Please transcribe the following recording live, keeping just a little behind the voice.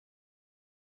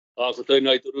Ko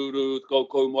tēnei te rūru,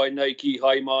 kau mai nei ki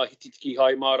haima, hiti ki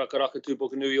haima, raka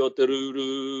tūpoka nui o te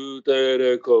rūru, te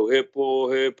reko, he po,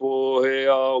 he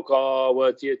ao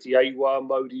kawa, tia aiwa,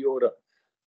 mauri ora.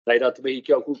 Nei rā te mihi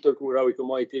kia koutou ko rau I ka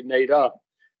mai tēnei rā.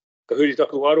 Ka huri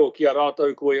taku aro ki a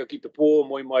rātou ko ea ki te pō,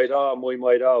 moi mai rā,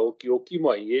 oki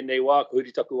mai. E nei wā, ka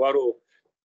huri taku aro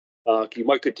ki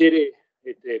mai ka tere,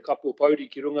 e te kapo pauri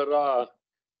ki runga rā,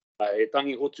 e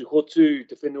tangi hotu,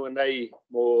 te whenua nei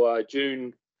mō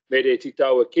June, mere ti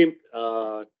tau a Kemp,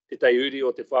 te tei uri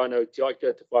o te whānau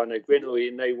Tiaika, te whānau Greno, e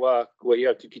nei wā, kua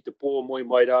hea tu ki te pō, moi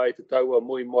mai rā, e te taua,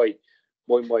 moi mai,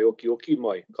 oki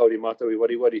mai. Kauri mātou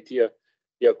I wari tia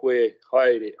koe,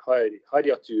 haere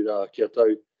atu rā, kia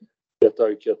tau.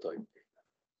 Rātou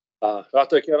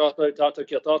kia rātou, tātou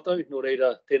kia tātou, nō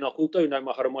reira tēnā koutou, nau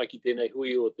mahara mai ki tēnei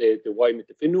hui o te wai me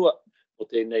te whenua, o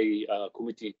tēnei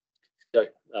komiti,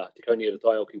 te kauni e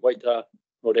tai o ki Waitā,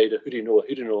 nō reira huri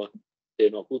noa,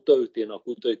 tēnā koutou,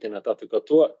 tēnā tātou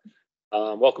katoa.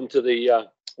 Welcome to the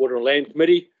Water and Land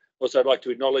Committee. Also, I'd like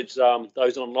to acknowledge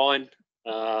those online,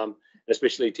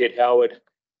 especially Ted Howard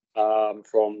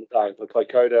from the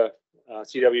Kaikoura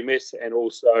CWMS, and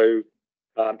also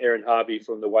Aaron Harvey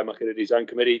from the Waimakariri Zone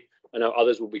Committee. I know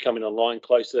others will be coming online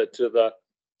closer to the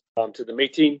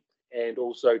meeting, and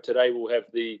also today we'll have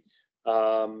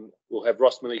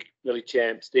Ross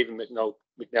Millichamp, Stephen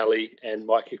McNally, and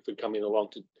Mike Hickford coming along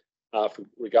to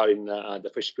regarding the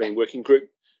Fish Stream Working Group.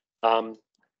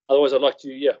 Otherwise, I'd like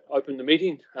to open the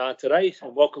meeting today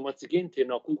and welcome once again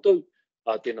tēnā koutou,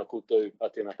 tēnā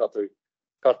tātou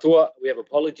katoa. We have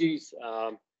apologies.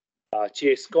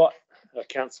 Chair Scott,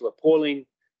 Councillor Pauling,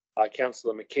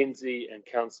 Councillor Mackenzie, and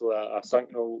Councillor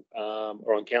Sunknall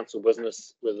are on council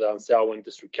business with Selwyn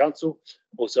District Council.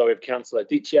 Also, we have Councillor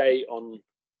Diche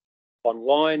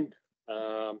online,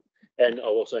 and I'll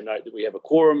also note that we have a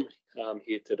quorum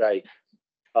here today.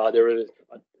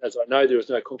 As I know, there is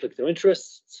no conflict of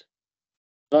interest.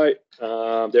 No,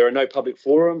 there are no public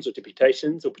forums or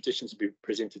deputations or petitions to be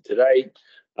presented today.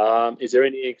 Is there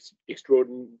any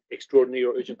extraordinary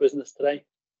or urgent business today?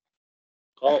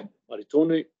 Oh, mari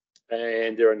tonu,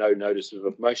 and there are no notices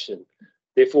of motion.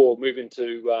 Therefore, moving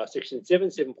to section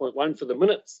 7.1 for the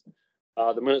minutes.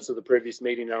 The minutes of the previous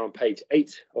meeting are on page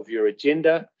 8 of your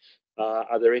agenda.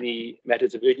 Are there any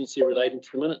matters of urgency relating to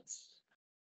the minutes?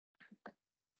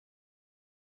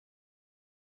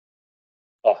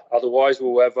 Otherwise,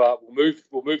 we'll move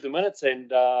the minutes,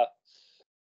 and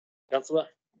Councillor,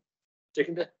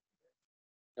 seconder,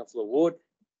 Councillor Ward.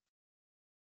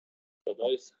 For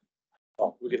those.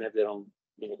 Oh, we're going to have that on.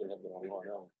 We're not going to have that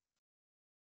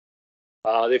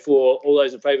online. Therefore, all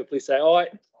those in favour, please say aye.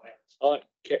 Aye.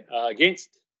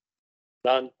 Against?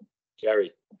 None.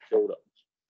 Carried. Shoulder.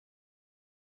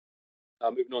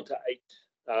 Moving on to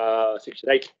section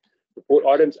 8 report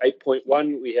items.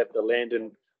 8.1. We have the land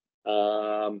and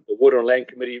the Water and Land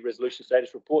Committee resolution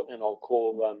status report, and I'll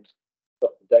call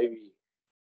Dr. David,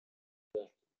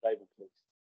 please.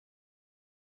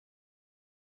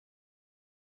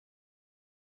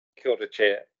 Kia ora,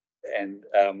 Chair, and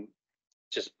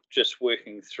just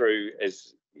working through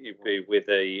as you be with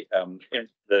the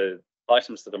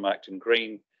items that are marked in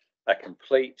green are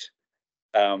complete,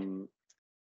 and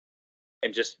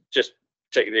just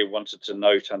particularly wanted to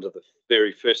note under the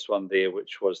very first one there,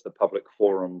 which was the public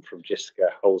forum from Jessica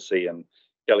Halsey and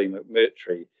Kelly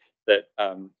McMurtry, that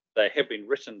they have been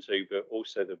written to, but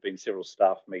also there have been several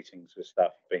staff meetings where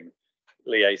staff have been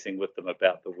liaising with them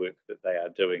about the work that they are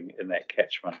doing in that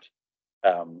catchment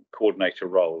coordinator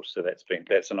role. So that's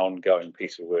an ongoing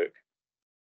piece of work.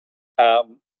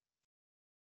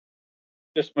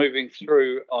 Just moving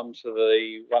through onto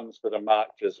the ones that are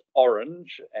marked as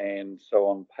orange, and so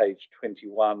on page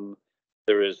 21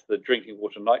 there is the drinking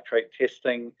water nitrate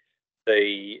testing,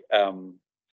 the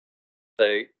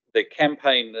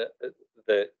campaign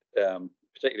that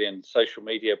particularly in social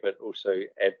media, but also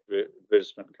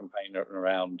advertisement campaign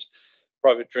around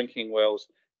private drinking wells.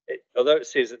 Although it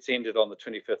says it's ended on the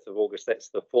 25th of August, that's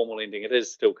the formal ending. It is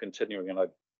still continuing, and I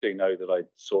do know that I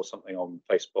saw something on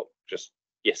Facebook just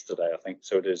yesterday, I think,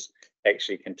 so it is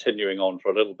actually continuing on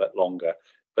for a little bit longer,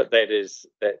 but that has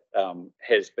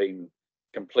been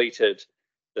completed.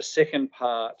 The second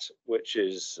part, which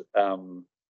is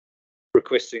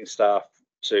requesting staff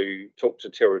to talk to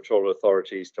territorial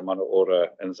authorities, to mana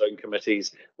ora and zone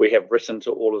committees, we have written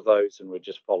to all of those, and we're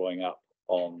just following up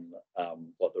on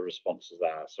what the responses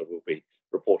are, so we'll be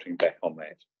reporting back on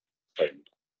that soon.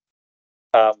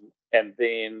 And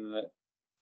then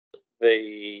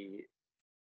the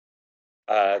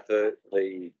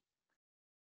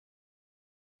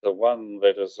one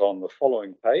that is on the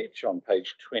following page, on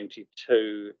page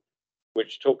 22,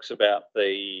 which talks about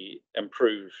the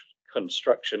improved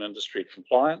construction industry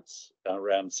compliance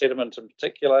around sediment in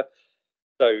particular.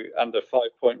 So under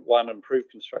 5.1,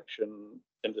 improved construction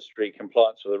industry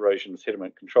compliance with erosion and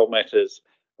sediment control matters.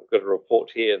 I've got a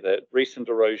report here that recent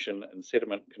erosion and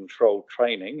sediment control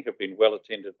training have been well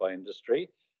attended by industry,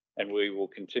 and we will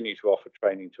continue to offer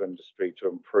training to industry to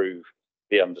improve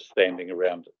the understanding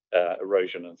around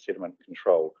erosion and sediment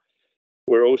control.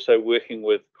 We're also working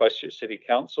with Christchurch City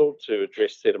Council to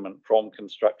address sediment from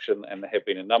construction, and there have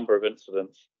been a number of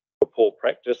incidents of poor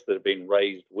practice that have been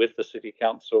raised with the City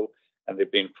Council, and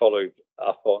they've been followed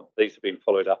up on. These have been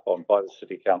followed up on by the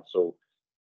City Council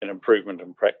in improvement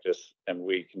in practice, and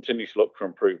we continue to look for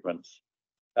improvements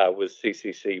with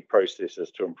CCC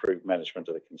processes to improve management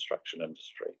of the construction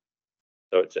industry.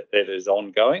 So it is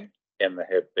ongoing, and there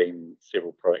have been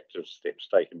several proactive steps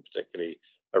taken, particularly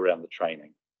around the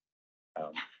training.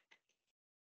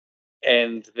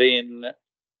 And then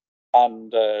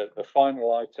under the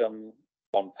final item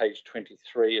on page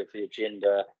 23 of the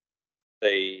agenda,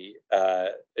 the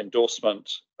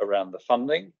endorsement around the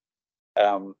funding.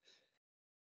 The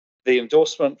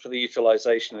endorsement for the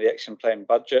utilisation of the action plan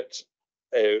budget.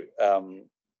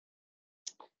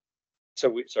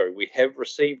 We have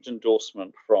received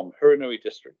endorsement from Huranui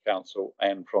District Council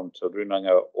and from Te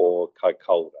Runanga or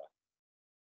Kaikoura.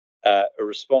 A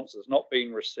response has not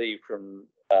been received from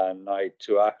Ngāi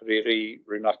Tuahariri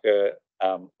Runaka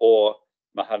or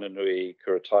Mahananui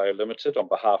Kuratai Limited on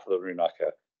behalf of the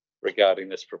Runaka regarding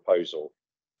this proposal.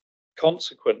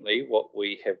 Consequently, what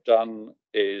we have done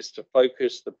is to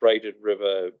focus the Braided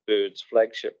River Birds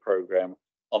flagship program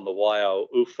on the Waiau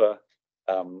Ufa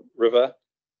River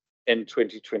in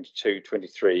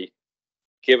 2022-23,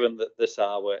 given that this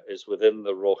awa is within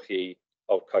the rohi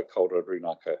of Kaikoura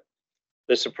Runaka.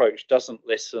 This approach doesn't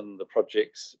lessen the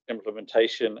project's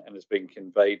implementation and has been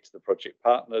conveyed to the project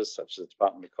partners, such as the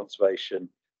Department of Conservation,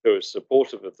 who are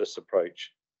supportive of this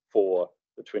approach for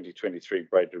the 2023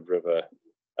 Braided River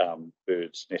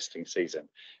birds nesting season.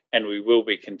 And we will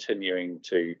be continuing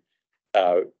to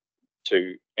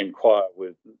inquire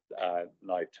with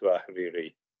Ngāi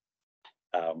Tuahariri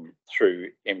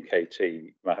through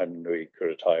MKT Mahananui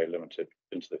Kuratai Limited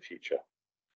into the future.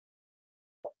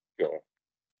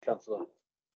 Councillor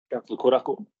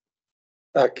Korako.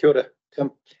 Kia ora,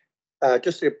 Tim.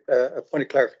 Just a point of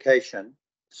clarification.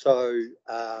 So,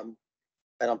 and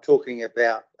I'm talking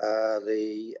about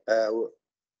the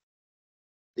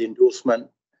endorsement.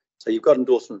 So you've got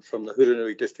endorsement from the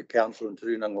Huranui District Council and Te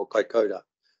Runanga o Kaikoura.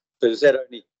 So does that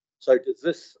only? So does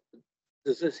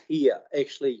this here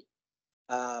actually?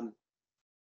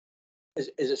 Is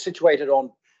it situated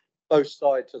on both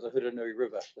sides of the Huranui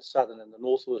River, the southern and the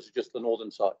north, or is it just the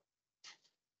northern side?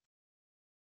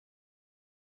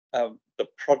 The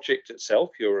project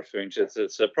itself you're referring to,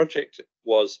 the project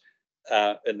was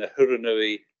in the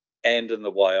Huranui and in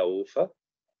the Waiau Ufa.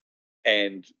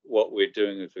 And what we're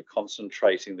doing is we're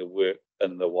concentrating the work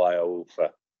in the Waiau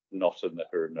Ufa, not in the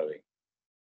Huranui.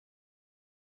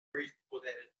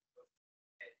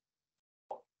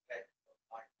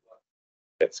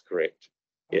 That's correct.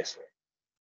 Yes.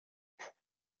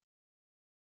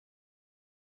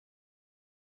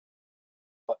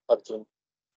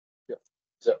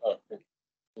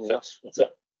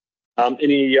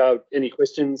 Any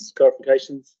questions,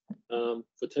 clarifications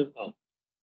for Tim? Oh.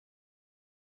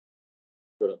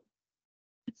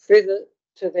 Further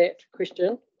to that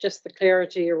question, just the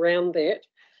clarity around that,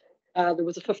 there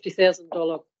was a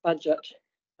 $50,000 budget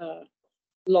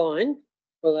line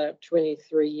for the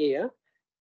 23 year.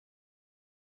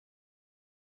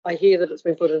 I hear that it's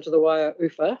been put into the Waiau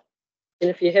Ufa, and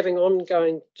if you're having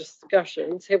ongoing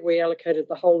discussions, have we allocated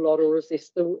the whole lot, or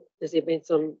has there been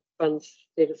some funds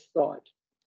set aside?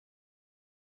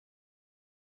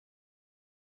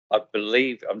 I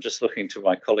believe, I'm just looking to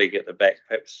my colleague at the back,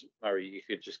 perhaps Murray, you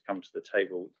could just come to the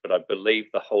table, but I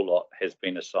believe the whole lot has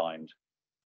been assigned.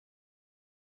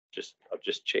 I've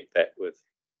just checked that with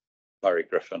Murray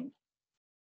Griffin.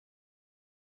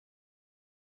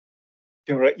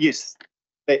 Yes,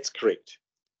 that's correct.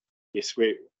 Yes,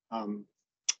 we,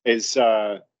 as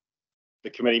the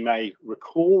committee may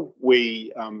recall,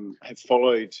 we have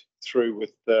followed through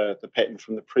with the pattern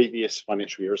from the previous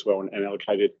financial year as well, and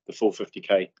allocated the full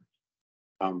 50K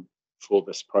for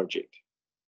this project.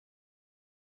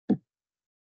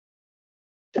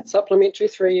 It's supplementary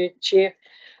through you, Chair.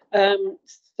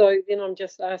 So then I'm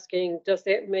just asking, does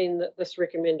that mean that this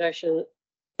recommendation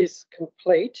is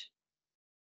complete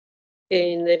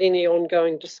and that any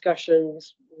ongoing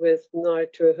discussions with Ngāi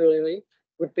Tuahariri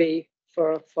would be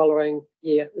for a following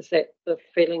year? Is that the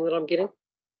feeling that I'm getting?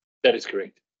 That is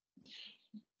correct.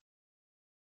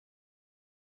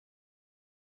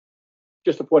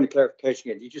 just a point of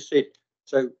clarification again. You just said,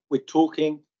 so we're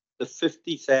talking the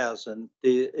 50,000,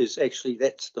 there is actually,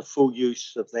 that's the full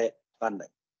use of that funding.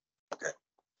 Okay.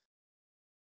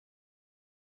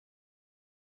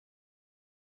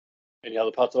 Any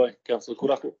other patai, Councillor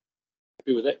Kurako?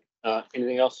 Happy with that?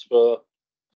 Anything else for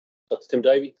Dr. Tim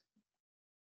Davey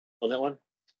on that one?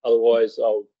 Otherwise,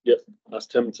 I'll ask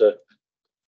Tim to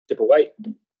step away.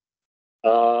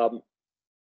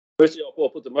 Firstly, I'll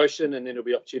put the motion and then there'll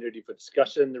be opportunity for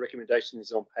discussion. The recommendation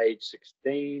is on page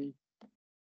 16.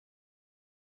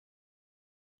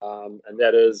 And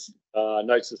that is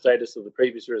notes the status of the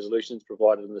previous resolutions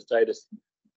provided in the status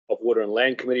of Water and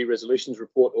Land Committee Resolutions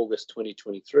Report, August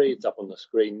 2023. It's up on the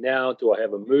screen now. Do I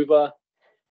have a mover?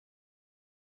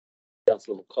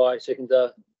 Councillor Mackay,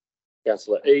 seconder.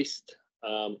 Councillor East.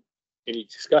 Any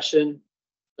discussion?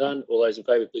 None. All those in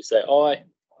favour, please say aye.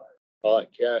 Aye.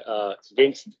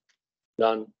 Against?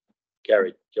 None.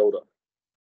 Carried. Kia ora.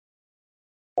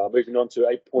 Moving on to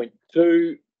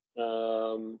 8.2.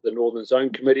 The Northern Zone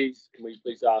Committees. Can we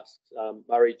please ask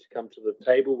Murray to come to the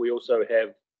table? We also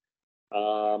have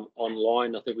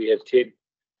online, I think we have Ted.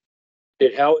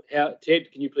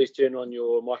 Ted, can you please turn on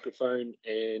your microphone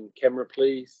and camera,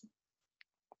 please?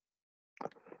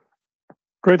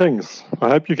 Greetings. I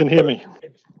hope you can hear me.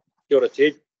 Kia ora,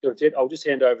 Ted. Kia ora, Ted. I'll just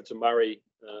hand over to Murray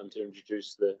to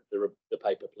introduce the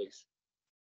paper, please.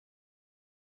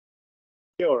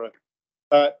 Kia ora.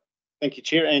 Thank you,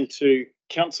 Chair, and to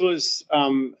councillors.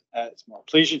 It's my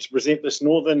pleasure to present this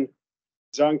Northern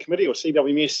Zone Committee, or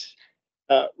CWMS,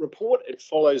 report. It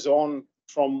follows on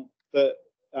from the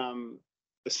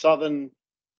Southern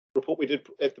report we did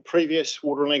at the previous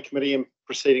Water and Land Committee, and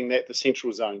preceding that, the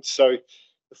Central Zone. So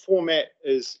the format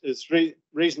is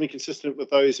reasonably consistent with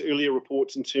those earlier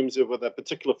reports in terms of with a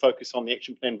particular focus on the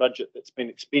action plan budget that's been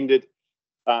expended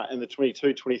in the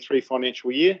 22-23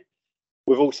 financial year.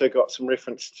 We've also got some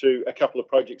reference to a couple of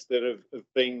projects that have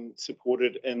been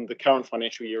supported in the current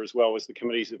financial year, as well as the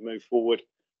committees have moved forward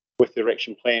with their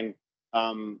action plan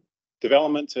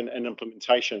development and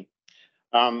implementation.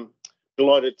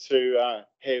 Delighted to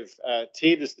have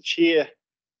Ted as the chair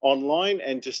online,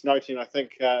 and just noting, I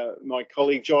think my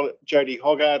colleague Jodie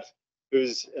Hoggard,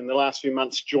 who's in the last few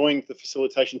months joined the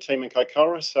facilitation team in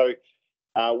Kaikoura. So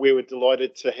we were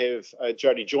delighted to have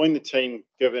Jodie join the team,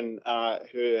 given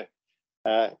her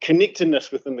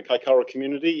connectedness within the Kaikoura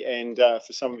community. And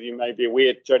for some of you may be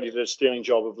aware, Jodie did a sterling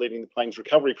job of leading the Plains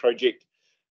Recovery Project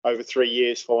over 3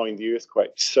 years following the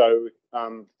earthquake. So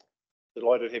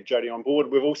delighted to have Jodie on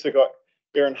board. We've also got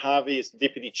Erin Harvey as the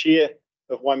Deputy Chair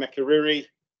of Waimakariri,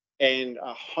 and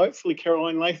hopefully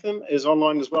Caroline Latham is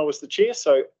online as well as the Chair,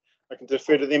 so I can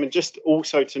defer to them. And just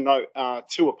also to note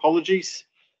 2 apologies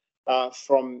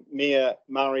from Mayor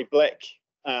Mari Black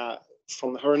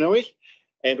from the Huronui,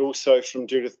 and also from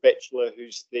Judith Batchelor,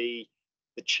 who's the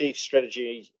Chief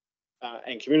Strategy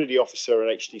and Community Officer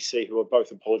at HDC, who are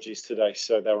both apologies today,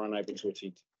 so they were unable to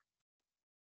attend.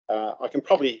 I can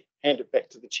probably hand it back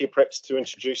to the Chair perhaps to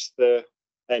introduce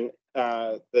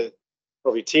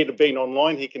probably Ted have been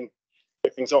online, he can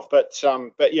kick things off, but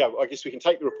yeah, I guess we can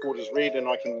take the report as read, and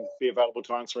I can be available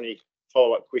to answer any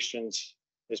follow-up questions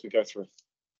as we go through.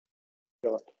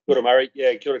 Kia ora, Murray.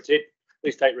 Yeah, kia ora, Ted.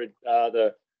 Please take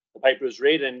the paper as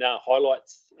read and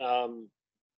highlights from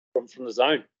the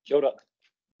zone. Kia ora.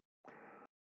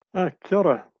 Kia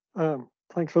ora.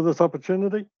 Thanks for this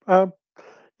opportunity.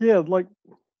 Yeah, like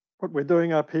what we're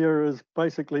doing up here is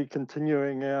basically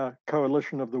continuing our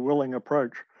coalition of the willing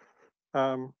approach.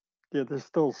 Yeah, there's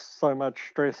still so much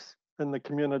stress in the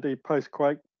community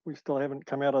post-quake. We still haven't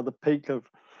come out of the peak of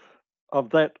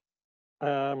that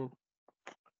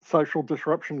social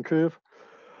disruption curve.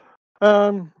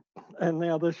 And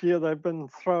now this year they've been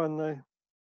throwing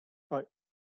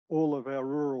all of our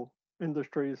rural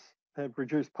industries have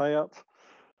reduced payouts.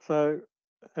 So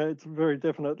it's very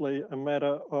definitely a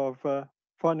matter of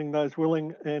finding those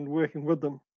willing and working with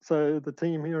them. So the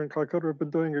team here in Kaikoura have been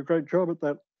doing a great job at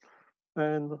that.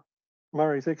 And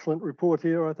Murray's excellent report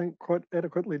here, I think, quite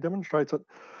adequately demonstrates it.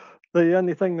 The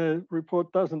only thing the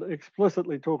report doesn't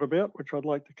explicitly talk about, which I'd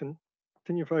like to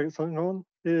continue focusing on,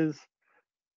 is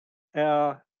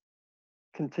our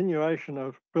continuation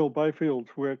of Bill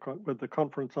Bayfield's work with the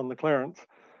Conference on the Clarence,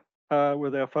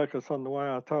 with our focus on the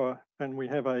Waiatoa. And we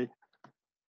have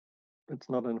it's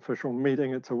not an official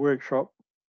meeting, it's a workshop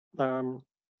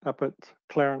up at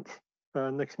Clarence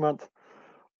next month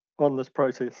on this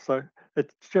process. So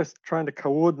it's just trying to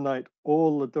coordinate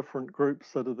all the different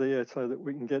groups that are there so that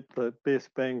we can get the best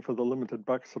bang for the limited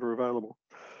bucks that are available.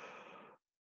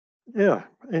 Yeah,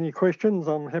 any questions?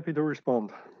 I'm happy to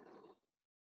respond.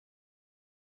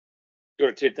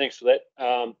 Good, Ted, thanks for that.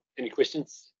 Any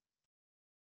questions?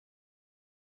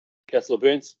 Councillor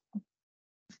Burns.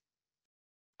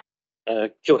 Kia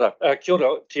ora. Kia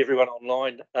ora to everyone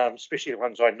online, especially the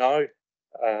ones I know.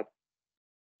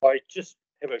 I just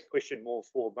have a question more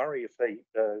for Murray, if he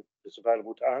is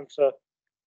available to answer.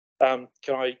 Can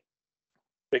I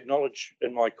acknowledge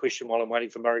in my question while I'm waiting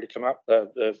for Murray to come up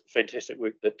the fantastic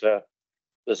work that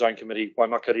the Zone Committee,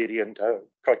 Waimakariri and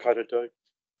Kaikoura do?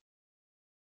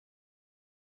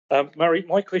 Murray,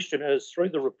 my question is, through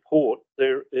the report,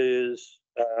 there is,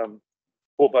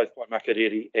 for both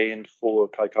Waimakariri and for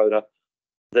Kaikoura,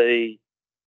 the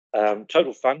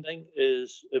total funding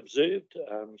is observed,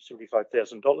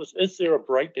 $75,000. Is there a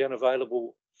breakdown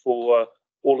available for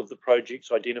all of the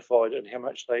projects identified and how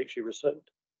much they actually received?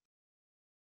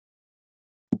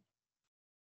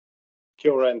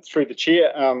 Kia ora, and through the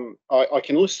chair, I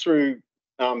can list through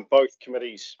both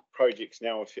committees' projects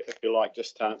now, if you like,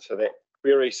 just to answer that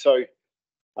query. So,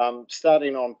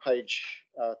 starting on page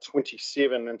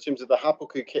 27, in terms of the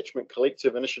Hapuku Catchment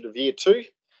Collective Initiative Year 2,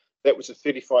 that was a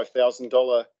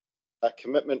 $35,000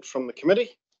 commitment from the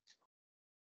committee.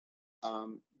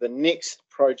 The next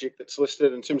project that's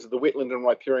listed in terms of the wetland and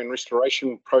riparian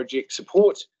restoration project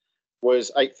support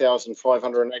was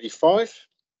 $8,585.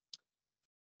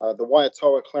 The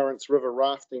Waiatoa Clarence River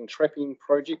Rafting Trapping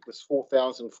Project was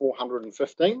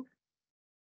 $4,415.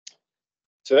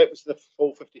 So that was the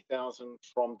full $50,000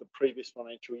 from the previous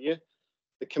financial year.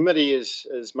 The committee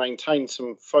has maintained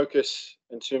some focus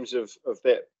in terms of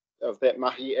that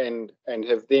mahi and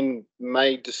have then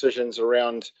made decisions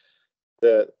around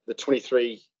the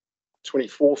 23-24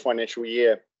 financial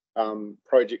year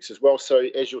projects as well. So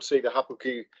as you'll see, the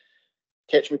Hapuku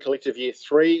Catchment Collective Year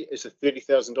 3 is a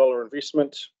 $30,000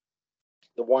 investment.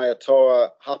 The Waiatoa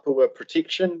Hapua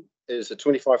Protection is a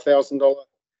 $25,000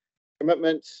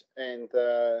 commitment, and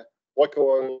the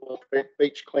Waikawa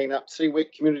Beach Cleanup Sea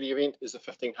Week Community Event is a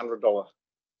 $1,500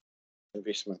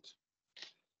 investment.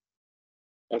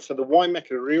 And for the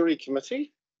Waimakariri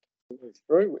Committee,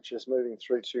 which is moving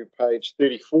through to page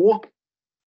 34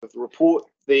 of the report,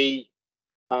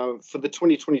 for the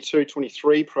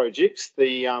 2022-23 projects,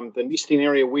 the nesting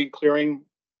area weed clearing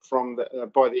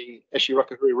by the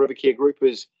Ashburton River Care Group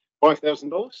is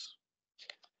 $5,000.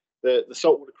 The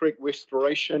Saltwater Creek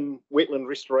Wetland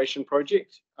Restoration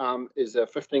Project is a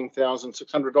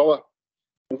 $15,600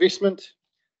 investment.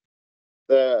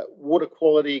 The water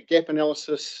quality gap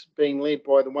analysis being led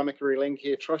by the Waimakariri Land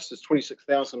Care Trust is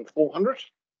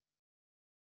 $26,400.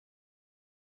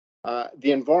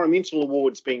 The environmental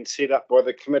awards being set up by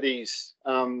the committee's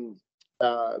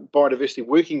biodiversity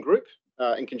working group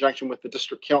in conjunction with the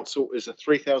district council is a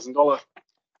 $3,000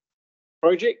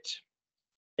 project,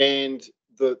 and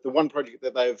the one project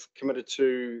that they've committed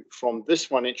to from this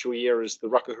financial year is the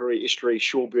Rakahuri Estuary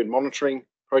Shorebird Monitoring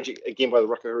Project, again by the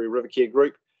Rakahuri River Care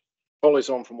Group. Follows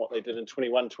on from what they did in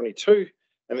 21-22,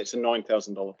 and it's a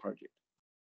 $9,000 project.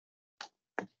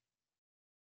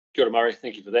 Kia ora, Murray,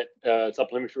 thank you for that.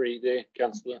 Supplementary there,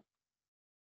 Councillor.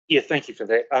 Yeah, thank you for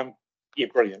that. Yeah,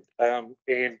 brilliant. And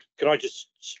can I just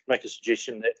make a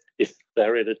suggestion that if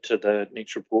they're added to the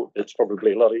next report, it's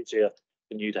probably a lot easier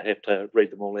than you to have to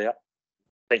read them all out.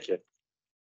 Thank you.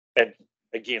 And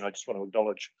again, I just want to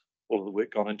acknowledge all of the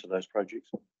work gone into those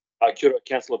projects. Kia ora,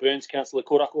 Councillor Burns. Councillor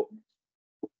Korako.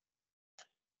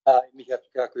 Mihi atu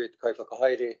kia koe te kai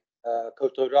whakahaere,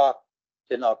 koutou rā,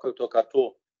 tēnā koutou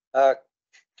katoa.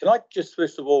 Can I just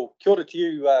first of all, kia ora to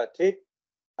you, Ted,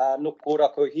 no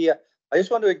korako here. I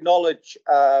just want to acknowledge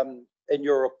in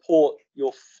your report,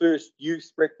 your first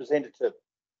youth representative,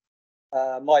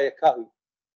 Maia Kahu.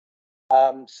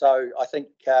 So I think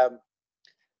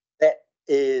that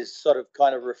is sort of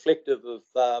kind of reflective of,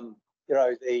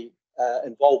 the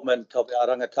involvement of our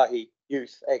rangatahi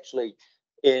youth actually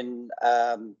in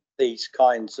these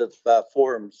kinds of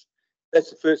forums.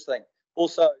 That's the first thing.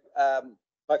 Also, kai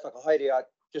whakahaere, I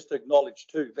just acknowledge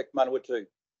too Vic Manawatu,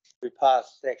 who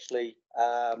passed actually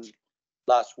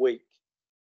last week.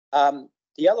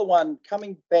 The other one,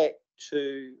 coming back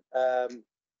to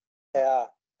our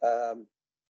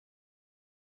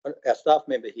staff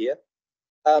member here,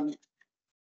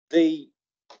 the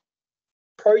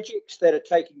projects that are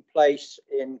taking place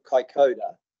in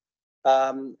Kaikoura,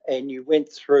 and you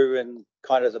went through and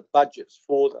kind of the budgets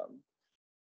for them.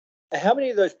 How many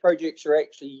of those projects are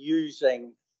actually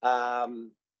using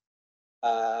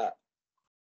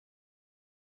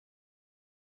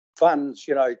funds,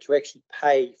 to actually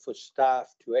pay for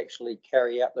staff to actually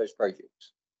carry out those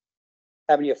projects?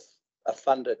 How many are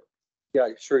funded,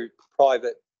 through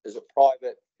private? Is it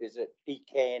private? Is it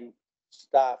ECAN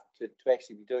staff to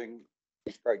actually be doing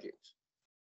these projects?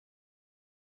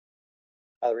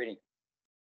 Are there any?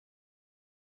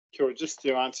 Kia ora, just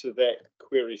to answer that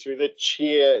query through the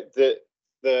chair,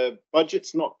 the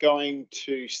budget's not going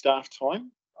to staff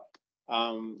time.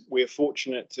 We're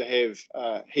fortunate to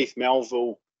have Heath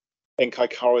Melville and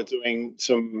Kaikoura doing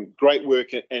some great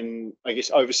work in, I guess,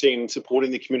 overseeing and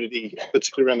supporting the community,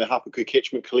 particularly around the Hapaku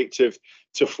Catchment Collective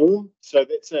to form. So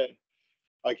that's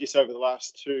I guess over the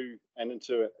last 2 and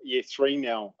into year 3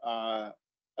 now,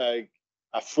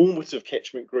 a formative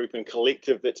catchment group and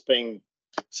collective that's being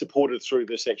supported through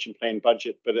this action plan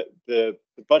budget, but the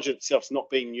budget itself's not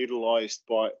being utilised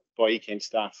by ECAN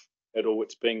staff at all.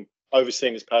 It's being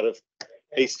overseen as part of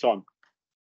Heath's time.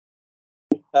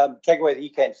 Take away the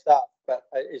ECAN staff, but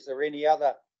is there any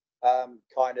other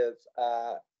kind of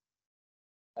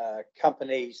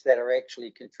companies that are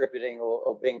actually contributing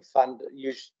or being funded,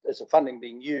 used as a funding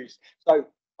being used? So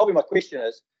probably my question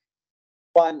is,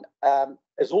 one,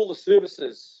 is all the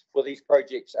services for these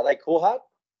projects, are they core,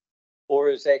 or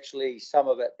is actually some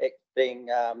of it being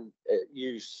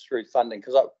used through funding?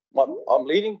 Because I'm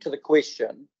leading to the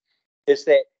question is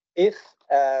that if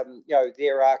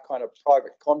there are kind of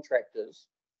private contractors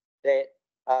that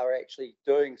are actually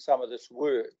doing some of this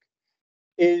work,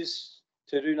 is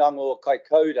Te Runanga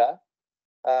Kaikoura,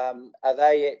 are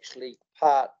they actually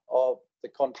part of the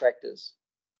contractors?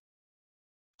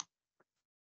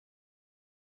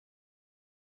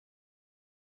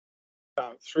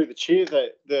 Through the chair,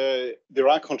 there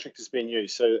are contractors being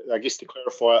used. So I guess to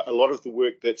clarify, a lot of the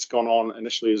work that's gone on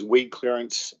initially is weed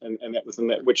clearance, and that within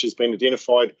that, which has been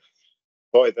identified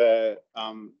by the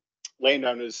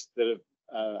landowners that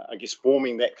are, I guess,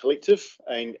 forming that collective.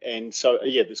 And so,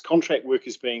 yeah, this contract work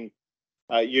is being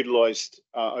utilised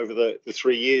over the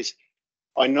 3 years.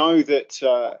 I know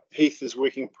that Heath is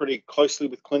working pretty closely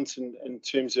with Clinton in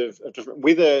terms of different,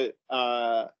 whether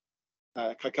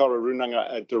Kaikoura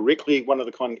Runanga are directly one of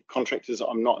the contractors,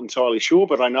 I'm not entirely sure,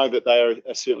 but I know that they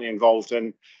are certainly involved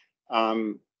in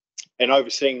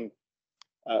overseeing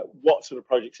what sort of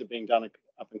projects are being done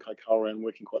up in Kaikoura and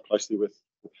working quite closely with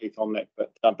Heath on that.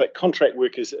 But contract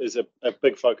work is a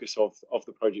big focus of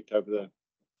the project over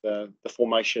the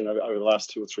formation over the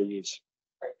last 2 or 3 years.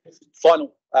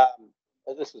 Final,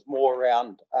 this is more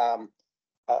around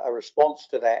a response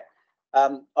to that.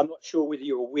 I'm not sure whether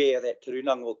you're aware that Te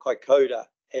Runanga Kaikoura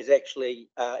has actually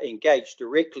engaged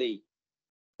directly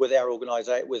with our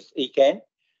organisation, with ECAN,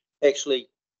 actually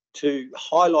to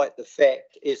highlight the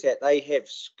fact is that they have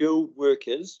skilled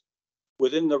workers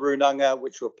within the Runanga,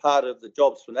 which were part of the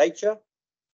Jobs for Nature,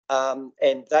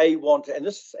 and they want, and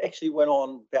this actually went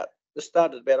on this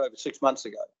started about over 6 months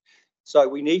ago. So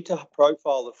we need to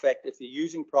profile the fact if you're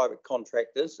using private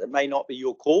contractors, it may not be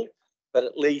your call, but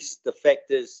at least the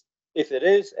fact is, if it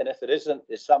is, and if it isn't,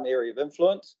 there's some area of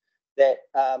influence that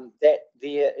that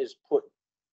there is put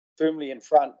firmly in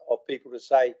front of people to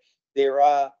say there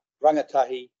are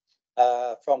rangatahi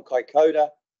from Kaikoura,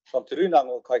 from Te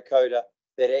Runanga Kaikoura,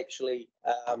 that actually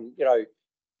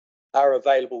are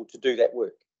available to do that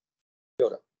work. Kia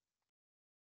ora.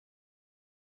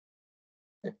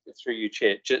 Through you,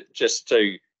 Chair, just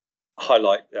to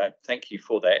highlight, thank you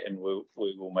for that, and we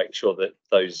will make sure that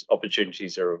those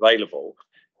opportunities are available.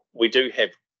 We do have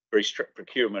very strict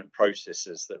procurement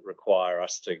processes that require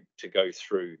us to go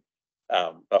through,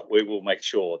 but we will make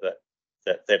sure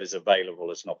that is available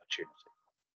as an opportunity.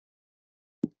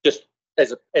 Just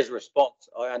as a response,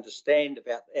 I understand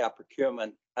about our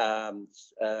procurement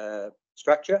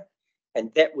structure,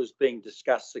 and that was being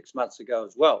discussed 6 months ago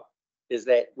as well, is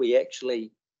that we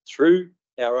actually, through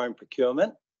our own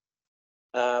procurement,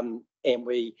 and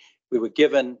we were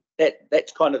given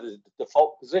that's kind of the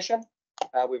default position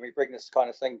when we bring this kind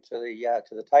of thing to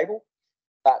the table,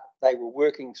 but they were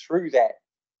working through that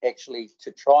actually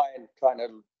to try and kind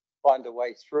of find a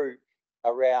way through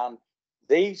around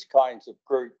these kinds of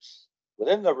groups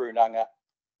within the Runanga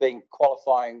being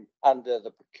qualifying under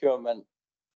the procurement.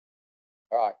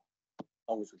 All right, as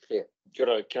long as we're clear. Kia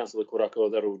ora, Councillor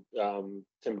Korako, that'll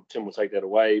Tim will take that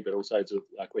away, but also it's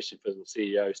a question for the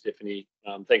CEO, Stephanie.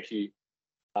 Thank you,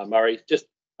 Murray. Just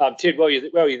Ted, while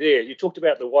you're there, you talked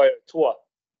about the Waio tour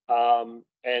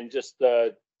and just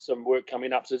some work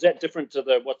coming up. So is that different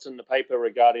to what's in the paper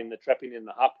regarding the trapping in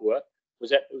the hapua?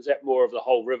 Was that more of the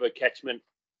whole river catchment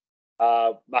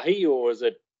mahi, or is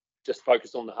it just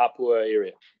focused on the hapua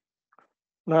area?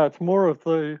 No, it's more of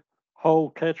the whole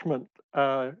catchment.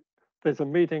 There's a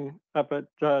meeting up at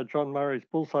John Murray's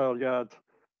bull sale yard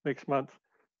next month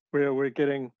where we're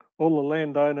getting all the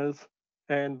landowners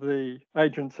and the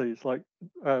agencies, like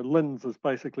Linz is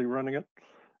basically running it,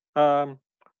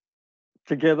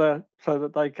 together so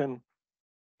that they can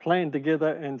plan together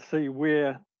and see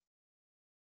where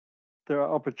there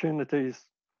are opportunities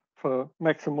for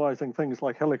maximising things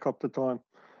like helicopter time.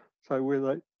 So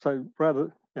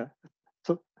rather, you know,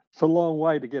 it's a long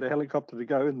way to get a helicopter to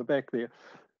go in the back there.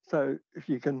 So if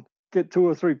you can get 2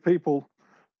 or 3 people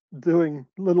doing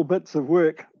little bits of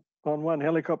work on one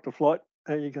helicopter flight,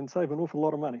 you can save an awful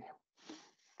lot of money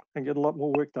and get a lot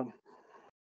more work done.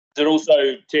 Is it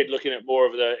also, Ted, looking at more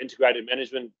of the integrated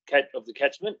management of the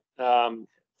catchment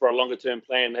for a longer term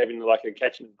plan, having like a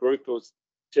catchment group or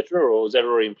etc., or is that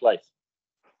already in place?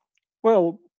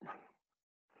 Well,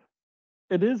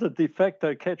 it is a de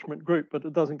facto catchment group, but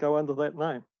it doesn't go under that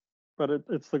name. But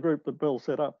it's the group that Bill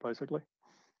set up, basically.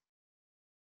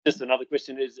 Just another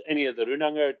question, is any of the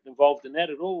runanga involved in that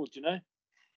at all, do you know?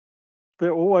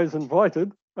 They're always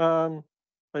invited.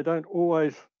 They don't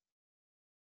always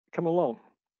come along.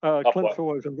 Clint's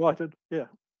always invited, yeah.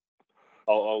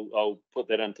 I'll put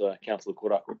that into Councillor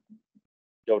Karakia.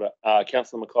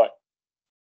 Councillor Mackay.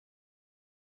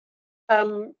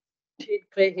 Ted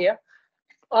Clare here.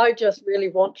 I just really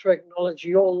want to acknowledge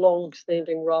your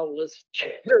long-standing role as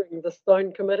chairing the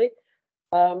Stone Committee.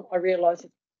 I realise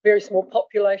it's a very small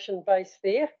population base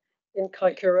there in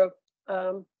Kaikoura,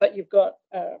 but you've got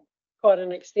quite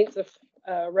an extensive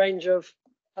range of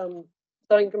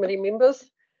Stone Committee members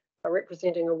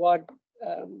representing a wide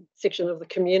section of the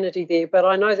community there. But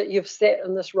I know that you've sat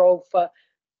in this role for,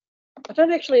 I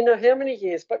don't actually know how many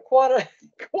years, but quite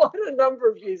a number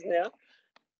of years now.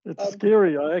 It's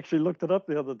scary. I actually looked it up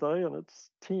the other day, and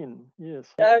it's 10 years.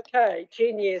 Okay,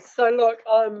 10 years. So look,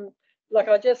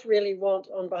 I just really want,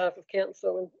 on behalf of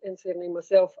council and certainly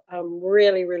myself,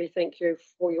 really thank you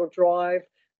for your drive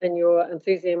and your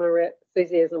enthusiasm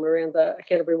around the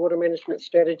Canterbury Water Management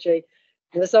Strategy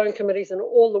and the zone committees and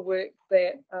all the work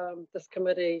that this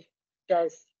committee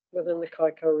does within the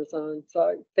Kaikoura zone.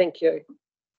 So thank you.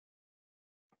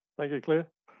 Thank you, Claire.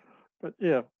 But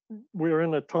yeah, we're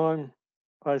in a time,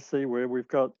 I see, where we've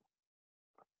got,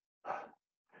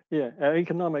 our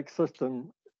economic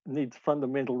system needs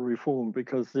fundamental reform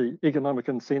because the economic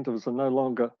incentives are no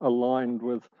longer aligned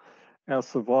with our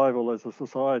survival as a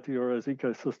society or as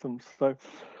ecosystems. So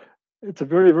it's a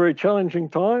very, very challenging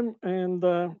time, and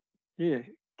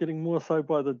getting more so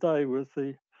by the day with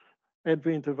the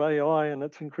advent of AI and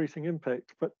its increasing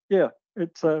impact. But yeah,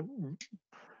 it's a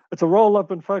role I've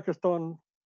been focused on.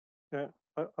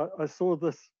 I saw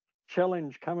this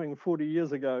challenge coming 40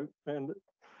 years ago, and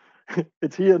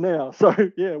it's here now. So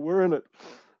yeah, we're in it.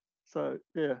 So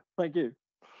yeah, thank you.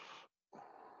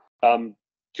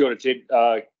 Kia ora,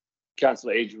 Ted.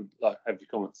 Councillor Edge would like to have your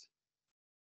comments.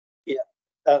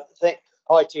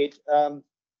 Hi, Ted.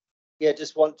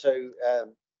 Just want to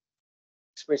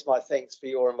express my thanks for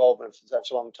your involvement for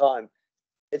such a long time.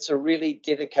 It's a really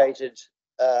dedicated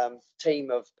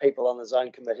team of people on the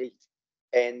zone committee,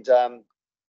 and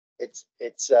it's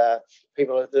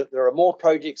people. There are more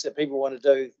projects that people want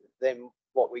to do than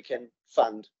what we can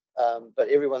fund, but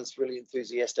everyone's really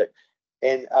enthusiastic.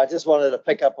 And I just wanted to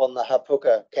pick up on the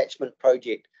Hapuka catchment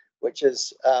project, which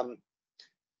is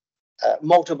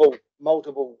multiple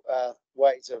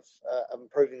ways of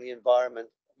improving the environment,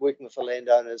 working with the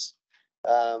landowners.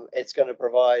 It's going to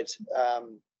provide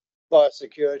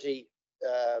biosecurity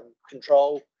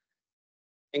control,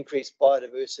 increased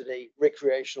biodiversity,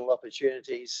 recreational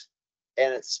opportunities,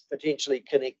 and it's potentially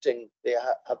connecting the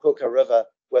Hapuka River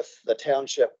with the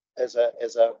township as a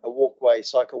walkway,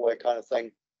 cycleway kind of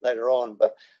thing later on.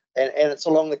 But and it's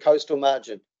along the coastal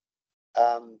margin.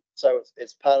 So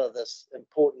it's part of this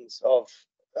importance of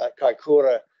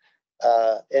Kaikoura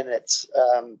in its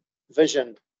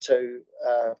vision to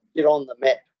get on the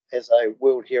map as a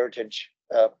World Heritage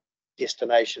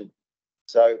destination.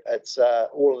 So it's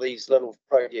all of these little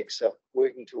projects are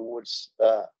working towards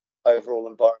overall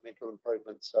environmental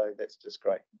improvement. So that's just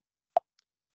great.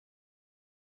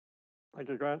 Thank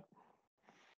you, Grant.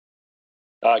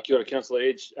 Kia ora, Councillor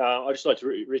Edge. I'd just like to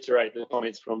reiterate the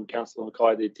comments from Councillor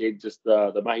Mackay there, Ted, just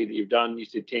the Mihi that you've done. You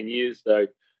said 10 years, so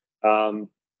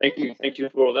thank you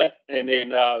for all that. And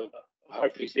then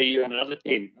hopefully see you in another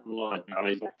 10 online.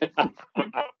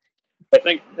 But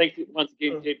thank you once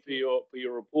again, Ted, for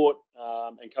your report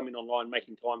and coming online,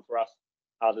 making time for us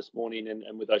this morning,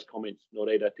 and with those comments. Nō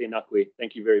reira, tēnā koe.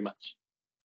 Thank you very much.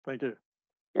 Thank you.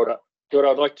 Kia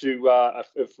ora. I'd like to,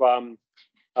 if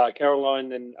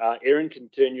Caroline and Erin can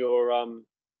turn your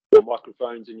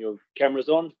microphones and your cameras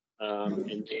on,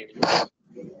 and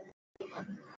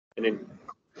then.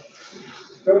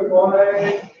 Good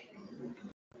morning.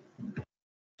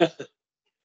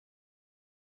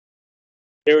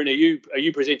 Erin, are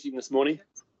you presenting this morning?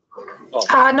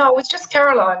 Oh. No, it's just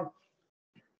Caroline.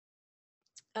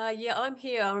 Yeah, I'm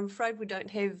here. I'm afraid we don't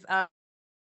have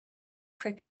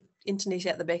internet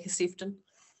out the back of Sefton.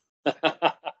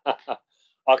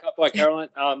 I'll cut by Caroline.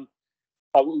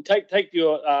 I will take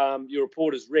your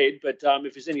report as read, but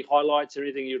if there's any highlights or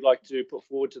anything you'd like to put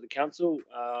forward to the council,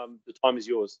 the time is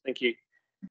yours. Thank you.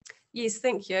 Yes,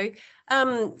 thank you.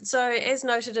 So as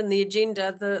noted in the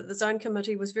agenda, the Zone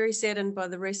Committee was very saddened by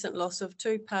the recent loss of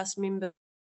two past members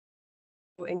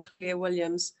and Claire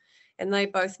Williams, and they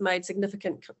both made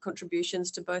significant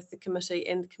contributions to both the committee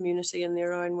and the community in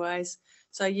their own ways.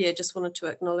 So yeah, just wanted to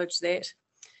acknowledge that.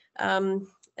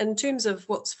 In terms of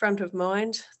what's front of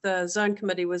mind, the Zone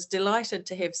Committee was delighted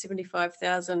to have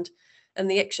 75,000 in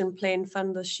the action plan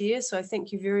fund this year, so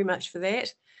thank you very much for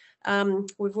that.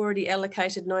 We've already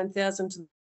allocated 9,000 to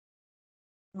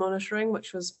monitoring,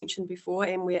 which was mentioned before,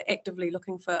 and we're actively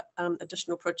looking for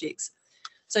additional projects.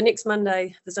 So next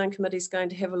Monday, the Zone Committee is going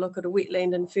to have a look at a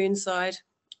wetland in Fernside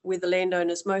where the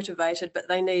landowner's motivated, but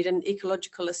they need an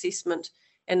ecological assessment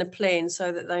and a plan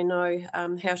so that they know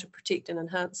how to protect and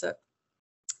enhance it.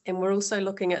 And we're also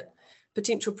looking at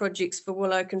potential projects for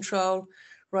willow control,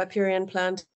 riparian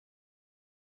plant,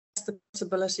 the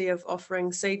possibility of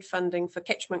offering seed funding for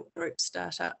catchment group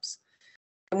startups.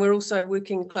 And we're also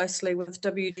working closely with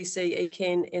WDC,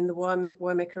 ECAN and the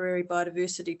Waimakariri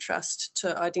Biodiversity Trust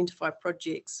to identify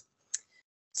projects.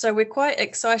 So we're quite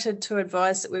excited to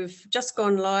advise that we've just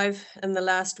gone live in the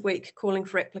last week calling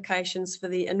for applications for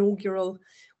the inaugural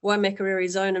Waimakariri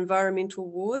Zone Environmental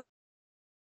Award.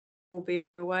 Will be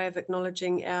a way of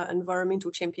acknowledging our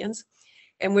environmental champions.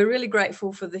 And we're really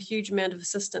grateful for the huge amount of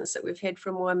assistance that we've had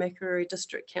from Waimakariri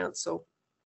District Council.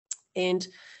 And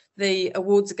the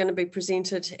awards are going to be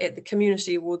presented at the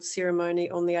Community Awards ceremony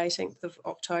on the 18th of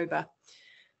October.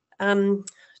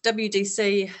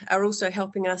 WDC are also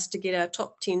helping us to get our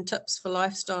top 10 tips for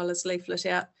lifestylers leaflet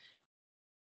out.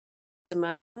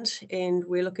 And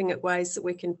we're looking at ways that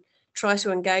we can try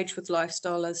to engage with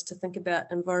lifestylers to think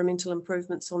about environmental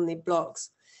improvements on their blocks.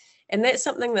 And that's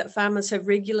something that farmers have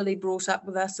regularly brought up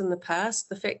with us in the past,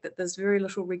 the fact that there's very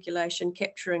little regulation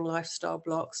capturing lifestyle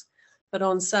blocks. But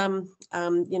on some,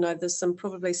 there's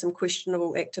probably some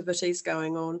questionable activities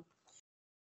going on.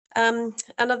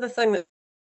 Another thing that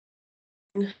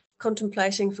I've been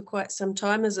contemplating for quite some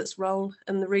time is its role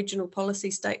in the regional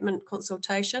policy statement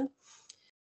consultation.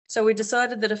 So we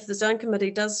decided that if the Zone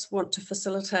Committee does want to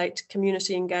facilitate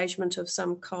community engagement of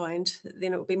some kind,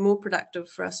 then it will be more productive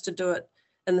for us to do it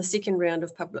in the second round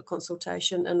of public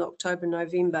consultation in October,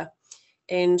 November.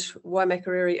 And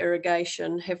Waimakariri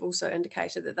Irrigation have also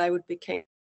indicated that they would be keen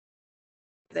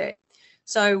for that.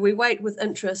 So we wait with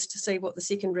interest to see what the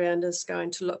second round is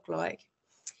going to look like.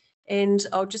 And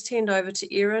I'll just hand over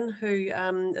to Erin, who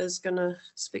is going to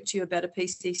speak to you about a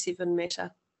PC7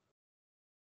 matter.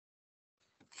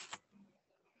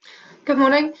 Good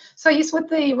morning. So yes, with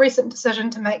the recent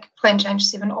decision to make Plan Change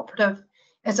 7 operative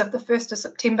as of the 1st of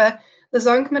September, the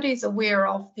Zone Committee is aware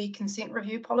of the consent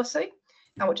review policy,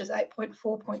 which is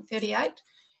 8.4.38.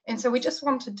 And so we just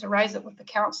wanted to raise it with the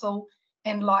council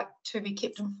and like to be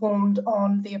kept informed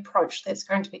on the approach that's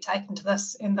going to be taken to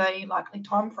this and the likely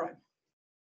timeframe.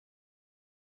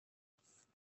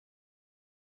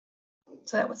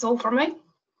 So that was all from me.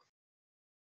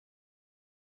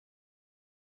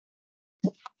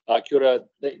 Kia ora,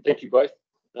 thank you both.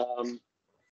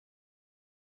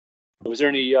 Was there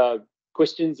any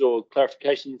questions or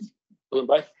clarifications for them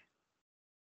both?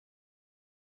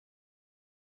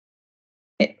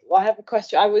 Well, I have a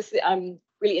question. I'm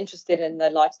really interested in the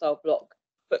lifestyle block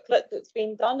booklet that's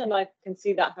been done, and I can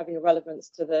see that having a relevance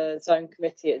to the Zone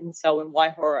Committee in Selwyn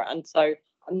Waihora. And so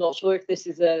I'm not sure if this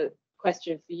is a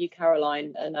question for you,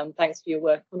 Caroline, and thanks for your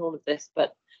work on all of this,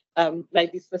 but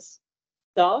maybe for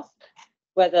staff,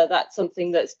 whether that's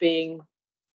something that's being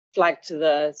flagged to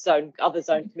the other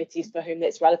zone committees for whom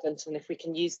it's relevant, and if we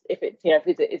can use, is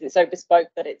it so bespoke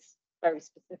that it's very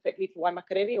specifically for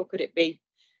Waimakariri, or could it be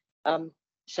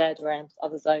shared around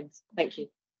other zones? Thank you.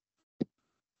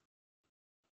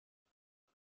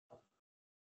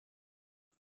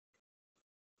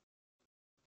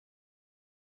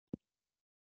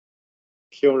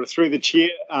 Kia ora, through the chair.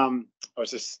 I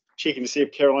was just checking to see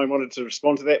if Caroline wanted to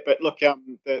respond to that. But look,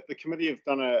 the committee have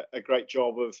done a great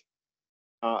job of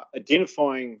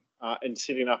identifying and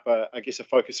setting up, I guess, a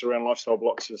focus around lifestyle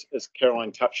blocks, as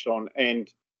Caroline touched on, and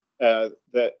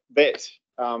that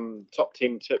top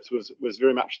 10 tips was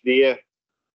very much their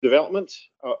development,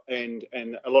 and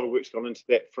a lot of work's gone into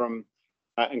that from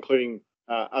including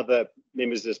other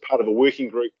members as part of a working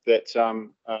group that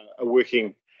are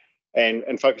working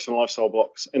and focus on lifestyle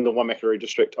blocks in the Waimakariri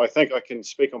district. I think I can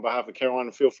speak on behalf of Caroline,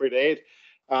 and feel free to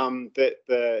that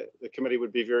the committee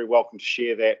would be very welcome to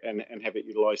share that and have it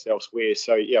utilised elsewhere.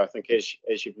 So yeah, I think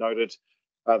as you've noted,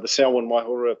 the Selwyn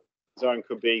Waihora zone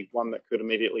could be one that could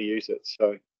immediately use it.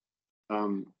 So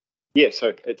yeah,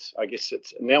 so I guess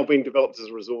it's now being developed as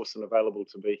a resource and available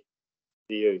to be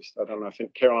used. I don't know, I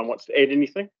think Caroline wants to add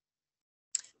anything.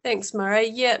 Thanks, Murray.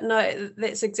 Yeah, no,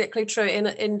 that's exactly true.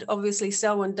 And obviously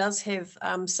Selwyn does have,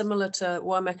 similar to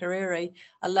Waimakariri,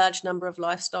 a large number of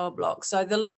lifestyle blocks.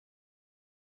 So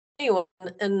anyone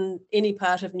in any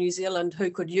part of New Zealand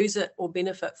who could use it or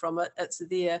benefit from it, it's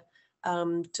there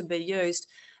to be used.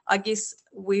 I guess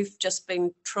we've just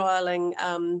been trialling,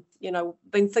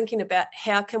 been thinking about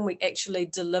how can we actually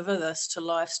deliver this to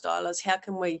lifestylers? How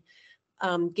can we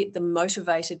get them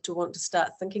motivated to want to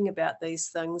start thinking about these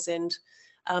things? And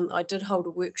I did hold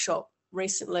a workshop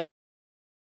recently,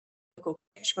 local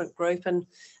catchment group, and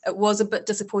it was a bit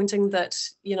disappointing that,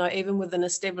 even with an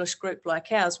established group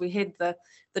like ours, we had the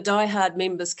diehard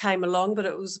members came along, but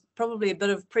it was probably a bit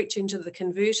of preaching to the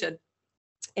converted.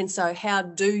 And so how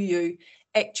do you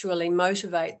actually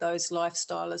motivate those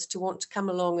lifestylers to want to come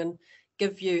along and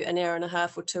give you an hour and a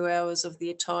half or 2 hours of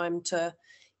their time to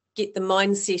get the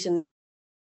mindset, and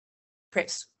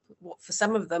perhaps what for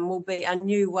some of them will be a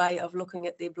new way of looking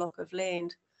at their block of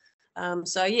land.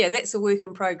 So yeah, that's a work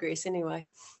in progress anyway.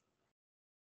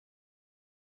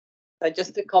 So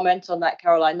just to comment on that,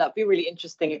 Caroline, that'd be really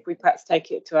interesting if we perhaps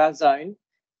take it to our zone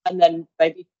and then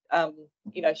maybe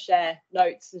share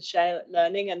notes and share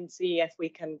learning and see if we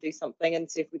can do something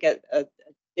and see if we get a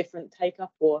different take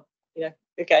up, or if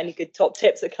we get any good top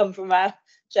tips that come from our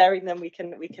sharing, then we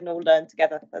can all learn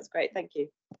together. That's great. Thank you.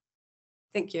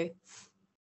 Thank you.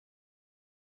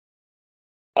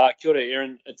 Kia ora,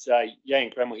 Erin. It's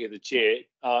Yang Cramwell here, the chair.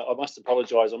 I must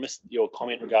apologise. I missed your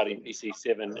comment regarding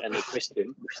PC7 and the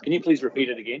question. Can you please repeat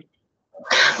it again?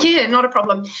 Yeah, not a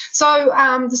problem. So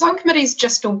the Zone Committee is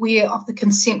just aware of the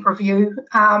consent review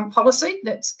policy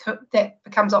that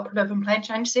becomes operative in Plan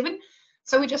Change 7.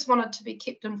 So we just wanted to be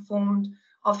kept informed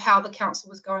of how the council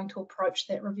was going to approach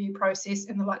that review process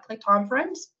and the likely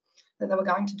timeframes that they were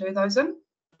going to do those in.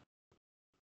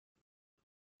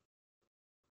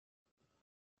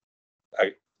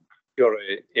 Kia ora,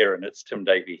 Erin, it's Tim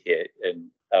Davey here, and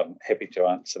happy to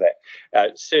answer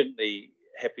that. Certainly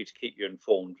happy to keep you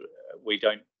informed. We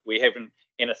haven't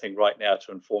anything right now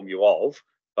to inform you of,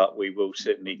 but we will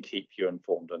certainly keep you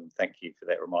informed, and thank you for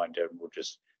that reminder, and we'll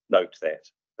just note that.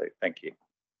 So thank you.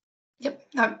 Yep,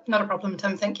 no, not a problem,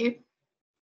 Tim, thank you.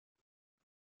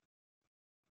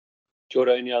 Kia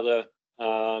ora, any other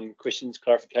questions,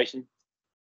 clarification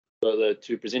for the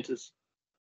two presenters?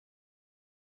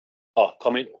 Oh,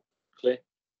 comment, Claire?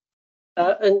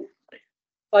 And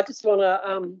I just want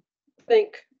to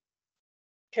thank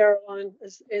Caroline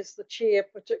as the chair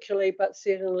particularly, but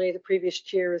certainly the previous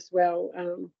chair as well.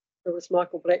 It was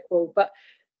Michael Blackwell, but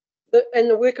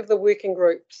the work of the working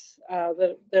groups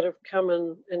that have come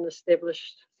in and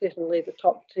established certainly the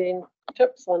top 10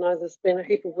 tips. I know there's been a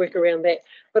heap of work around that,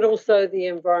 but also the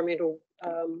environmental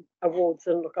awards.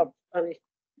 And look, I've only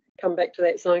come back to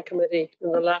that zone committee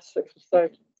in the last 6 or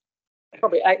so,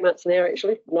 probably 8 months now,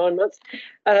 actually, 9 months.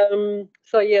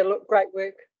 So yeah, look, great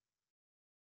work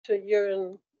to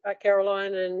you and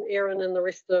Caroline and Erin and the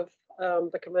rest of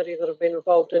the committee that have been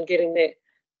involved in getting that.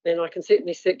 And I can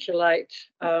certainly circulate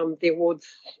the awards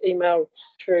email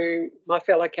through my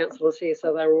fellow councillors here,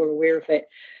 so they're all aware of that.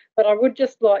 But I would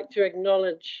just like to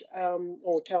acknowledge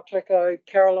or tautoko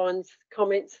Caroline's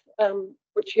comments,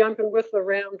 which she opened with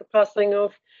around the passing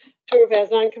of 2 of our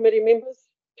zone committee members.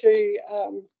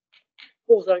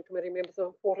 All zone committee members are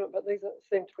important, but these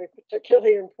seem to be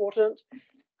particularly important.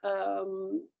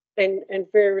 And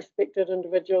very respected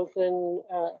individuals in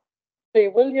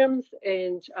Claire Williams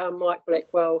and Mike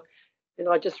Blackwell. And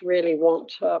I just really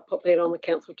want to put that on the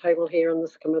council table here in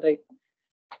this committee.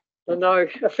 I know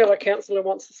a fellow councillor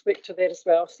wants to speak to that as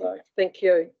well, so thank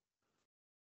you.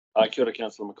 Kia ora,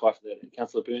 Councillor Mackay, for that.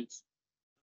 Councillor Burns.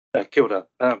 Kia ora.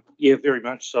 Yeah, very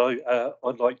much so.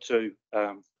 I'd like to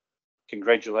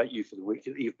congratulate you for the work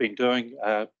that you've been doing.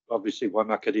 Obviously,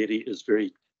 Waimakariri is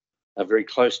very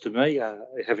close to me,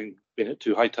 having been at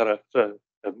Tūhaitara for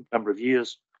a number of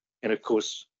years. And of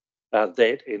course,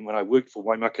 that, and when I worked for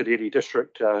Waimakariri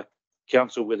District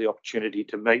Council, with the opportunity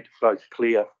to meet both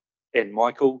Claire and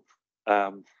Michael,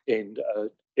 and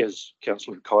as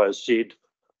Councillor Mackay has said,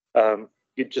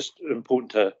 it's just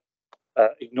important to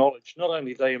acknowledge not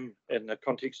only them in the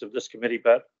context of this committee,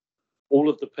 but all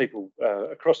of the people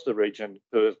across the region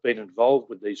who have been involved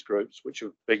with these groups, which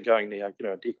have been going now,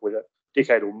 a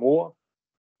decade or more.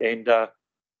 And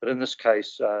but in this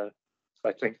case,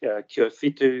 I think kia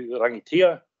whitu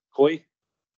rangitia, koi,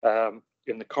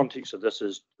 in the context of this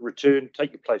is return,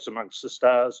 take your place amongst the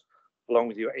stars, along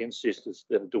with your ancestors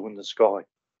that adorn the sky.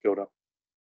 Kia ora.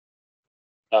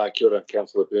 Kia ora,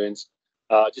 Councillor Burns.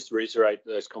 Just to reiterate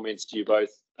those comments to you both,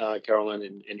 Caroline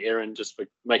and Erin, just for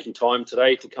making time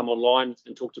today to come online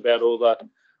and talked about all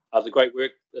the great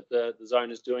work that the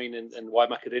zone is doing in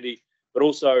Waimakariri, but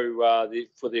also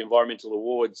for the environmental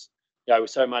awards. You know,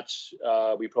 so much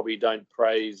we probably don't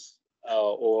praise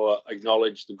or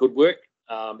acknowledge the good work,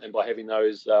 and by having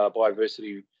those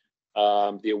biodiversity,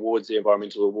 the awards, the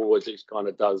environmental awards, it kind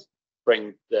of does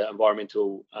bring the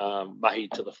environmental mahi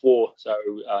to the fore. So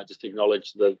just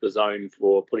acknowledge the zone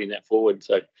for putting that forward.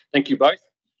 So thank you both.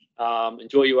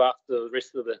 Enjoy you after the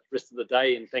rest of the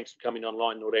day, and thanks for coming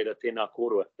online. Nō reira, tēnā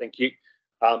kōrua. Thank you.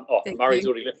 Thank Murray's you.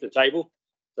 already left the table,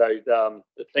 so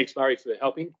thanks Murray for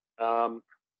helping.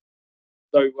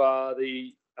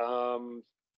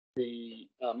 The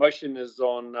motion is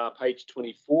on page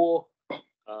 24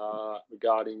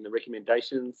 regarding the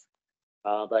recommendations.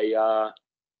 They are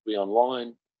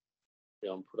online.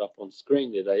 They're put up on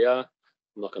screen. There they are.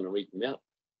 I'm not going to read them out.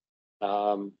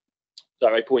 So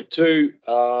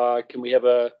 8.2, can we have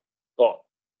a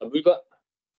mover?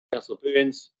 Councillor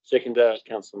Burns, seconder,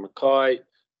 Councillor Mackay.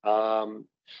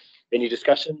 Any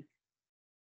discussion?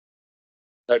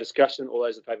 No discussion. All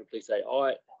those in favour, please say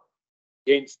aye.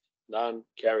 Against? None.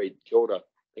 Carried. Kia ora.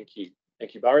 Thank you.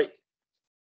 Thank you, Barry.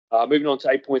 Moving on to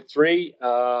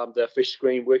 8.3, the Fish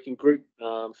Screen Working Group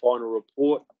final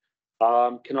report.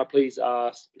 Can I please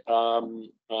ask Mel,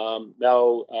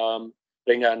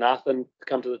 Ringa and Nathan to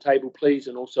come to the table, please,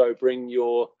 and also bring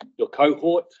your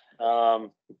cohort. I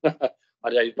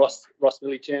know Ross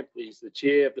Millichamp, he's the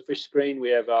chair of the Fish Screen. We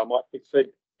have Mike Pickford,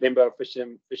 member of Fish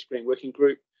Screen Working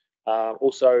Group.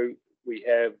 Also, we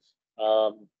have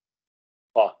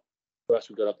who else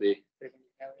we got up there?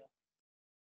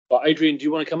 Adrian, do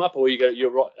you want to come up, or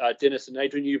you're right? Dennis and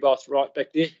Adrian, you both right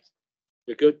back there.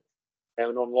 You're good.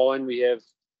 And online we have.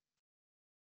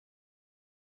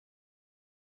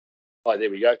 Oh,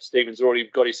 there we go. Stephen's already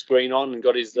got his screen on and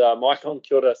got his mic on.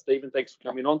 Kia ora, Stephen. Thanks for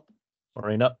coming on.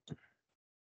 Marina.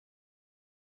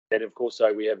 And of course,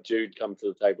 so we have Jude come to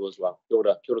the table as well. Kia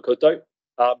ora koutou.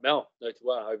 Mel, no te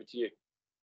wā, over to you.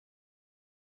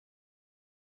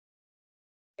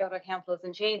 Kia ora, councillors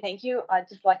and chair. Thank you. I'd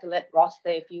just like to let Ross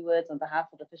say a few words on behalf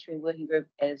of the Fishery Working Group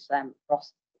as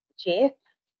Ross chair.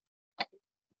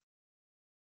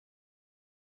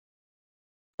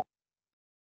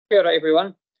 Kia ora,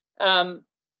 everyone.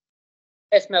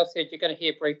 As Mel said, you're going to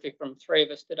hear briefly from three of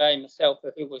us today. Myself,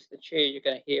 who was the chair, you're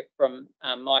going to hear from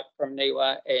Mike from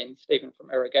NIWA and Stephen from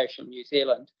Irrigation New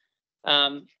Zealand.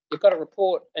 You've got a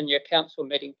report in your council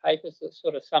meeting papers that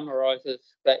sort of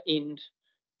summarises the end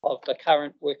of the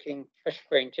current working Fish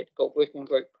Screen Technical Working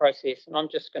Group process, and I'm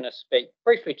just going to speak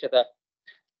briefly to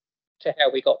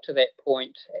how we got to that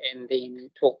point, and then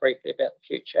talk briefly about the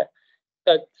future.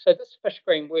 So this Fish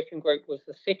Screen Working Group was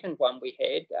the second one we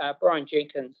had. Brian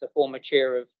Jenkins, the former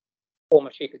chief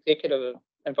executive of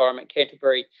Environment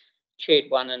Canterbury, chaired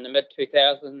one in the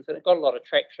mid-2000s, and it got a lot of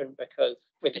traction because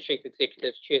when the chief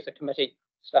executive chairs a committee,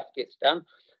 stuff gets done.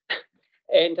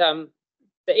 And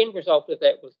the end result of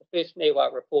that was the first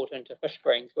NIWA report into fish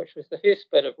screens, which was the first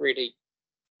bit of really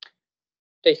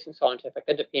decent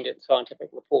independent scientific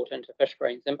report into fish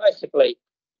screens. And basically,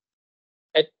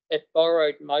 it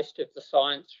borrowed most of the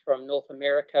science from North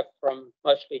America, from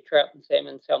mostly trout and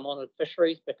salmon, salmonid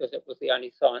fisheries, because it was the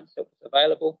only science that was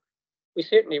available. We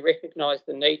certainly recognised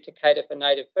the need to cater for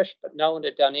native fish, but no one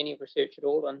had done any research at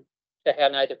all into how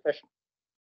native fish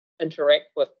interact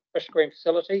with fish screen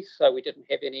facilities, so we didn't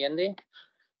have any in there.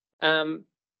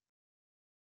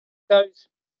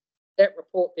 That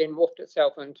report then morphed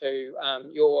itself into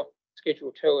your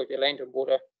Schedule 2 of your Land and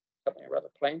Water, something or other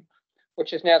plan,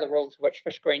 which is now the rules which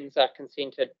fish screens are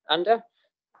consented under.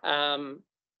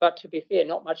 But to be fair,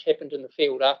 not much happened in the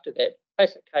field after that.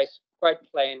 Basic case, great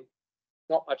plan,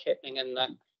 not much happening in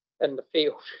the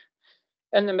field.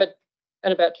 In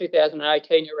about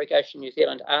 2018, Irrigation New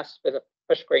Zealand asked for the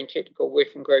Fish Screen Technical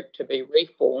Working Group to be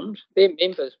reformed. Their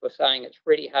members were saying it's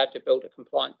really hard to build a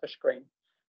compliant fish screen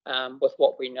with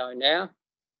what we know now.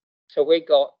 So we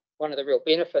got one of the real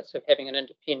benefits of having an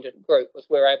independent group was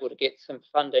we're able to get some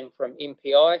funding from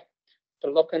MPI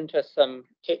to look into some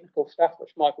technical stuff,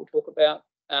 which Mike will talk about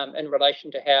in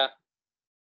relation to how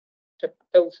to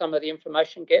fill some of the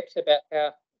information gaps about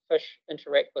how fish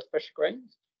interact with fish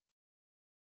screens.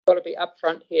 Got to be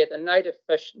upfront here, the native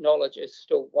fish knowledge is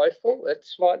still woeful.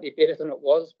 It's slightly better than it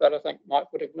was, but I think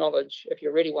Mike would acknowledge if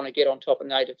you really want to get on top of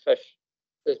native fish,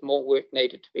 there's more work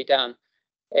needed to be done.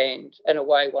 And in a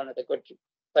way, one of the good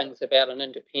things about an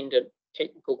independent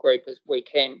technical group as we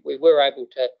can. We were able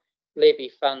to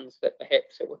levy funds that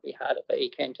perhaps it would be harder for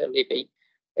ECAN to levy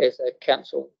as a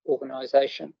council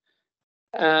organisation.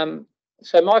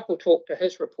 So Michael talked to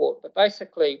his report, but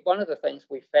basically one of the things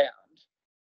we found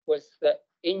was that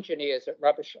engineers are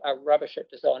rubbish at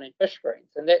designing fish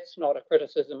screens, and that's not a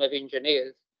criticism of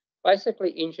engineers.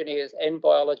 Basically, engineers and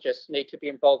biologists need to be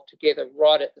involved together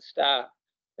right at the start.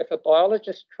 If a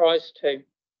biologist tries to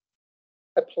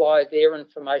apply their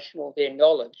information or their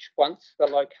knowledge once the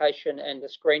location and the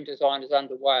screen design is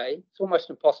underway, it's almost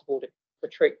impossible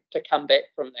to come back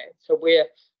from that. So we're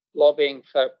lobbying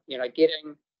for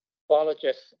getting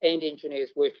biologists and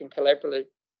engineers working collaboratively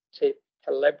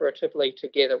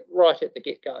together right at the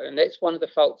get-go, and that's one of the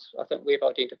faults I think we've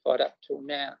identified up till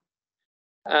now.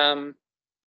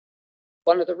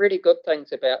 One of the really good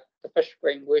things about the Fish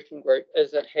Screen Working Group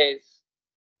is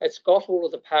it's got all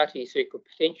of the parties who could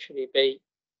potentially be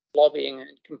lobbying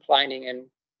and complaining and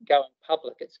going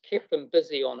public. It's kept them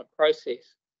busy on a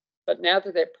process, but now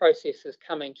that that process is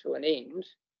coming to an end,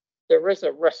 there is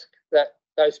a risk that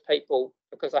those people,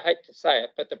 because I hate to say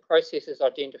it, but the process has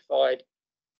identified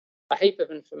a heap of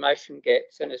information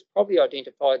gaps and has probably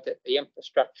identified that the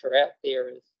infrastructure out there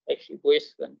is actually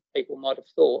worse than people might have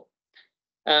thought.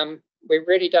 We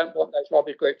really don't want those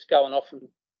lobby groups going off and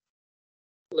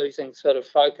losing sort of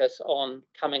focus on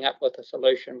coming up with a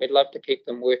solution. We'd love to keep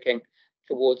them working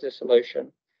towards a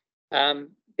solution.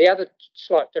 The other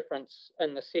slight difference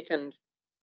in the second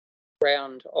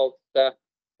round of the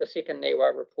second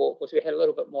NIWA report was we had a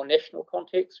little bit more national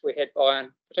context. We had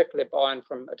particularly buy-in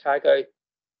from Otago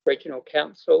Regional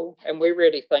Council, and we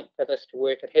really think for this to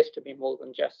work, it has to be more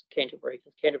than just Canterbury,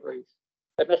 because Canterbury's,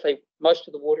 admittedly, most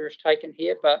of the water is taken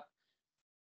here, but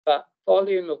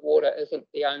volume of water isn't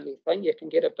the only thing. You can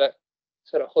get a bit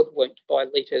sort of hoodwinked by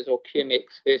litres or cumex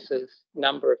versus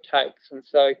number of takes, and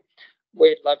so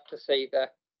we'd love to see the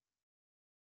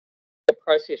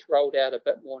process rolled out a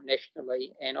bit more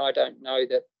nationally, and I don't know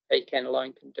that ECAN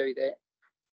alone can do that.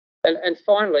 And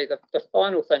finally, the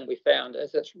final thing we found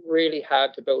is it's really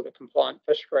hard to build a compliant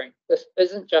fish screen. This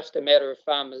isn't just a matter of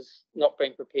farmers not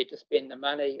being prepared to spend the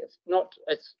money.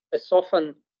 It's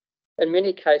often, in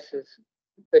many cases,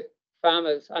 the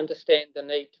farmers understand the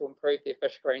need to improve their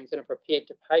fish screens and are prepared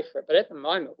to pay for it. But at the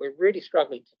moment, we're really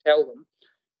struggling to tell them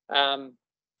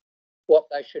what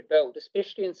they should build,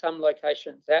 especially in some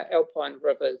locations. Our alpine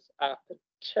rivers are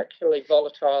particularly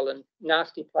volatile and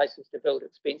nasty places to build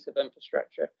expensive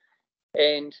infrastructure.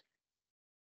 And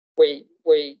we've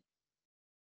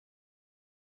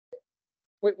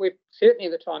certainly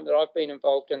in the time that I've been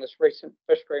involved in this recent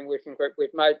fish screen working group,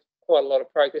 we've made quite a lot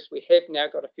of progress. We have now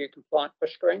got a few compliant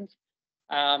fish screens,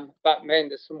 but man,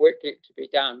 there's some work yet to be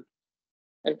done.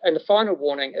 And the final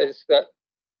warning is that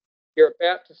you're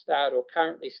about to start or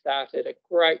currently started a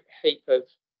great heap of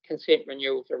consent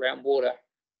renewals around water,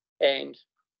 and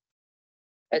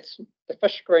the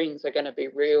fish screens are going to be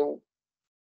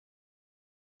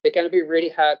they're going to be really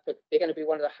hard, but they're going to be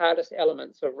one of the hardest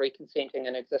elements of reconsenting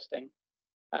an existing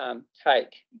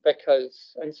take,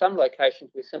 because in some locations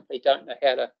we simply don't know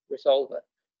how to resolve it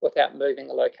without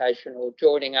moving a location or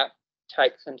joining up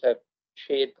takes into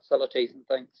shared facilities and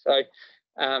things. So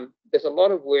there's a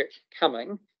lot of work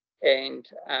coming, and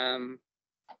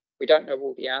we don't know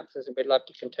all the answers, and we'd love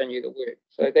to continue the work.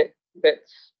 So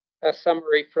that's a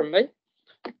summary from me,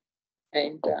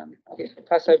 and I guess I'll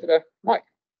pass over to Mike.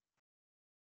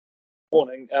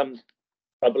 Morning.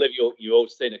 I believe you all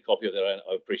seen a copy of that.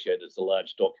 I appreciate it's a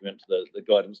large document, the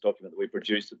guidance document that we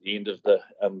produced at the end of the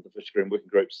Fish Screen Working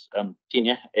Group's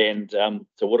tenure. And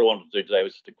so what I wanted to do today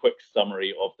was just a quick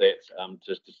summary of that,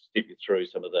 just to step you through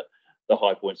some of the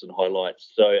high points and highlights.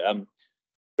 So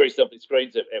very simply,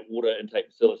 screens at water intake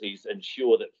facilities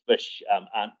ensure that fish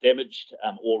aren't damaged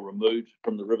or removed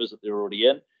from the rivers that they're already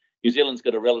in. New Zealand's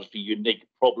got a relatively unique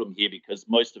problem here because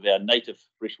most of our native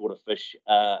freshwater fish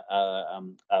are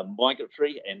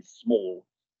migratory and small.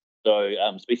 So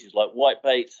species like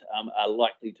whitebait are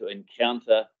likely to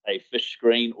encounter a fish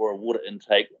screen or a water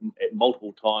intake at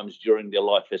multiple times during their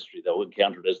life history. They'll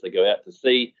encounter it as they go out to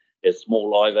sea as small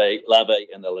larvae,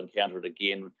 and they'll encounter it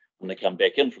again when they come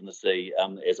back in from the sea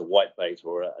as a whitebait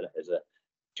or as a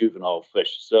juvenile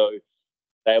fish. So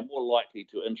they are more likely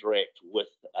to interact with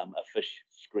a fish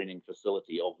screening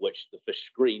facility, of which the fish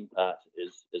screen part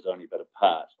is only but a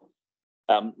part.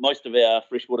 Most of our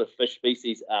freshwater fish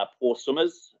species are poor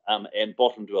swimmers and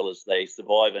bottom dwellers. They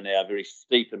survive in our very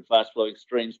steep and fast-flowing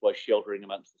streams by sheltering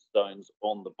amongst the stones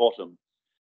on the bottom.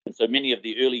 And so many of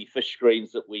the early fish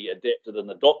screens that we adapted and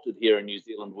adopted here in New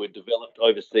Zealand were developed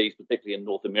overseas, particularly in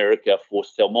North America, for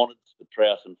salmonids, for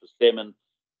trout and for salmon,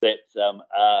 that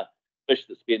are fish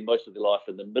that spend most of their life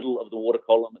in the middle of the water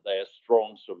column. They are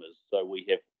strong swimmers. So we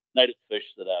have native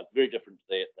fish that are very different to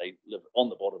that. They live on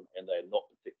the bottom and they are not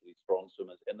particularly strong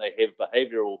swimmers. And they have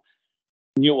behavioural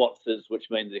nuances, which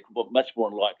mean they're much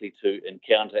more likely to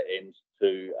encounter and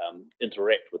to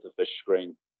interact with the fish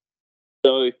screen.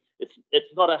 So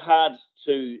it's not a hard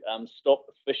to stop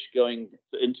a fish going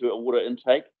into a water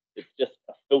intake. It's just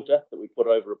a filter that we put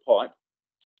over a pipe.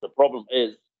 The problem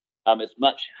is it's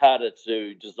much harder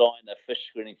to design a fish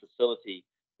screening facility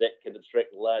that can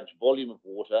extract a large volume of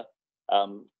water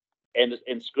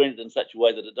and screen it in such a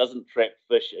way that it doesn't trap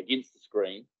fish against the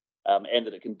screen, and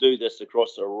that it can do this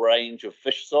across a range of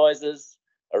fish sizes,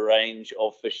 a range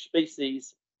of fish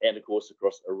species, and of course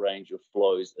across a range of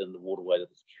flows in the waterway that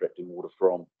it's extracting water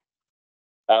from.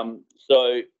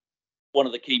 So one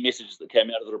of the key messages that came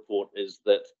out of the report is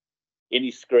that any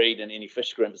screen and any fish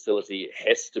screen facility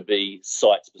has to be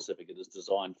site specific. It is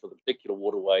designed for the particular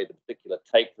waterway, the particular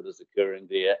take that is occurring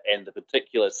there, and the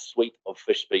particular suite of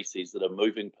fish species that are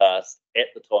moving past at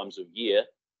the times of year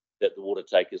that the water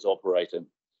take is operating.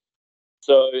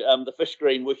 So the Fish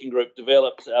Screen Working Group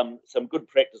developed some good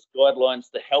practice guidelines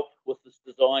to help with this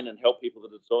design and help people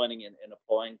that are designing and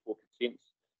applying for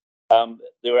consents.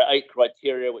 There are 8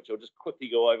 criteria, which I'll just quickly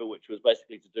go over, which was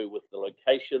basically to do with the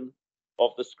location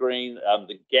of the screen,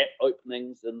 the gap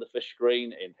openings in the fish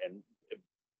screen, and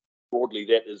broadly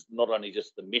that is not only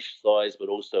just the mesh size, but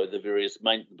also the various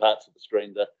main parts of the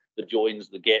screen, the joins,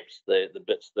 the gaps, the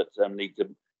bits that need to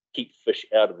keep fish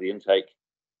out of the intake.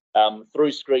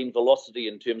 Through screen velocity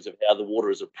in terms of how the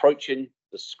water is approaching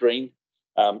the screen,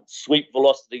 sweep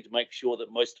velocity to make sure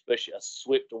that most fish are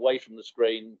swept away from the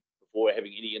screen before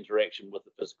having any interaction with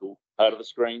the physical part of the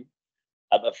screen.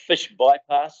 A fish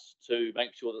bypass to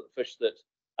make sure that the fish that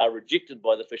are rejected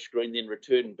by the fish screen then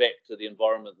return back to the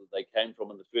environment that they came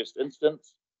from in the first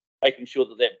instance, making sure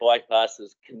that that bypass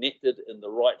is connected in the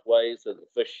right way so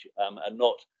that fish are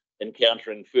not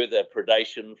encountering further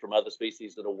predation from other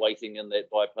species that are waiting in that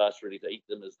bypass ready to eat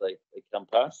them as they come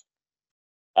past.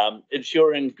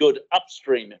 Ensuring good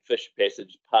upstream fish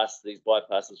passage past these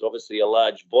bypasses. Obviously a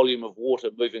large volume of water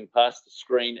moving past the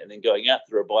screen and then going out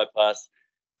through a bypass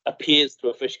appears to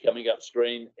a fish coming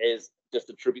upstream as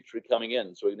just a tributary coming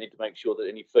in. So we need to make sure that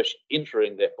any fish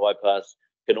entering that bypass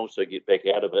can also get back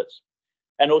out of it.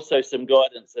 And also some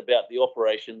guidance about the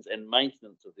operations and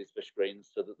maintenance of these fish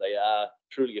screens so that they are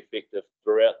truly effective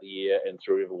throughout the year and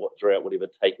throughout whatever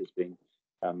take is being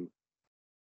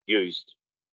used.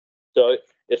 So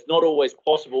it's not always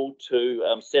possible to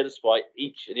satisfy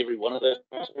each and every one of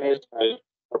those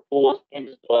report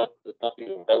emphasise that nothing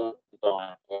is balanced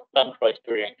design. Some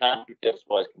criteria can't be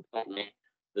satisfied completely.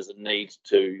 There's a need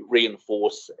to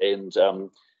reinforce and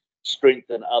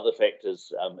strengthen other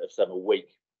factors if some are weak.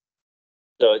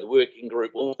 So the working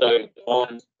group also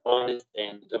defines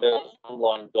and develops an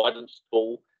online guidance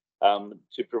tool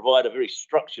to provide a very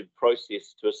structured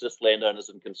process to assist landowners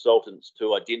and consultants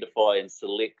to identify and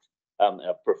select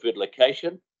a preferred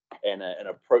location and an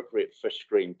appropriate fish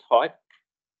screen type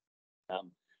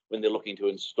when they're looking to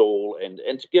install and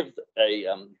to give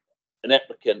an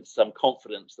applicant some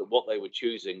confidence that what they were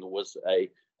choosing was a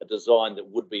design that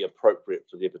would be appropriate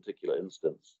for their particular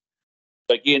instance.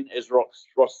 So again, as Ross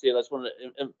said, I just want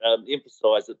to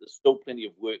emphasise that there's still plenty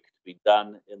of work to be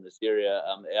done in this area.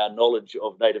 Our knowledge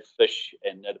of native fish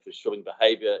and native fish swimming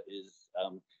behaviour is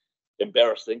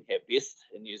embarrassing at best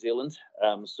in New Zealand.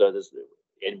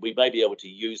 And we may be able to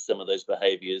use some of those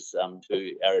behaviours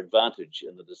to our advantage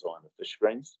in the design of fish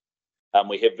screens.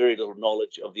 We have very little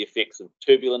knowledge of the effects of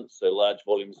turbulence, so large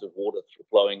volumes of water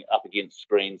flowing up against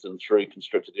screens and through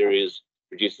constricted areas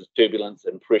produces turbulence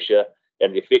and pressure,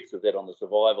 and the effects of that on the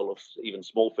survival of even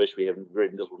small fish we have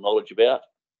very little knowledge about.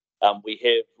 We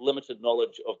have limited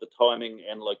knowledge of the timing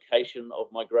and location of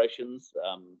migrations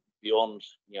beyond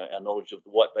our knowledge of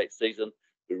the whitebait season.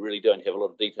 We really don't have a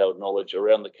lot of detailed knowledge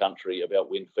around the country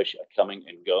about when fish are coming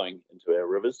and going into our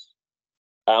rivers.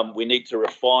 We need to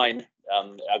refine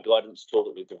our guidance tool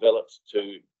that we've developed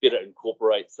to better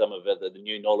incorporate some of the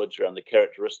new knowledge around the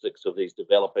characteristics of these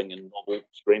developing and novel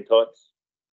screen types.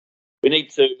 We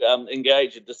need to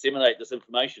engage and disseminate this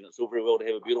information. It's all very well to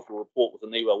have a beautiful report with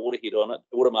a NIWA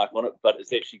watermark on it, but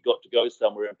it's actually got to go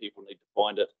somewhere and people need to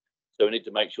find it. So we need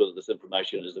to make sure that this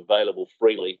information is available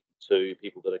freely to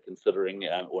people that are considering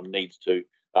or need to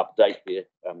update their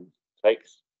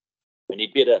takes. We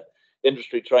need better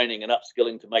industry training and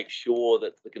upskilling to make sure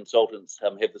that the consultants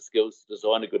have the skills to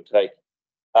design a good take.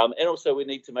 And also we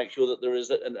need to make sure that there is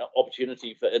an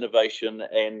opportunity for innovation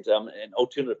and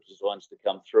alternative designs to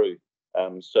come through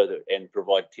and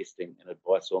provide testing and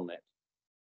advice on that.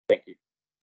 Thank you.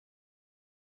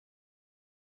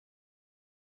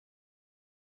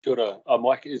 Kia ora.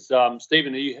 Mike, is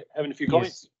Stephen, are you having a few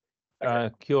comments?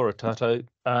 Yes. Kia ora tātou.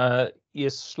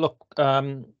 Yes, look,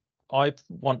 I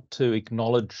want to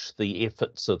acknowledge the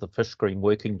efforts of the Fish Green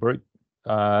Working Group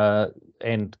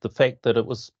and the fact that it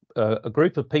was a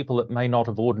group of people that may not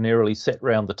have ordinarily sat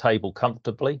around the table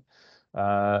comfortably.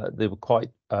 There were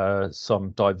quite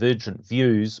some divergent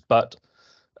views, but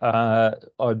I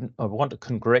want to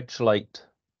congratulate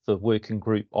the working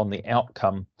group on the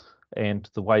outcome and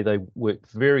the way they worked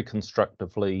very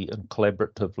constructively and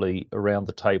collaboratively around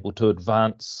the table to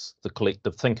advance the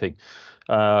collective thinking.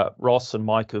 Ross and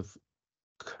Mike have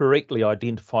correctly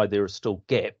identified there are still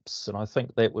gaps, and I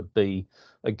think that would be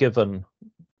a given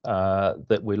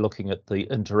that we're looking at the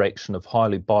interaction of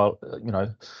highly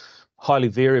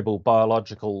variable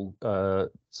biological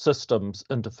systems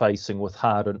interfacing with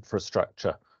hard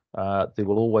infrastructure. There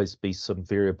will always be some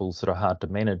variables that are hard to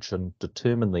manage and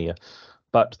determine there.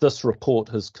 But this report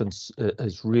has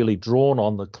really drawn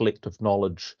on the collective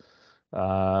knowledge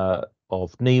of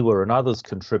NIWA and others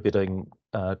contributing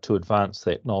to advance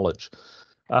that knowledge.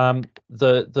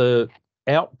 The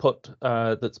output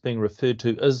that's being referred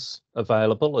to is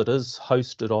available. It is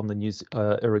hosted on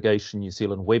the Irrigation New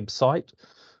Zealand website.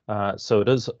 So it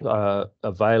is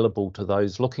available to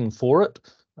those looking for it.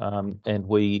 And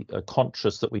we are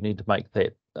conscious that we need to make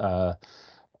that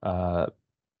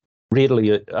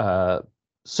readily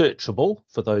searchable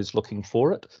for those looking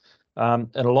for it. And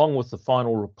along with the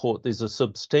final report, there's a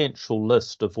substantial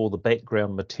list of all the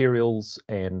background materials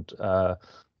and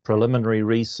preliminary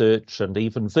research and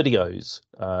even videos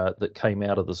that came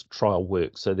out of this trial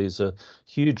work. So there's a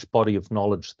huge body of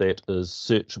knowledge that is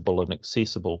searchable and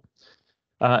accessible.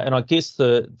 And I guess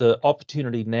the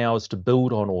opportunity now is to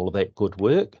build on all of that good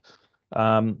work.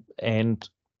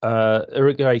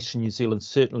 Irrigation New Zealand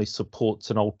certainly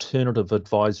supports an alternative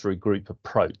advisory group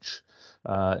approach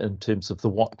in terms of the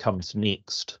what comes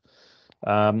next.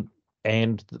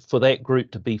 And for that group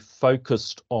to be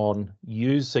focused on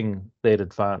using that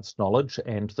advanced knowledge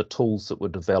and the tools that were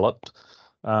developed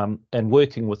and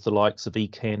working with the likes of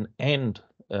ECAN and,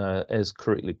 as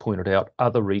correctly pointed out,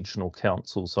 other regional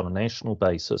councils on a national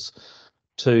basis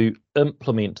to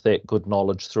implement that good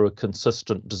knowledge through a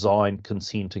consistent design,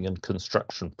 consenting and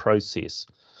construction process,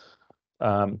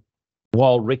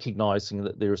 while recognising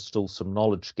that there are still some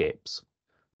knowledge gaps.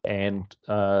 And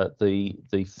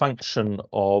the function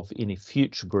of any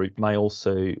future group may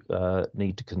also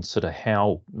need to consider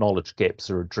how knowledge gaps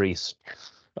are addressed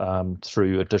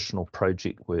through additional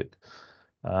project work.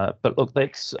 But look,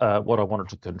 that's what I wanted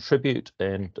to contribute,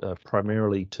 and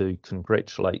primarily to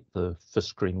congratulate the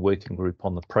Fish Green Working Group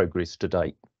on the progress to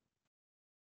date.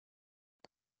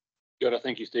 Kia ora,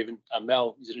 thank you, Stephen.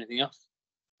 Mel, is there anything else?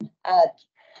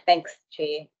 Thanks,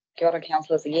 Chair. Kia ora,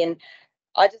 councillors again.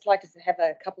 I'd just like to have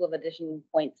a couple of additional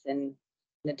points in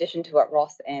addition to what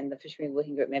Ross and the Fish Green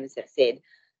Working Group members have said.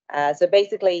 So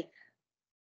basically,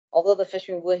 although the Fish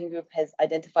Green Working Group has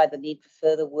identified the need for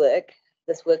further work,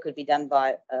 this work would be done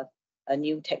by a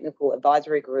new technical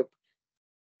advisory group.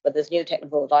 But this new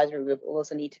technical advisory group will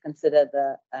also need to consider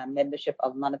the membership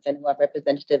of mana whenua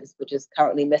representatives, which is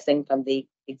currently missing from the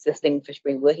existing Fish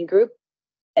Green Working Group,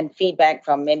 and feedback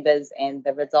from members and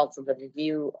the results of the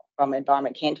review from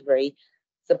Environment Canterbury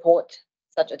support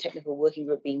such a technical working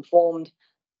group being formed,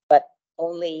 but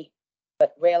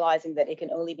realizing that it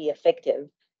can only be effective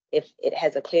if it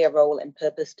has a clear role and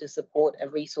purpose to support a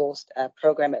resourced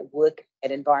program at work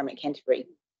at Environment Canterbury.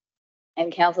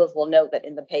 And councillors will note that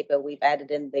in the paper we've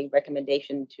added in the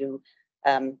recommendation to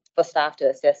for staff to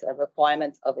assess the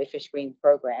requirements of a fish green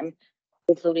program,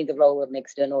 including the role of an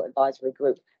external advisory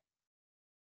group.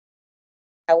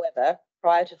 However,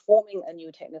 prior to forming a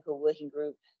new technical working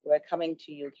group, we're coming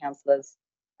to you, councillors,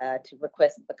 to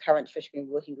request that the current Fish Green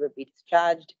Working Group be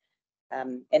discharged.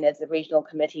 And as the regional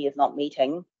committee is not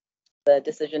meeting, the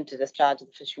decision to discharge the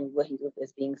Fish Green Working Group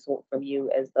is being sought from you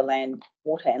as the Land,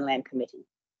 Water and Land Committee.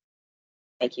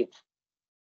 Thank you.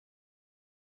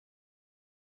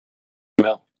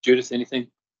 Mel, Judith, anything?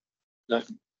 No?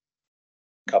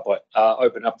 Kapai.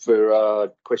 Open up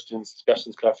for questions,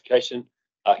 discussions, clarification.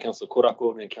 Councillor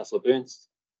Korako and Councillor Burns.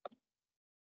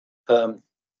 Tēnā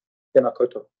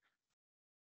koutou.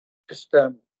 Just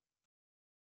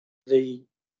the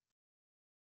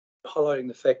highlighting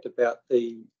the fact about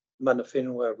the mana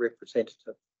whenua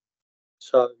representative.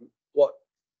 So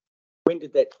when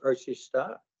did that process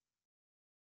start?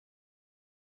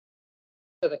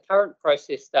 So the current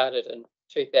process started in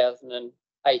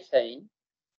 2018,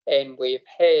 and we've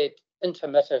had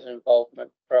intermittent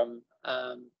involvement from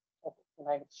the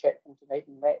name of the chap from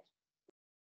Dunedin, Matt.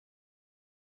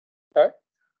 Sorry?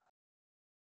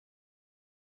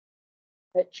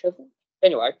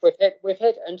 Anyway, we've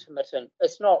had intermittent.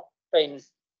 It's not been.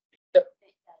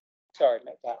 Sorry,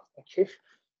 Matt. Thank you.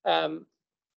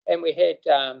 And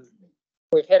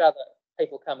we've had other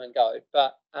people come and go,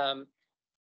 but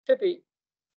to be,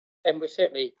 and we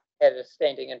certainly had a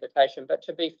standing invitation. But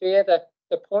to be fair,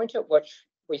 the point at which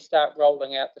we start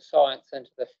rolling out the science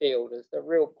into the field is the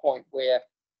real point where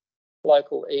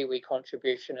local iwi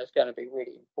contribution is going to be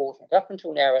really important. Up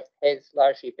until now, it has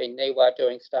largely been Niwa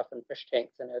doing stuff in fish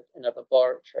tanks in a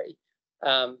laboratory.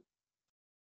 The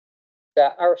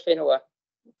Arawhenua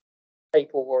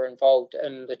people were involved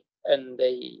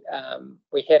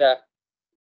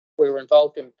we were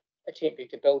involved in attempting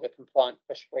to build a compliant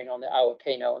fish screen on the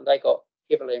Awakino, and they got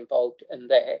heavily involved in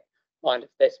that.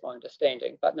 That's my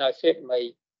understanding. But no,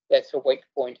 certainly that's a weak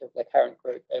point of the current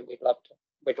group, and we'd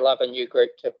love a new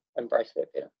group to embrace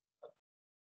that better.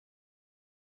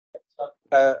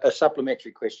 A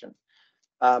supplementary question.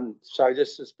 So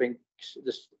this has been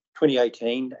this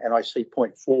 2018, and I see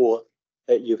point 4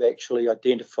 that you've actually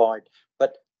identified.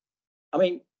 But I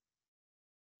mean,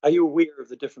 are you aware of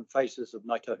the different phases of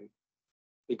Ngāi Tahu?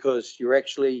 Because you're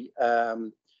actually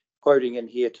quoting in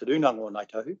here Te Runanga o Ngāi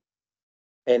Tahu,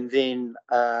 and then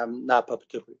Ngā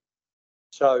Papatipu.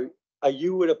 So are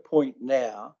you at a point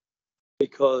now,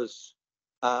 because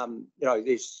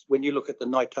there's, when you look at the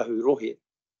Ngāi Tahu Rohe,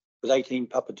 with 18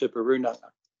 Papatipu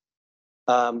Runanga,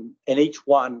 and each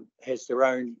one has their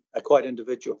own, are quite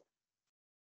individual.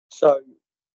 So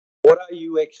what are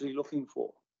you actually looking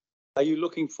for? Are you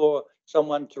looking for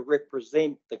someone to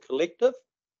represent the collective,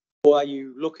 or are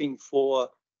you looking for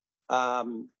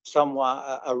someone,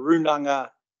 a runanga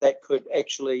that could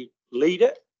actually lead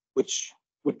it, which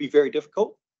would be very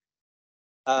difficult?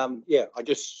 Yeah, I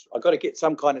got to get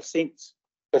some kind of sense,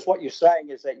 because what you're saying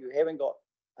is that you haven't got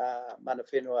mana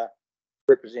whenua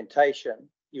representation.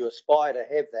 You aspire to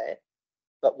have that,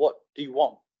 but what do you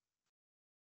want?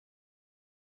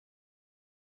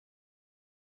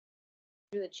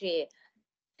 Through the chair,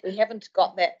 we haven't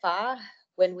got that far.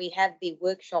 When we had the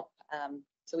workshop,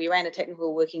 so we ran a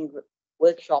technical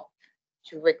workshop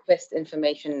to request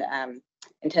information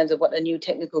in terms of what a new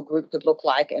technical group could look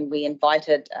like, and we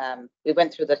invited, we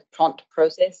went through the prompt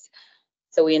process.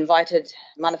 So we invited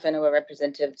mana whenua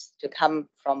representatives to come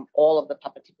from all of the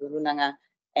Papatipu Runanga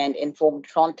and inform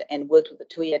Tront, and worked with the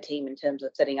Tuia team in terms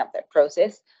of setting up that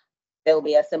process. There will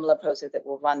be a similar process that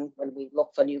will run when we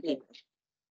look for new people.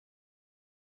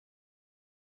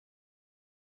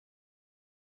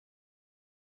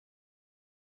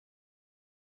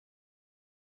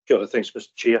 Sure, thanks,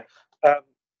 Mr. Chair.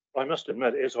 I must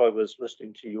admit, as I was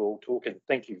listening to you all talking,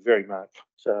 thank you very much.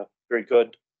 It's very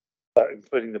good,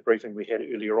 including the briefing we had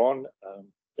earlier on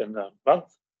in the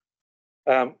month.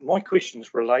 My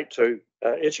questions relate to,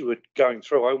 as you were going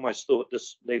through, I almost thought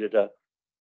this needed a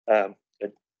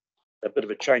bit of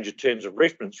a change in terms of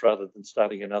reference rather than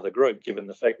starting another group, given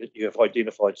the fact that you have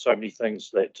identified so many things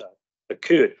that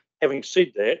occurred. Having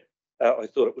said that, I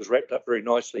thought it was wrapped up very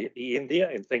nicely at the end there,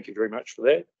 and thank you very much for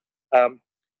that.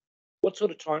 What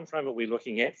sort of time frame are we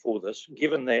looking at for this,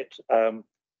 given that,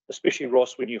 especially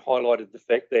Ross, when you highlighted the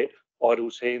fact that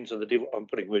idle hands are the devil, I'm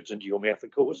putting words into your mouth,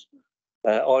 of course,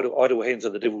 idle hands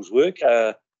are the devil's work.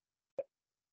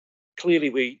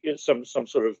 Clearly, some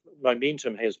sort of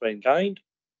momentum has been gained.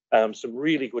 Some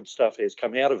really good stuff has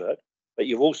come out of it, but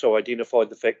you've also identified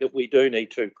the fact that we do need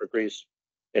to progress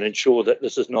and ensure that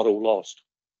this is not all lost.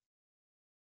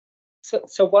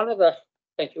 So one of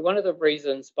the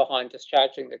reasons behind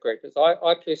discharging the group is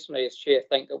I personally, as chair,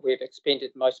 think that we've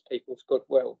expended most people's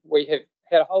goodwill. We have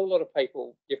had a whole lot of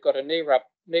people. You've got a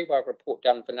NIWA report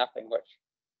done for nothing, which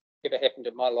never happened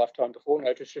in my lifetime before.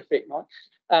 No disrespect,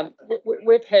 Mike.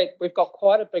 We've got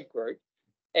quite a big group,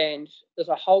 and there's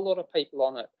a whole lot of people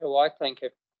on it who I think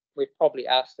we've probably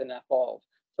asked enough of.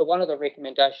 So one of the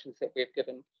recommendations that we've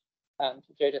given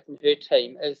to Judith and her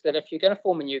team is that if you're going to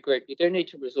form a new group, you do need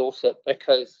to resource it,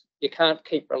 because you can't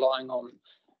keep relying on.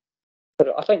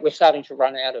 But I think we're starting to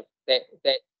run out of that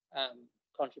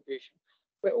contribution.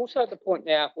 We're also at the point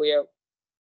now where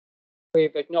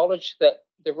we've acknowledged that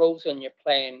the rules in your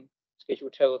plan, Schedule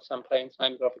 2 of some plans,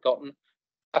 names I've forgotten,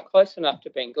 are close enough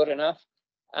to being good enough.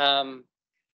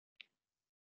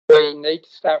 We need to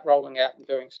start rolling out and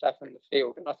doing stuff in the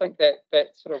field. And I think that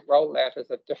sort of rollout is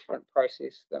a different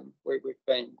process than where we've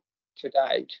been to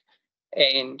date.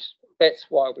 And that's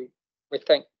why we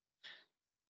think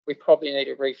we probably need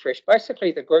a refresh.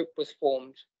 Basically, the group was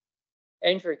formed.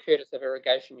 Andrew Curtis of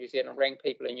Irrigation New Zealand rang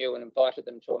people he knew and invited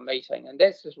them to a meeting. And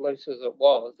that's as loose as it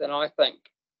was. And I think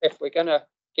if we're going to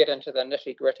get into the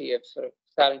nitty gritty of sort of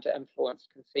starting to influence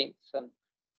consents and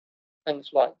things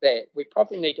like that, we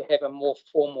probably need to have a more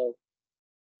formal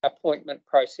appointment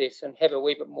process and have a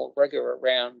wee bit more rigour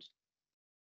around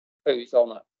who's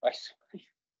on it, basically.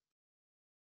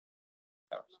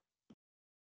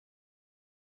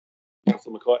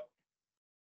 Councillor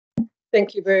Mackay.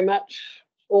 Thank you very much,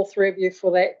 all three of you,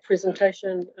 for that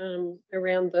presentation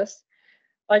around this.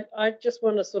 I just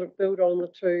want to sort of build on the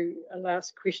two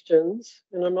last questions,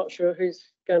 and I'm not sure who's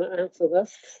going to answer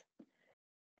this.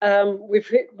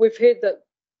 We've heard that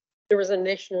there is a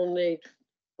national need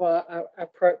for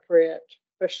appropriate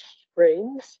fish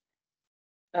screens,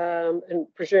 and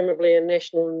presumably a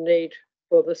national need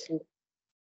for this,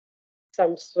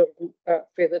 some sort of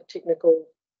further technical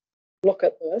look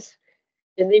at this.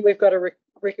 And then we've got a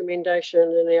recommendation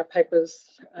in our papers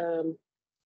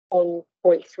on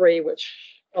point 3, which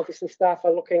obviously staff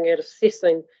are looking at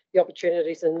assessing the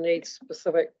opportunities and needs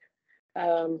specific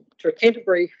to a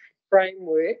Canterbury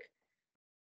framework.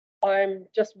 I'm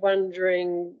just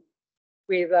wondering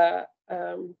whether,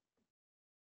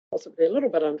 possibly a little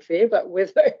bit unfair, but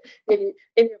whether any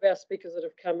of our speakers that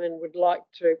have come in would like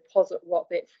to posit what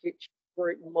that future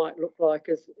group might look like.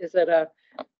 Is it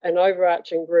an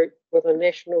overarching group with a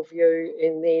national view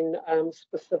and then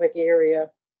specific area,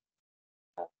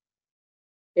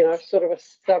 sort of a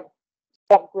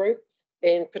subgroup?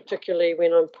 And particularly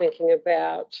when I'm thinking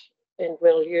about, and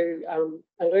well, you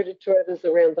alluded to it, is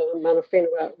around the mana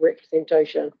whenua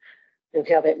representation and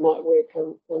how that might work,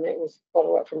 and that was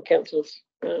follow up from Councillor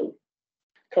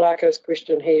Karakia's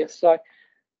question here. So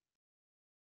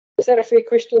is that a fair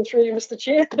question through you, Mr.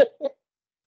 Chair?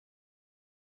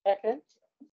 Okay.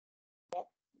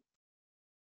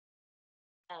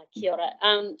 Kia ora.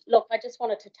 Look, I just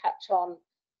wanted to touch on,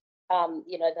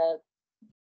 the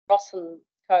Ross and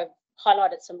Co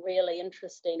highlighted some really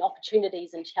interesting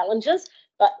opportunities and challenges,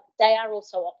 but they are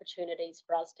also opportunities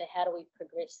for us to how do we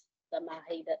progress the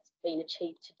mahi that's been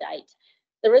achieved to date.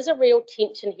 There is a real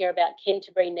tension here about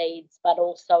Canterbury needs, but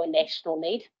also a national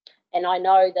need. And I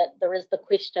know that there is the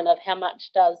question of how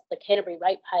much does the Canterbury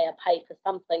ratepayer pay for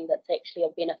something that's actually a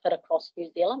benefit across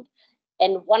New Zealand.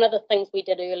 And one of the things we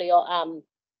did earlier,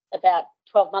 about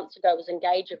 12 months ago, was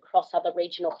engage across other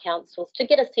regional councils to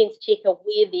get a sense check of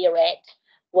where they're at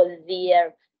with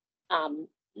their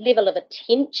level of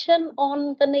attention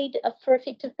on the need for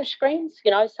effective fish screens.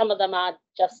 Some of them are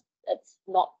just, it's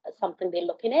not something they're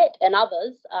looking at, and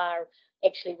others are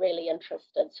actually really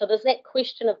interested. So there's that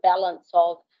question of balance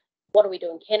of what do we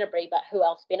do in Canterbury, but who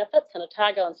else benefits? And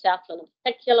Otago and Southland in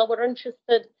particular were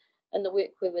interested in the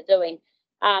work we were doing.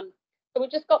 So we've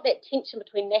just got that tension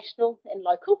between national and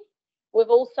local. We've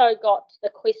also got the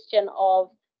question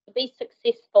of, to be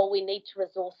successful, we need to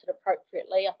resource it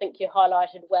appropriately. I think you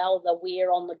highlighted well the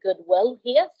we're on the goodwill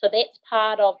here. So that's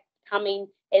part of coming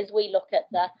as we look at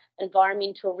the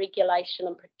environmental regulation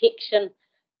and protection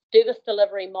service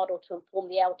delivery model to inform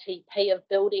the LTP of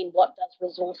building what does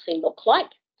resourcing look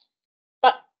like.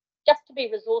 But just to be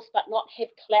resourced but not have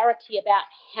clarity about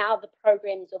how the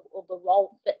programs or the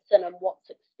role fits in and what's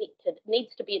expected, it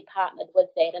needs to be partnered with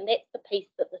that. And that's the piece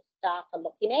that the staff are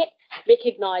looking at,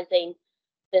 recognising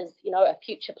there's, a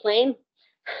future plan,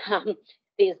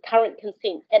 there's current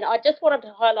consent. And I just wanted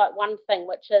to highlight one thing,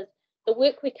 which is the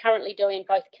work we're currently doing,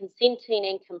 both consenting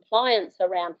and compliance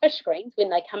around fish screens when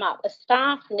they come up. The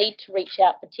staff need to reach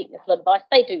out for technical advice.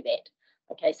 They do that.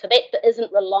 Okay, so that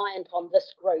isn't reliant on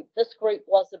this group. This group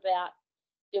was about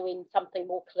doing something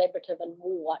more collaborative and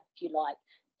more, if you like.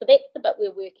 So that's the bit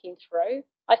we're working through.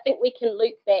 I think we can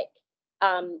loop back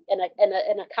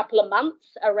in a couple of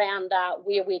months around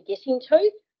where we're getting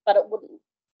to, but it wouldn't,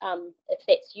 if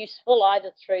that's useful,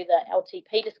 either through the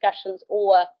LTP discussions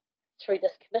or through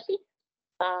this committee,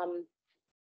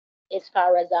 as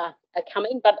far as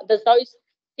coming. But there's those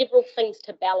several things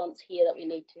to balance here that we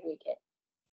need to work at.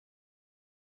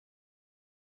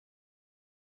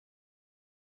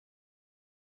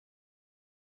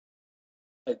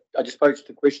 I just posed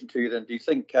the question to you then, do you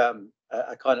think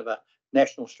a kind of a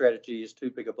national strategy is too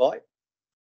big a bite?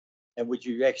 And would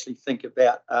you actually think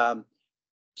about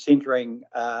centering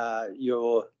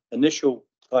your initial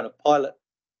kind of pilot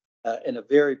in a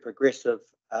very progressive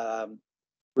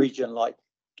region like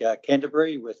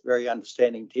Canterbury with very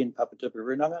understanding 10 Papatupu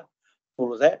Runanga,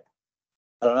 all of that?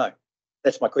 I don't know.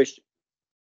 That's my question.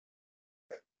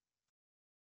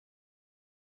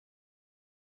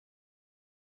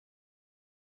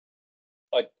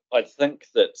 I think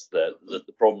that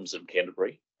the problems in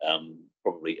Canterbury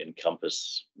probably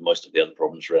encompass most of the other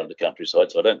problems around the countryside.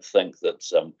 So I don't think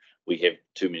that we have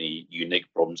too many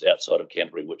unique problems outside of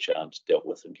Canterbury which aren't dealt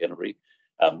with in Canterbury.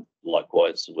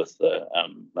 Likewise with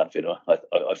mana whenua,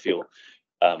 I feel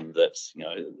That's,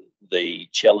 the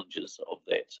challenges of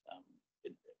that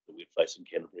that we face in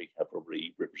Canterbury are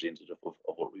probably representative of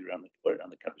what we around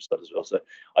the countryside as well. So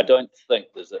I don't think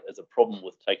there's a problem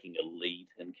with taking a lead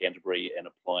in Canterbury and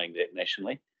applying that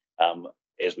nationally.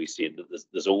 As we said,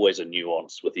 there's always a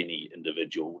nuance with any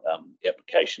individual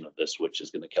application of this, which is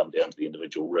going to come down to the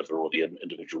individual river or the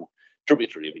individual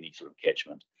tributary of any sort of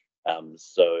catchment.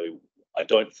 So I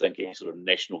don't think any sort of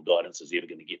national guidance is ever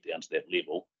going to get down to that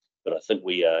level. But I think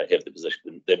we have the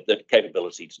position, the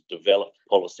capability to develop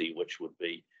policy which would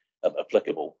be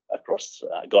applicable across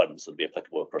guidance that would be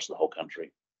applicable across the whole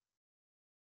country.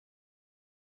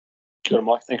 Sure,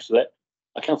 Mike, thanks for that.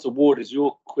 Councillor Ward, is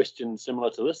your question similar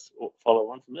to this, or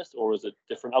follow on from this, or is it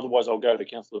different? Otherwise, I'll go to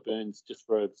Councillor Burns just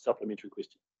for a supplementary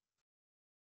question.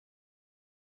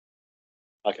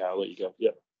 Okay, I'll let you go.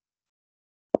 Yep.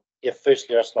 Yeah,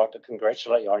 firstly, I'd just like to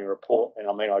congratulate you on your report. And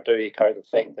I mean, I do echo the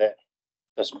fact that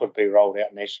this could be rolled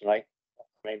out nationally.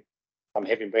 I mean,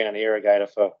 having been an irrigator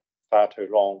for far too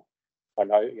long, I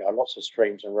know, lots of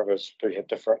streams and rivers do have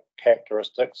different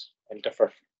characteristics and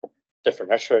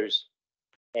different issues.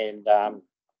 And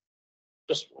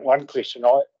just one question,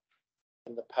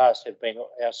 in the past have been,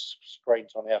 our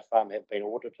screens on our farm have been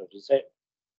audited. Is that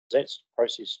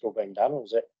process still being done, or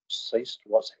is that ceased?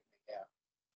 What's happening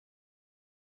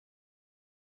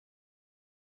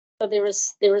now? So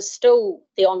there is still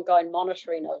the ongoing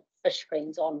monitoring of fish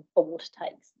screens on for water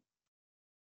takes.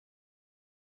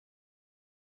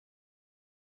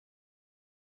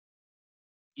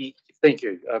 Thank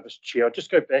you, Mr. Chair. I'll just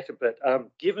go back a bit.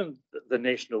 Given the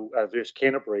national versus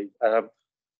Canterbury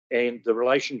and the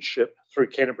relationship through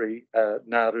Canterbury, Ngā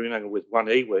Runanga with one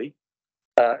iwi,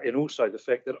 and also the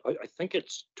fact that I think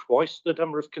it's twice the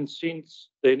number of consents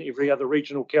than every other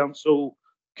regional council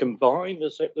combined.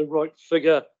 Is that the right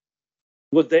figure?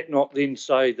 Would that not then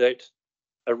say that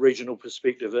a regional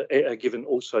perspective, given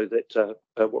also that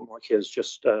what Mike has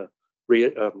just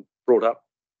brought up,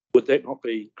 would that not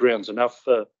be grounds enough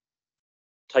for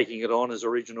taking it on as a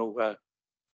regional?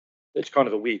 It's kind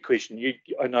of a weird question.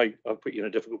 I know I've put you in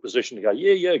a difficult position to go,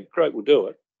 yeah, great, we'll do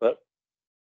it. But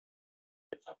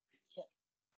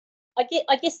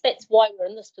I guess that's why we're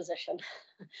in this position.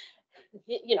 At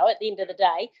the end of the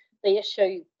day, the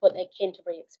issue with that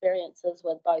Canterbury experience is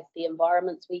with both the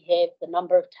environments we have, the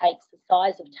number of takes, the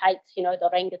size of takes, the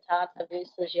rangatata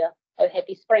versus your Oh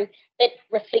Happy Spring, that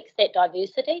reflects that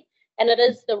diversity. And it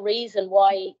is the reason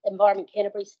why Environment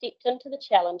Canterbury stepped into the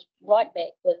challenge right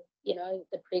back with,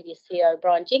 the previous CEO,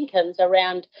 Brian Jenkins,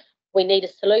 around we need a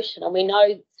solution. And we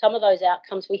know some of those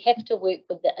outcomes, we have to work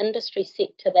with the industry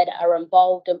sector that are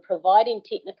involved in providing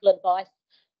technical advice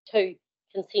to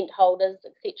consent holders,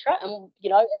 etc. And,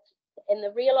 and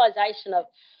the realisation of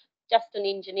just an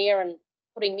engineer and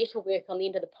putting metalwork on the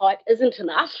end of the pipe isn't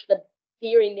enough. But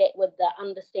pairing that with the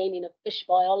understanding of fish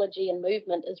biology and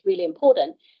movement is really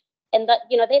important. And that,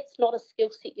 that's not a skill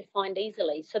set you find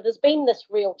easily. So there's been this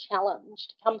real challenge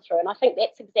to come through. And I think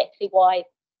that's exactly why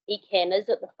ECAN is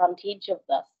at the front edge of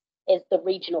this as the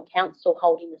regional council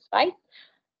holding the space.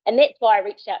 And that's why I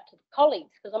reached out to the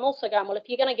colleagues, because I'm also going, well, if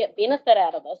you're going to get benefit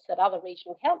out of this at other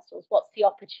regional councils, what's the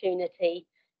opportunity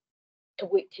to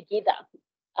work together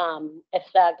if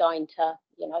they're going to,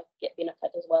 get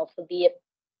benefit as well for their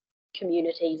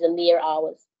communities and their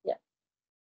hours? Yeah.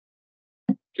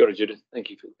 Kia ora, Judith. Thank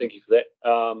you for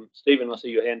that. Stephen, I see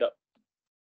your hand up.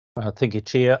 Thank you,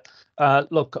 Chair.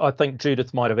 Look, I think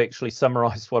Judith might have actually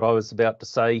summarised what I was about to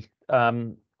say.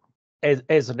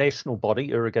 As a national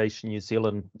body, Irrigation New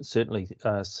Zealand certainly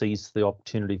sees the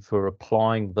opportunity for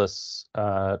applying this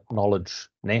knowledge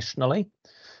nationally.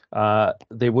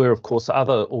 There were, of course,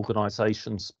 other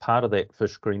organisations part of that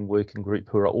Fish Green Working Group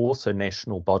who are also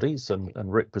national bodies and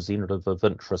representative of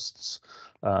interests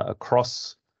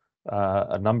across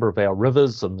a number of our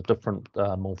rivers and the different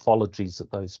morphologies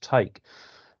that those take.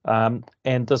 And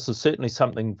this is certainly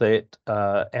something that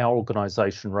our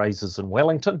organisation raises in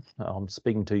Wellington. I'm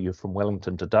speaking to you from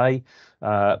Wellington today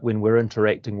when we're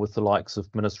interacting with the likes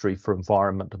of Ministry for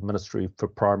Environment and Ministry for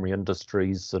Primary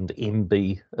Industries and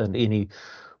MB and any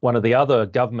one of the other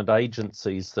government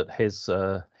agencies that has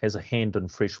a hand in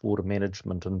freshwater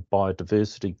management and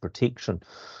biodiversity protection.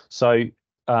 So,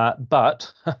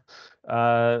 but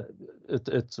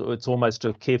it's almost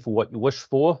a careful what you wish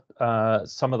for.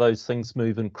 Some of those things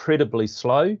move incredibly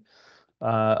slow.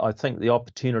 I think the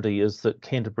opportunity is that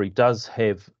Canterbury does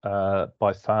have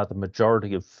by far the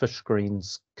majority of fish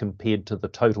screens compared to the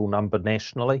total number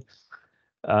nationally.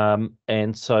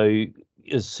 And so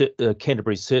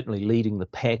Canterbury is certainly leading the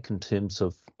pack in terms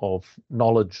of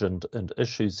knowledge and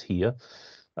issues here.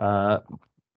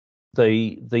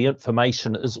 the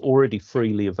information is already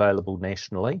freely available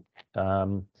nationally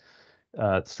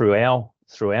through our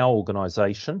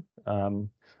organisation,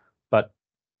 but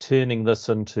turning this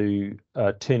into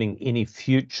turning any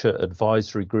future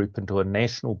advisory group into a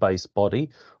national based body,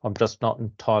 I'm just not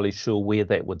entirely sure where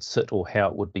that would sit or how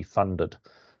it would be funded.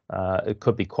 It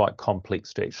could be quite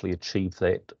complex to actually achieve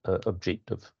that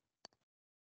objective.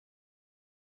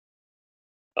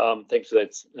 Thanks for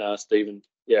that, Stephen.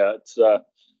 Yeah, it's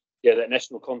that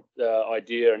national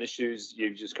idea and issues.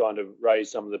 You've just kind of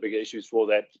raised some of the bigger issues for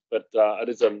that, but it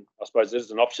is I suppose it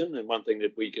is an option, and one thing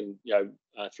that we can,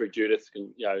 through Judith,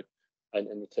 can,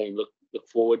 and the team look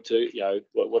forward to,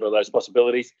 what are those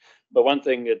possibilities. But one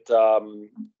thing that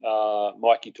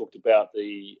Mikey talked about,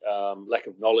 the lack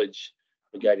of knowledge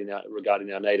regarding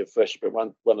our native fish, but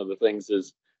one of the things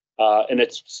is, and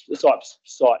it's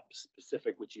site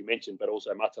specific, which you mentioned, but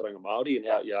also Mātauranga Māori, and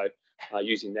how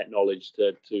using that knowledge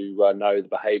to know the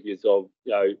behaviours of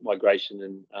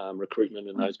migration and recruitment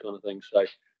and those kind of things. So,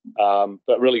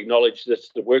 but really acknowledge this,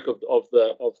 the work of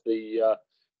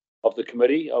the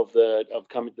committee of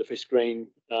the Fish Screen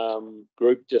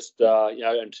group. Just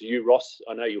and to you, Ross,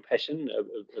 I know your passion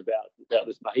about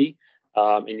this mahi,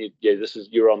 and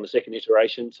you're on the second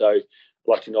iteration, so I'd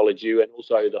like to acknowledge you, and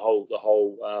also the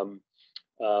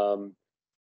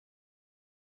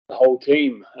whole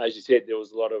team. As you said, there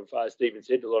was a lot of, Stephen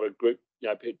said, a lot of group,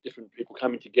 different people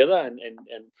coming together, and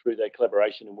through their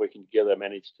collaboration and working together,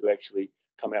 managed to actually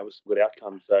come out with some good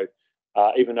outcomes. So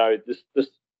even though this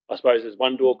I suppose as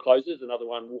one door closes, another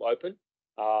one will open.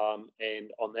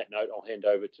 And on that note, I'll hand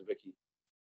over to Vicky,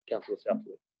 Councillor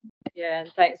Southwood. Yeah,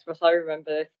 and thanks, Ross. I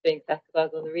remember being back, I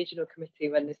was on the regional committee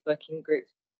when this working group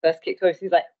first kicked off. It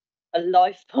seems like a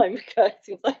lifetime ago. It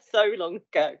seems like so long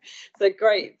ago. So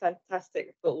great,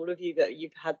 fantastic for all of you that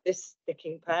you've had this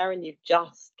sticking power and you've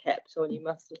just kept on. You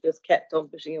must have just kept on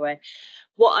pushing away.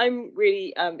 What I'm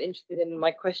really interested in,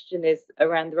 my question is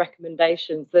around the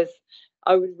recommendations.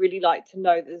 I would really like to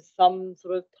know there's some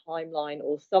sort of timeline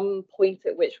or some point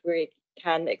at which we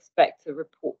can expect a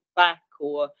report back,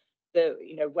 or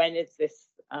when is this?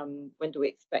 When do we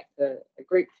expect a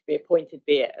group to be appointed,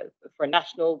 be it for a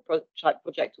national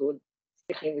project or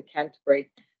sticking with Canterbury,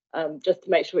 just to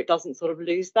make sure it doesn't sort of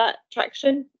lose that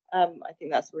traction? I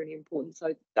think that's really important.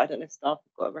 So I don't know if staff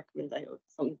have got a recommendation or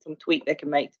some tweak they can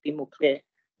make to be more clear.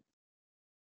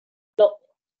 Look,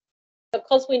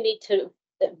 because we need to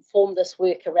inform this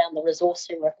work around the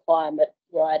resourcing requirement,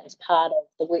 right, as part of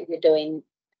the work we're doing,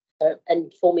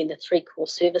 informing the 3 core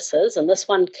services, and this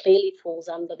one clearly falls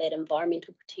under that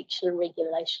environmental protection and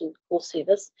regulation core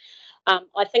service.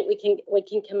 I think we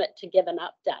can commit to give an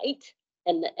update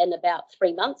in about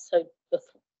 3 months, so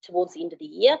towards the end of the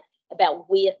year, about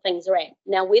where things are at.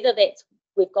 Now, whether that's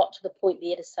we've got to the point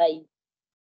there to say,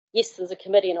 yes, there's a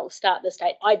committee and it will start this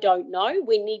date, I don't know.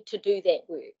 We need to do that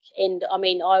work. And I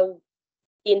mean,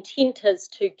 the intent is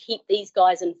to keep these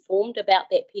guys informed about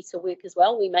that piece of work as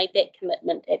well. We made that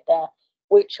commitment at the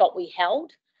workshop we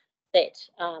held, that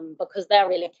because they're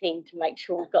really keen to make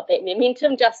sure we've got that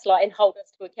momentum, and hold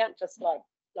us to account, just like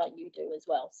you do as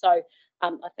well. So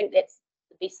I think that's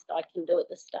the best I can do at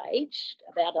this stage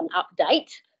about an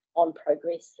update on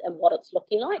progress and what it's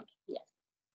looking like. Yeah.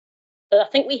 But I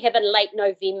think we have a late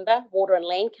November Water and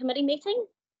Land Committee meeting.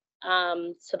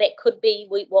 So that could be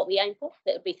what we aim for.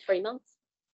 That would be 3 months.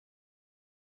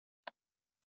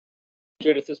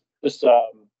 Judith, this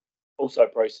also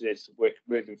process work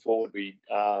moving forward, we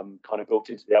kind of built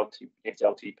into the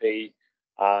LTP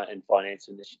and finance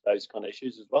and those kind of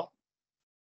issues as well.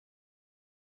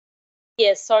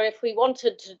 Yeah, so if we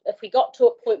got to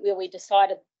a point where we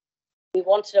decided we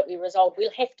wanted it, we resolved,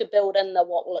 we'll have to build in the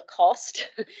what will it cost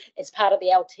as part of the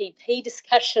LTP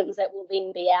discussions that will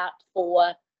then be out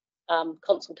for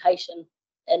consultation,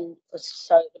 and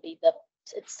so it'll be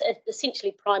it's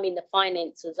essentially priming the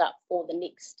finances up for the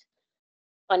next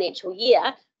financial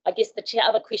year. I guess the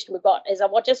other question we've got is I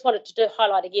just wanted to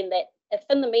highlight again that if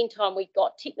in the meantime we've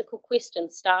got technical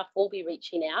questions, staff will be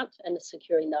reaching out and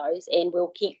securing those, and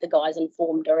we'll keep the guys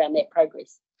informed around that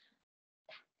progress.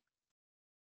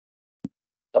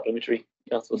 Supplementary,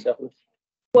 Councillor Southwood.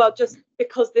 Well, just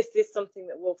because this is something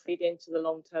that will feed into the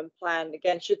long-term plan,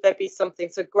 again, should there be something,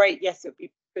 so great, yes, it would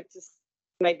be good to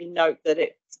maybe note that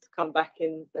it's to come back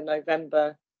in the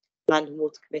November Land and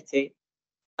Water Committee.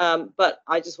 But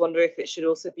I just wonder if it should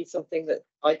also be something that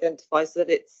identifies that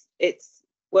it's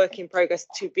work in progress,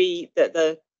 to be that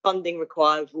the funding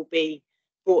required will be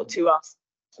brought to us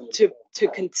to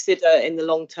consider in the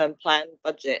long-term plan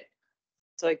budget.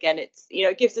 So again, it's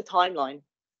it gives a timeline.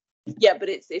 Yeah, but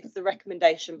it's the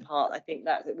recommendation part, I think,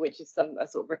 that which is a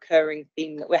sort of recurring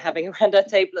theme that we're having around our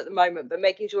table at the moment, but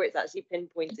making sure it's actually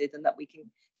pinpointed and that we can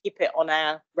keep it on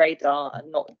our radar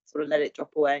and not sort of let it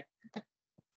drop away.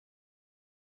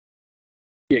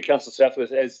 Yeah, Councillor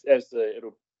Southworth,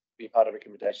 it'll be part of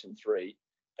recommendation 3,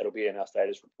 it'll be in our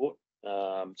status report.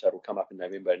 So it'll come up in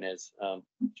November, and as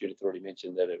Judith already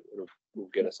mentioned, that we'll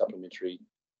get a supplementary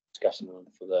discussion on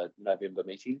for the November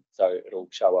meeting. So it'll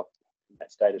show up in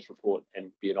that status report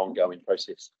and be an ongoing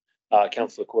process.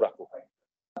 Councillor Korako.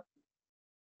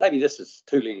 Maybe this is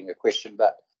too leading a question,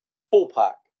 but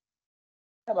ballpark,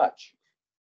 how much?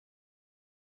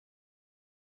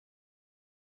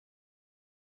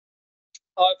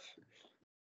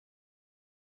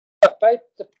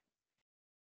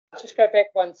 Just go back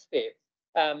one step.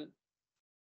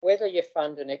 Whether you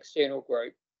fund an external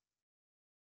group,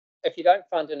 if you don't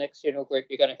fund an external group,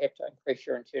 you're going to have to increase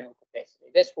your internal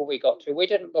capacity. That's where we got to. We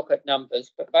didn't look at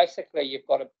numbers, but basically you've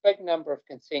got a big number of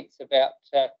consents about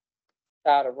to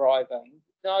start arriving.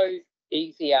 No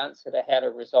easy answer to how to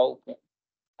resolve them.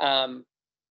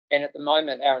 And at the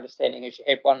moment, our understanding is you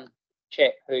have one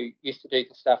chap who used to do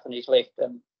the stuff and he's left,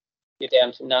 and you're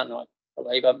down to none, I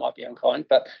believe. I might be unkind,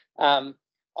 but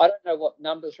I don't know what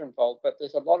numbers are involved, but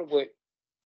there's a lot of work.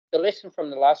 The lesson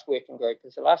from the last working group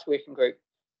is the last working group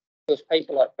was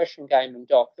people like Fish and Game and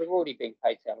Doc who've already been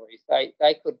paid salaries.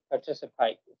 They could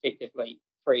participate effectively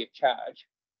free of charge.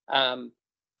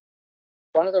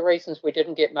 One of the reasons we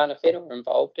didn't get Mana Whenua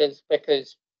involved is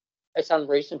because it's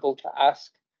unreasonable to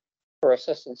ask for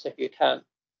assistance if you can't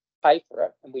pay for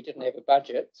it, and we didn't have a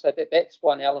budget. So that's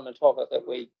one element of it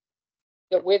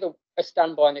that whether it's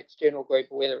done by an external group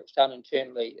or whether it's done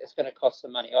internally, it's going to cost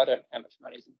some money. I don't know how much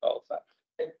money is involved, but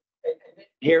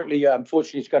Inherently,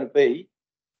 unfortunately, it's going to be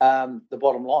the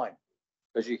bottom line,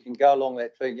 because you can go along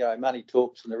that thing, money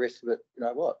talks and the rest of it,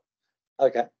 what?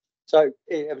 Okay. So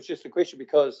it was just a question,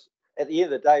 because at the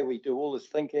end of the day, we do all this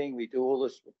thinking, we do all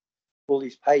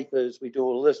these papers, we do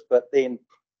all this, but then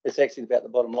it's actually about the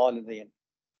bottom line in the end.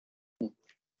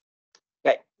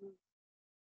 Okay.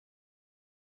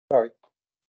 Sorry.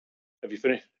 Have you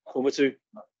finished? Komutu?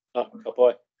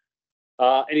 Kapai.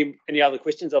 Any other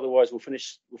questions? Otherwise, we'll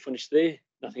finish there.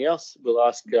 Nothing else. We'll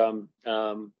ask Mel,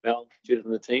 Judith,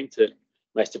 and the team to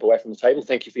may step away from the table.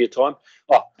 Thank you for your time.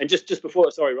 Oh, and just before,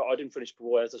 sorry, I didn't finish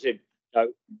before. As I said,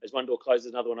 as one door closes,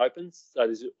 another one opens. So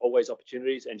there's always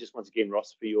opportunities. And just once again,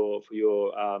 Ross, for your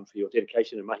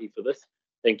dedication, and Mihi for this.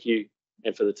 Thank you,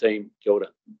 and for the team, kia ora.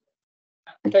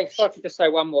 thanks. If I could just say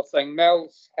one more thing.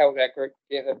 Mel's held our group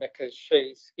together because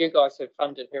you guys have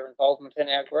funded her involvement in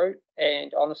our group.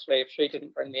 And honestly, if she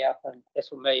didn't bring me up and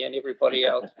hassle me and everybody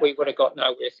else, we would have got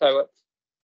nowhere. So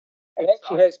it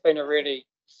actually has been a really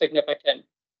significant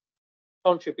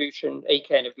contribution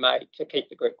ECAN have made to keep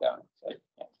the group going. So,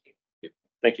 yeah.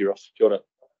 Thank you, Ross. Kia ora.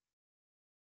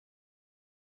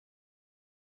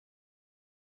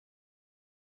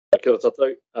 Kia ora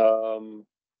tātou.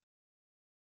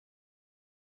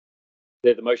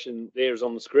 There, the motion there is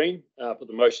on the screen. Put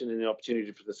the motion in the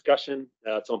opportunity for discussion.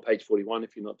 It's on page 41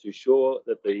 if you're not too sure,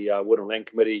 that the Wood and Land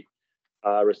Committee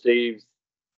receives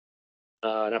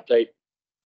an update,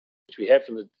 which we have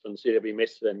from the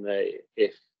CWMS and the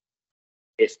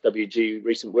SWG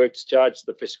recent work discharge,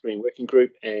 the Fish Screen Working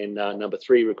Group, and number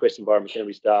 3, request Environment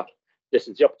Canterbury staff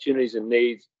listens the opportunities and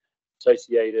needs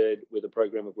associated with a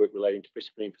program of work relating to fish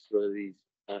screen facilities,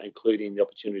 including the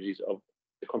opportunities of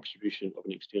the contribution of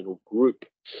an external group.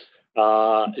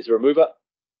 Is there a mover?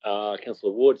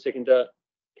 Councillor Ward, seconder.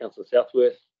 Councillor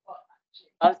Southworth.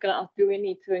 I was going to ask, do we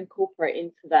need to incorporate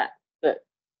into that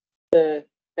there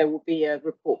will be a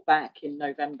report back in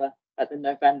November at the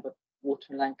November Water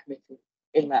and Land Committee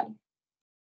in that?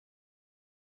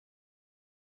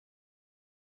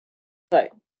 So,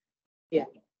 yeah.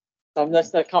 So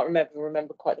unless I can't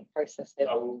remember quite the process here.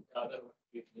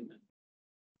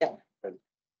 Yeah.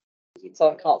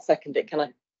 So I can't second it, can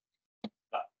I?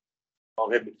 I'll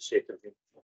have it second.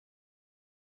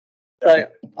 So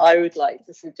I would like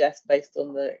to suggest, based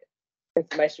on the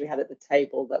information we had at the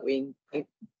table, that we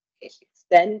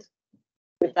extend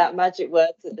with that magic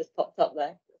word that just popped up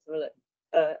there.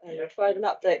 And provide an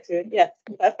update to it. Yeah,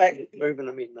 perfect. Move an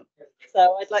amendment.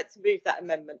 So I'd like to move that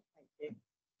amendment. Thank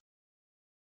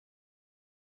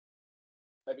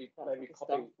you. Maybe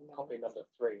copy number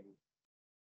 3.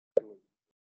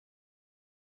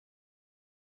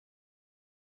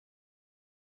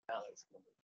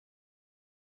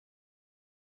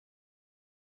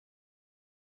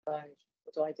 What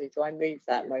do I do? Do I move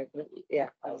that movement? Yeah,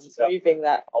 I'm moving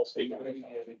that. I'll see.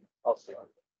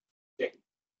 Yeah.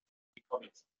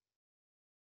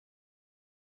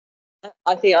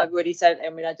 I think I've already said, I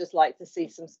mean, I'd just like to see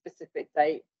some specific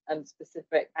date and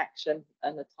specific action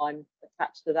and the time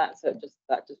attached to that. So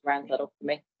that just rounds that off for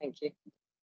me. Thank you.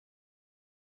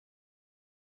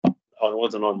 Oh, it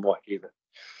wasn't on mic either.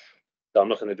 So I'm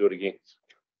not going to do it again.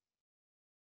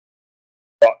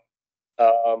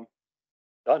 Right.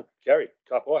 Done. Gary,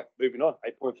 ka pai. Moving on.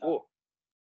 8.4.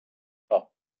 Oh.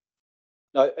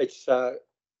 No, it's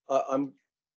I'm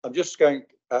just going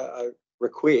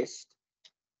request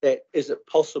that is it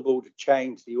possible to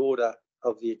change the order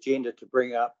of the agenda to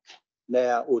bring up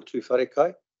now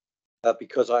Ōtūwharekai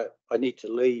because I need to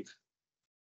leave.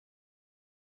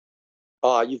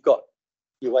 Oh,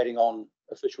 you're waiting on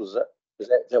officials. Is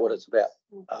that what it's about?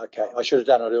 Okay, I should have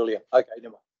done it earlier. Okay,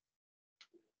 never mind.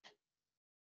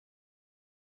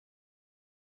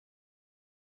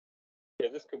 Yeah,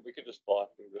 we could just fly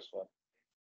through this one.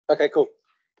 Okay, cool.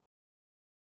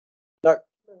 No,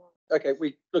 okay,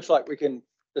 looks like we can.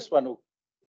 This one will.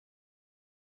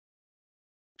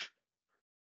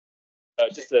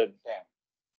 Just a.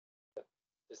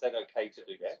 Is that okay to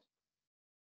do that?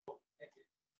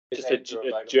 Just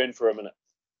adjourn for a minute.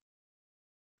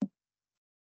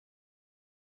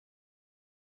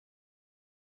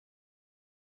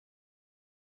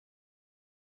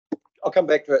 I'll come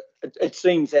back to it. It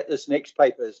seems that this next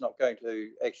paper is not going to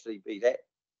actually be that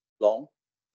long,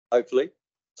 hopefully.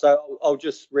 So I'll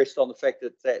just rest on the fact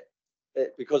that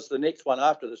because the next one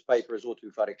after this paper is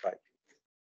Ōtūwharekai.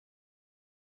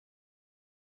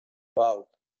 Wow.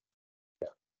 Yeah.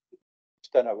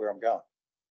 Just don't know where I'm going.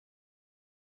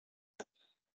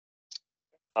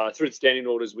 Through the standing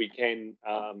orders, we can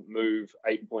move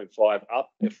 8.5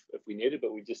 up if we need it,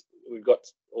 but we've got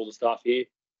all the staff here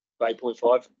for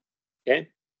 8.5. Can?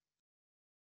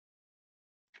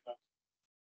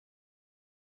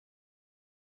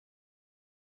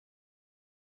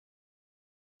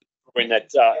 When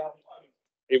that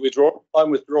it withdraw? I'm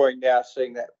withdrawing now,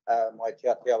 seeing that my Te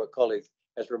Atiawa colleague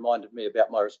has reminded me about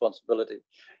my responsibility.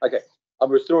 Okay, I'm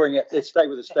withdrawing it. Let's stay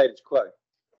with the status quo.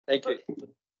 Thank you.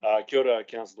 Kia ora,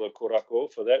 Councillor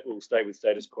Korako. For that, we'll stay with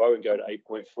status quo and go to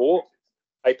 8.4.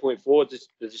 8.4,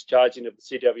 the discharging of the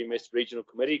CWMS Regional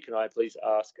Committee. Can I please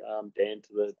ask Dan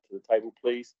to the table,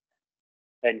 please?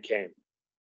 And Cam.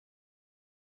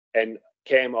 And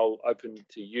Cam, I'll open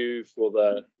to you for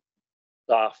the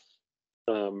staff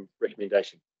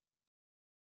recommendation.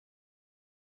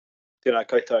 Tēnā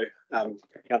koutou,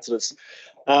 councillors.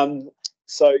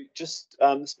 So just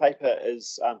this paper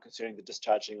is concerning the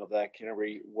discharging of the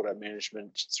Canterbury Water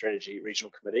Management Strategy Regional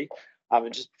Committee.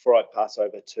 And just before I pass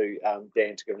over to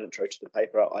Dan to give an intro to the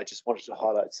paper, I just wanted to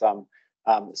highlight some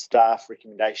staff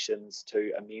recommendations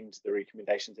to amend the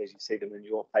recommendations as you see them in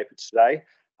your paper today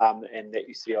and that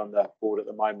you see on the board at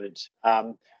the moment.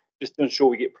 Just to ensure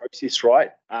we get process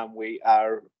right, we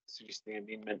are suggesting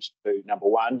amendment to number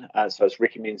 1. So it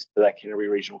recommends to the Canterbury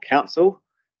Regional Council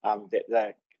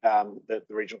that the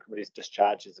Regional Committee's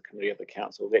discharge as a committee of the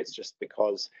council. That's just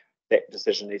because that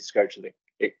decision needs to go to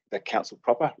the council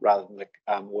proper rather than the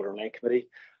Water and Land Committee.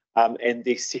 And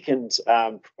the second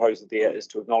proposal there is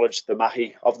to acknowledge the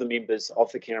mahi of the members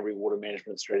of the Canterbury Water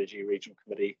Management Strategy Regional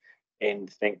Committee and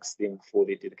thanks them for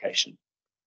their dedication.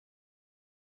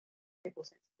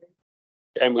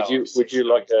 And would you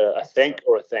like a thank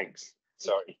or a thanks?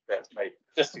 Sorry, that's me.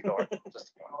 Just ignore it.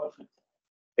 Just ignore it.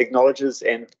 Acknowledges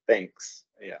and thanks.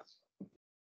 Yeah.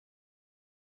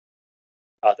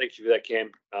 Thank you for that,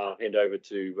 Cam. I'll hand over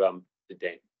to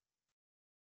Dan.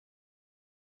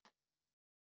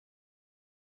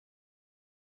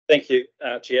 Thank you,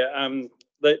 Chair.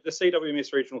 The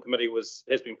CWMS Regional Committee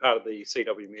has been part of the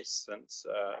CWMS since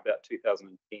about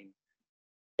 2010.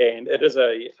 And it is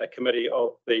a committee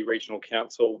of the Regional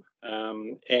Council,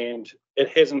 and it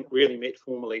hasn't really met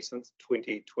formally since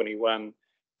 2021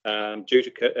 due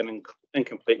to an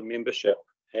incomplete membership.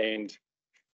 And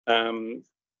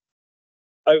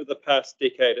over the past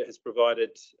decade, it has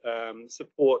provided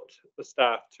support for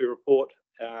staff to report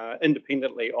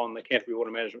independently on the Canterbury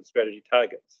Water Management Strategy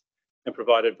targets and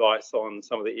provide advice on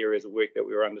some of the areas of work that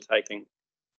we were undertaking.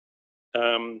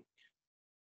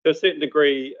 To a certain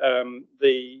degree,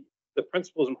 the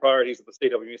principles and priorities of the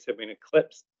CWMS have been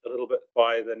eclipsed a little bit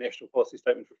by the National Policy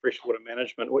Statement for Freshwater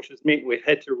Management, which has meant we've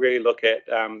had to really look at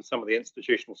some of the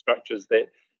institutional structures that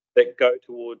go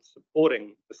towards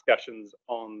supporting discussions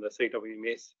on the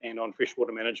CWMS and on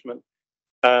freshwater management.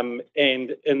 And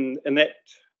in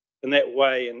that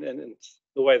way, and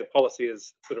the way the policy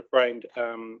is sort of framed,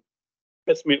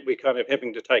 it's meant we're kind of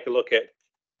having to take a look at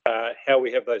how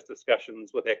we have those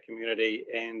discussions with our community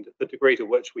and the degree to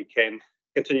which we can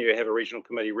continue to have a regional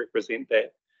committee represent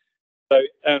that. So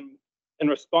in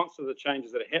response to the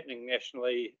changes that are happening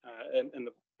nationally in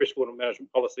the freshwater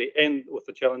management policy, and with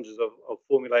the challenges of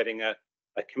formulating a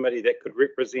committee that could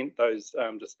represent those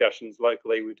discussions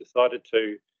locally, we decided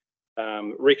to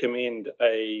recommend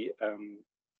a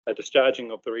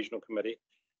discharging of the regional committee.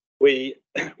 We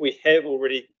have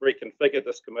already reconfigured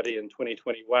this committee in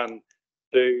 2021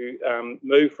 to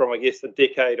move from, I guess, a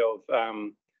decade of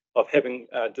having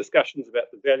discussions about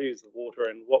the values of water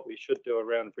and what we should do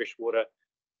around freshwater,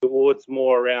 towards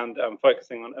more around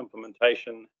focusing on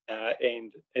implementation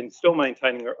and still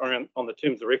maintaining around on the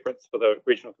terms of reference for the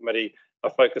regional committee, a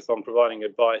focus on providing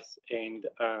advice and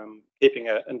keeping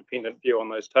an independent view on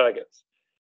those targets.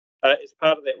 As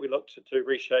part of that, we looked to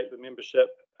reshape the membership.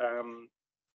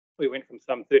 We went from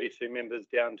some 32 members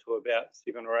down to about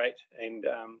 7 or 8, and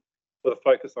with a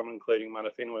focus on including mana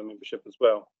whenua membership as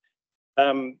well.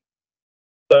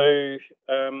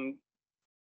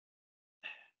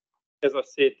 As I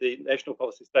said, the national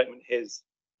policy statement has,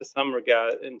 in some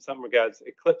regards,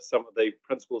 eclipsed some of the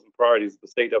principles and priorities of the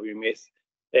CWMS,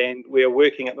 and we are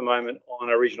working at the moment on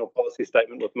a regional policy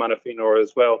statement with mana whenua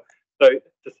as well. So,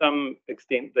 to some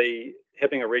extent,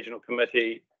 having a regional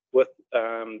committee with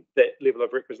that level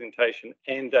of representation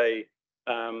and a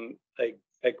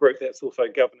group that's also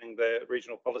governing the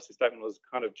regional policy statement was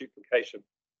kind of duplication.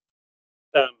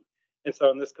 And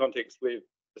so, in this context, we've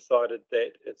decided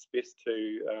that it's best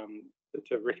to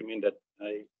recommend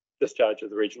a discharge of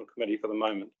the regional committee for the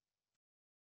moment.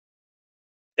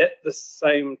 At the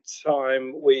same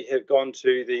time, we have gone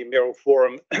to the mayoral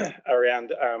forum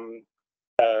around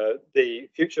the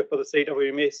future for the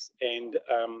CWMS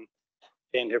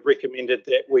and have recommended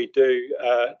that we do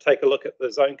take a look at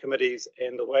the zone committees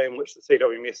and the way in which the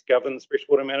CWMS governs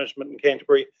freshwater management in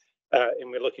Canterbury, and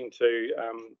we're looking to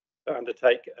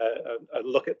undertake a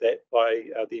look at that by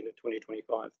the end of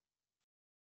 2025.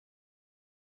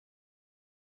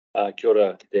 Kia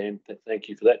ora, Dan. Thank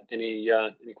you for that. Any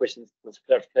questions,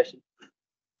 clarification?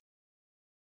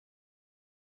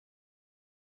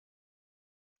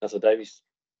 Councillor Davies.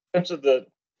 In terms of the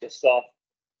staff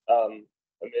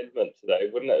amendment today,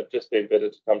 wouldn't it have just been better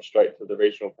to come straight to the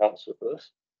regional council for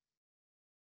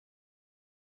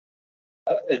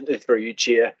this? Through you,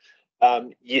 Chair.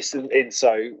 Yes, and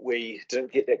so we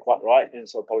didn't get that quite right, and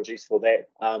so apologies for that.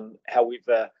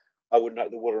 However, I would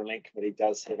note the Water and Land Committee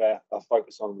does have a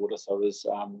focus on water, so there's,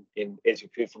 and as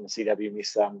you've heard from the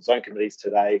CWMS zone committees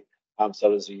today, so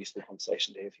there's a useful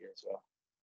conversation to have here as well.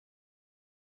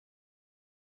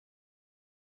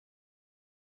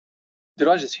 Did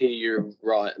I just hear you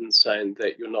right in saying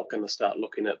that you're not going to start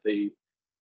looking at the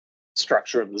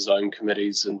structure of the zone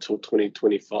committees until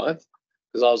 2025?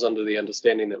 Because I was under the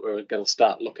understanding that we were going to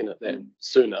start looking at that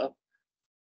sooner.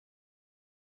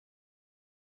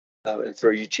 And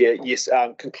through you, Chair, yes,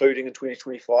 concluding in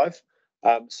 2025.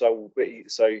 So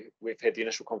we've had the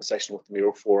initial conversation with the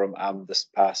mayoral forum this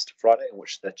past Friday, in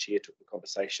which the chair took the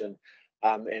conversation,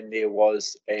 and there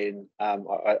was I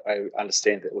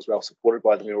understand that it was well supported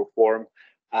by the mayoral forum.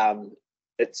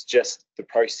 It's just the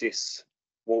process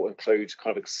will include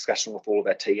kind of a discussion with all of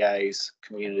our TAs,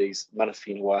 communities, mana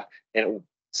whenua, and it will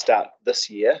start this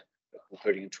year,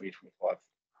 concluding in 2025.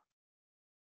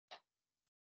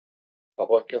 No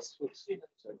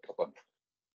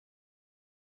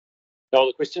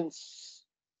other questions?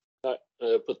 No,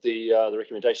 put the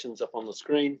recommendations up on the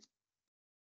screen.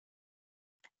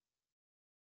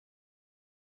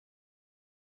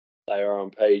 They are on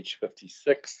page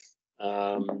 56.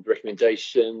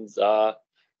 Recommendations are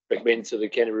recommend to the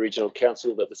Canterbury Regional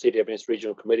Council that the CWMS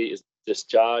Regional Committee is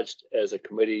discharged as a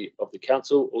committee of the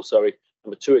council. Also,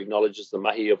 number 2 acknowledges the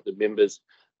mahi of the members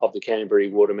of the Canterbury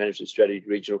Water Management Strategy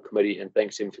Regional Committee and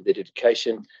thanks them for their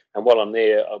dedication. And while I'm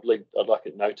there, I'd like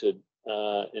it noted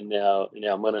in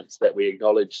our minutes that we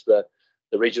acknowledge the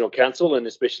Regional Council and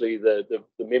especially the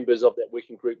members of that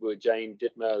working group were Jane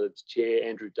Dittmer, the chair,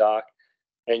 Andrew Dark,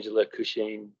 Angela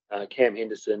Cushing, Cam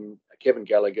Henderson, Kevin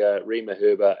Gallagher, Rima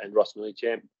Herber, and Ross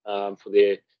Millichamp for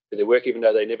their work. Even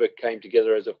though they never came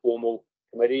together as a formal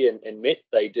committee and met,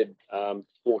 they did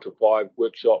 4 to 5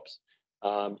 workshops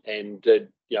and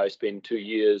did spend 2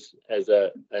 years as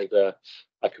a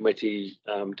committee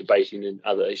debating and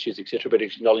other issues, etc. But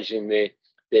acknowledging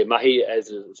their mahi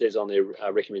as it says on their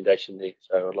recommendation there.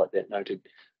 So I'd like that noted.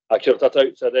 Kia ora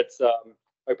tātou. So that's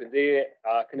open there.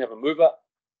 Can I have a mover?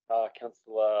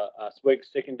 Councillor Swig,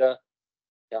 seconder.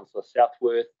 Councillor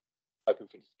Southworth, open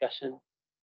for discussion.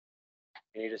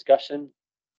 Any discussion?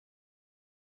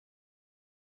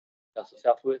 Councillor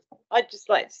Southworth. I'd just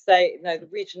like to say, the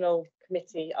regional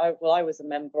committee, I was a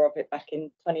member of it back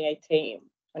in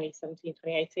 2017,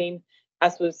 2018.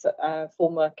 as was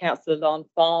former Councillor Lan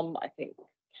Farm. I think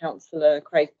Councillor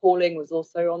Craig Pauling was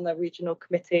also on the regional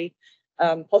committee,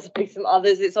 possibly some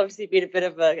others. It's obviously been a bit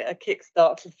of a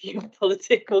kickstart for a few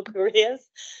political careers,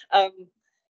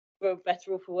 for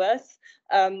better or for worse.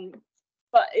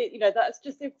 But that's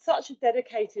just such a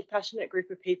dedicated, passionate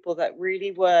group of people that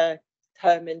really were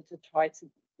determined to try to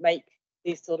make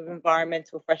these sort of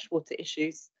environmental freshwater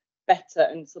issues better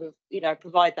and sort of,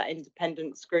 provide that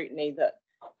independent scrutiny that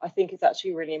I think is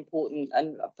actually really important.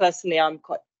 And personally, I'm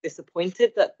quite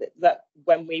disappointed that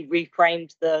when we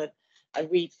reframed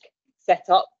we set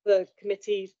up the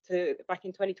committee back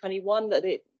in 2021, that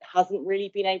it hasn't really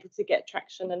been able to get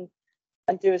traction and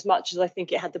do as much as I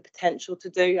think it had the potential to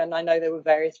do. And I know there were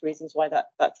various reasons why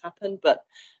that's happened, but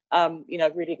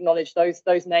really acknowledge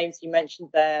those names you mentioned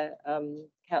there.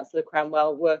 Councillor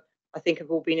Cranwell I think have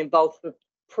all been involved for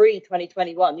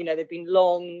pre-2021. They've been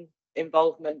long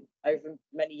involvement over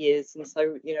many years, and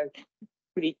so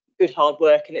really good hard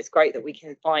work. And it's great that we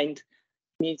can find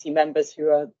community members who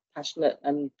are passionate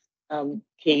and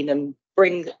keen and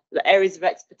bring the areas of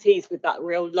expertise with that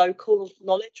real local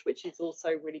knowledge, which is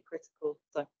also really critical.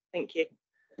 So thank you.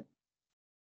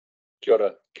 Kia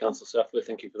ora, Councillor Southworth,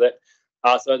 thank you for that.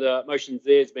 So the motion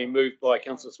there has been moved by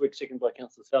Councillor Swig, seconded by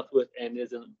Councillor Southworth, and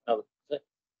there's another.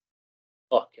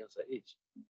 Councillor Edge.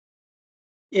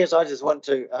 Yes, I just want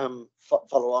to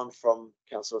follow on from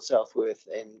Councillor Southworth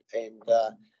and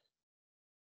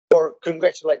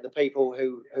congratulate the people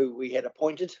who we had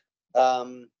appointed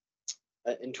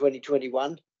in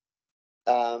 2021.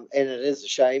 And it is a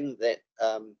shame that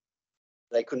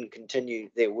they couldn't continue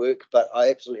their work, but I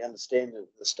absolutely understand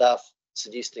the staff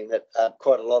suggesting that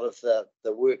quite a lot of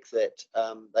the work that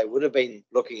they would have been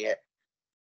looking at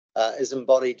is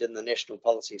embodied in the National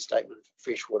Policy Statement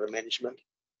for Freshwater Management.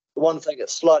 The one thing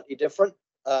that's slightly different,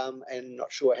 and not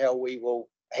sure how we will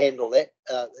handle that,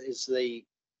 is the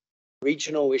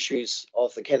regional issues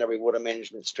of the Canterbury Water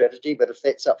Management Strategy. But if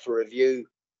that's up for review,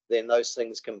 then those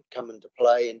things can come into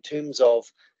play in terms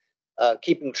of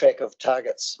keeping track of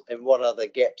targets and what are the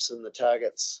gaps in the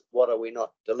targets, what are we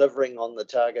not delivering on the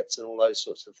targets, and all those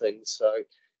sorts of things. So,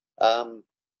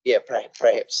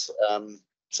 perhaps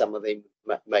some of them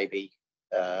maybe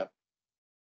are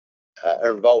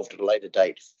involved at a later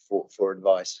date for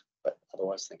advice, but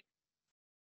otherwise, thank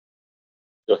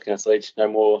you. Councillor Edge, no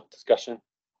more discussion?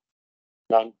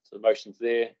 None. So the motion's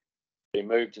there, been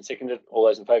moved and seconded. All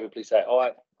those in favour, please say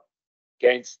aye.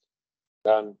 Against?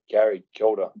 None. Carried. Kia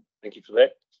ora. Thank you for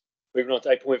that. Moving on to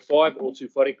 8.5,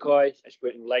 Ōtūwharekai,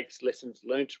 Ashburton Lakes Lessons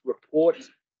Learnt Report.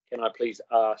 Can I please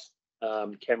ask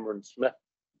Cameron Smith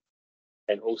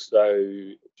and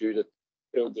also Judith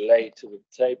Ildelay to the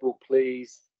table,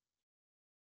 please?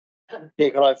 Yeah,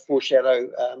 can I foreshadow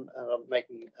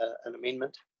making an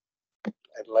amendment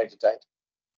at a later date?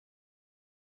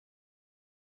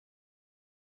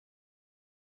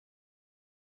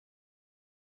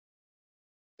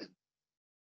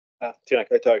 Tēnā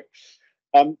koutou.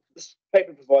 This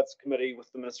paper provides the committee with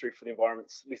the Ministry for the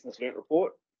Environment's Lessons Learnt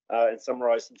report and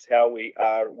summarises how we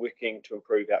are working to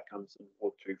improve outcomes in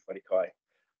Ōtūwharekai.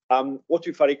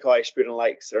 Ōtūwharekai Ashburton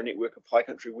Lakes are a network of high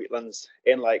country wetlands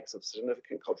and lakes of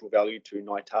significant cultural value to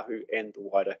Ngāi Tahu and the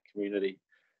wider community.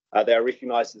 They are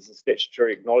recognised as a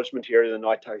statutory acknowledgement area of the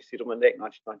Ngāi Tahu Settlement Act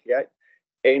 1998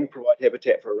 and provide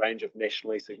habitat for a range of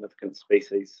nationally significant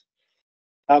species.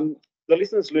 The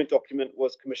Lessons Learnt document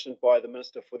was commissioned by the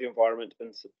Minister for the Environment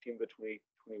in September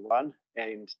 2021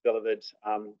 and delivered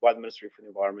by the Ministry for the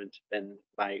Environment in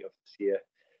May of this year.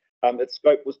 Its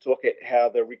scope was to look at how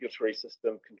the regulatory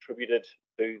system contributed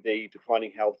to the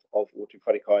declining health of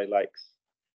Ōtūwharekai lakes.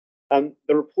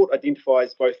 The report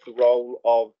identifies both the role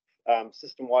of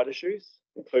system-wide issues,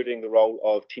 including the role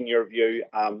of tenure review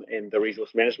and the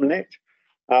Resource Management Act,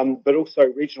 but also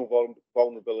regional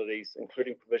vulnerabilities,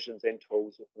 including provisions and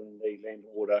tools within the Land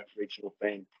and Water Regional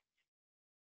Plan.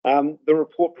 The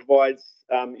report provides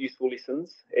useful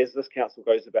lessons as this council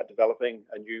goes about developing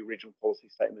a new regional policy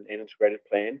statement and integrated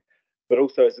plan, but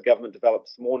also as the government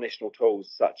develops more national tools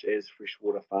such as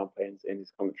freshwater farm plans, and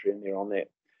there's commentary in there on that.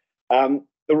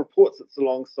 The report sits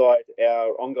alongside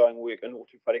our ongoing work in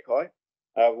Ōtūwharekai,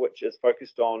 which is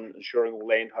focused on ensuring all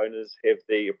landowners have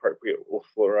the appropriate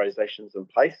authorisations in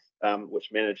place,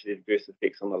 which manage the adverse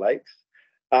effects on the lakes.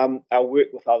 Our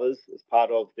work with others is part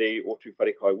of the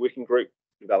Ōtūwharekai Working Group,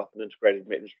 develop an integrated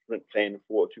management plan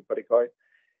for Ōtūwharekai,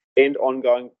 and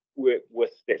ongoing work with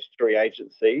statutory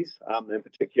agencies, and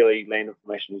particularly Land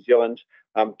Information New Zealand,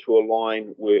 to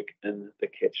align work in the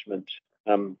catchment.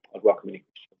 I'd welcome any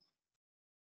questions.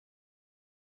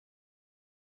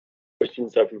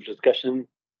 Questions open for discussion?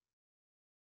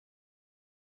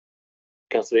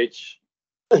 Councillor Edge.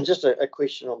 And just a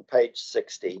question on page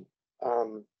 60,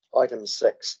 item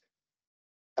 6.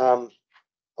 I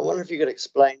wonder if you could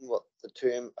explain what the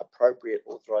term appropriate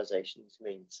authorisations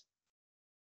means.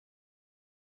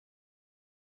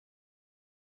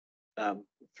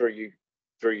 Through you,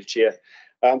 Chair.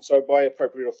 So by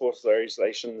appropriate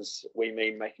authorisations, we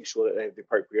mean making sure that they have the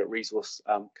appropriate resource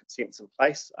consents in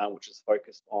place, which is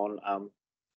focused on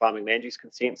farming land use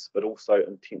consents, but also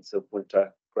intensive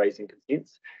winter grazing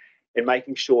consents, and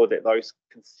making sure that those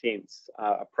consents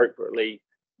appropriately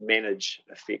manage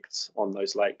effects on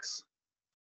those lakes.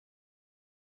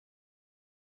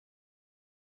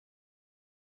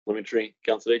 Parliamentary,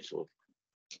 Councillor Edge or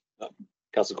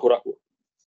Councillor Kōrako.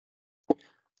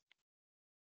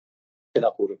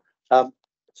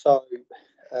 So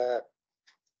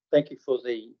thank you for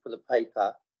the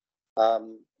paper,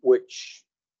 which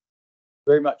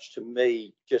very much to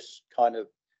me just kind of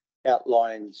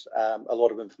outlines a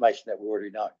lot of information that we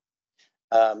already know,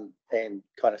 and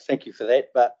kind of thank you for that.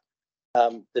 But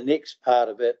the next part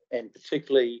of it, and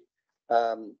particularly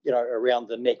around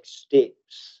the next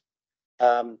steps,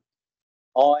 the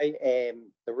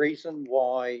reason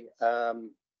why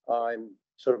I'm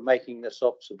sort of making this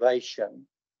observation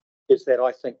is that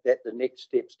I think that the next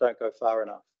steps don't go far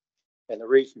enough. And the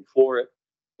reason for it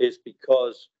is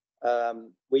because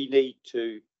we need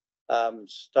to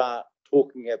start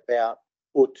talking about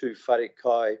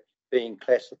Ōtūwharekai being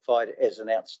classified as an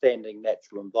outstanding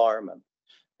natural environment.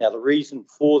 Now, the reason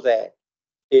for that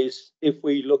is if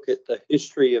we look at the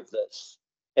history of this,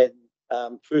 and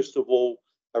first of all,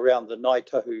 around the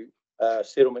Ngaitahu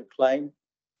settlement claim,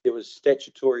 there was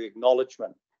statutory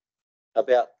acknowledgement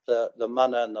about the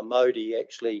mana and the mauri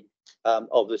actually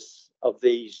of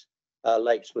these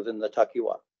lakes within the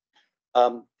takiwa.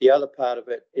 The other part of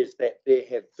it is that there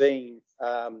have been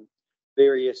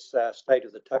various state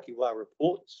of the takiwa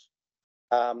reports,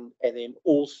 and then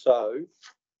also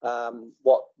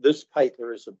what this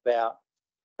paper is about.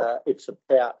 It's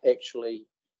about actually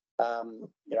the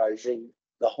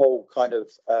whole kind of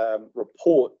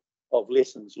report of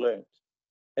lessons learned.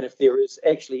 And if there is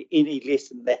actually any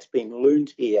lesson that's been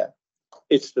learned here,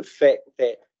 it's the fact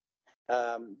that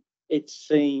it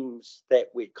seems that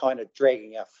we're kind of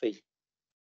dragging our feet,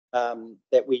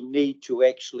 that we need to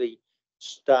actually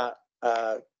start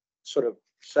sort of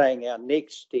saying our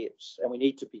next steps, and we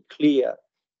need to be clear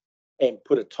and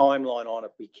put a timeline on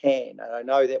if we can. And I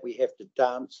know that we have to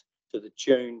dance to the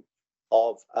tune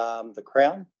of the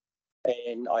Crown,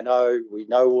 and we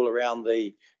know all around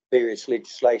the various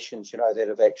legislations, that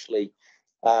have actually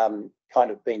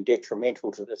kind of been detrimental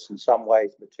to this in some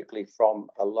ways, particularly from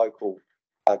a local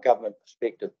government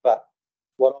perspective. But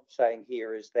what I'm saying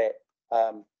here is that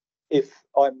if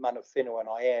I'm mana whenua, and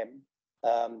I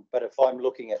am, but if I'm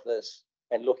looking at this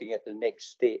and looking at the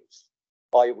next steps,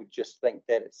 I would just think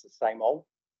that it's the same old.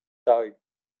 So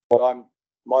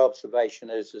my observation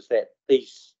is that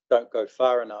these don't go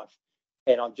far enough,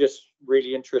 and I'm just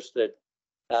really interested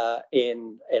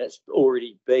and it's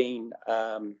already been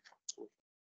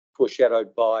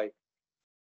foreshadowed by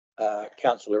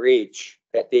Councillor Edge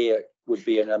that there would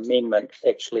be an amendment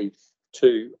actually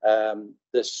to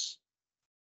this,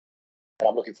 and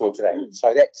I'm looking forward to that.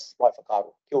 So that's my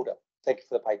whakaaro. Kia ora. Thank you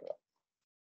for the paper.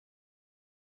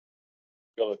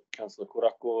 Councillor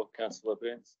Kōrako, Councillor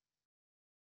Burns.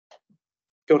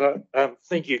 Kia ora.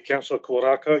 Thank you, Councillor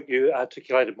Kōrako. You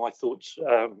articulated my thoughts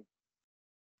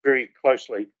very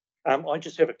closely. I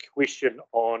just have a question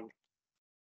on,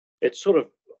 it's sort of,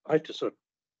 I have to sort of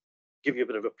give you a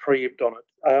bit of a preempt on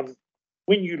it.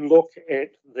 When you look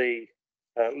at the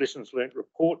lessons learned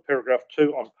report, paragraph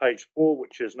 2 on page 4,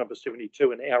 which is number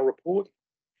 72 in our report,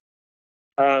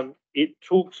 it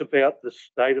talks about the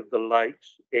state of the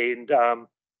lakes and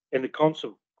the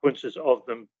consequences of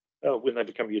them when they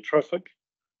become eutrophic.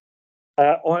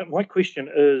 My question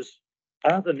is,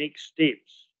 are the next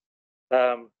steps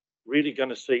really going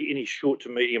to see any short to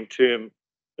medium term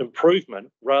improvement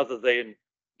rather than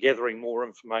gathering more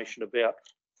information about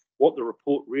what the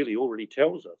report really already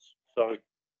tells us? So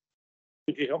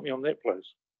could you help me on that,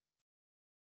 please?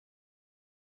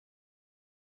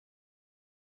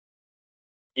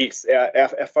 Yes,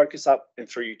 our focus up and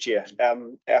through you, Chair.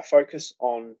 Our focus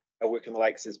on our work in the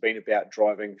lakes has been about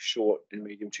driving short and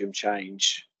medium term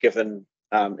change, given,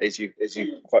 as you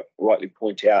quite rightly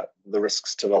point out, the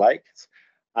risks to the lakes.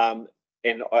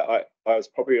 and I was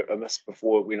probably amiss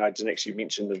before when I didn't actually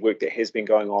mention the work that has been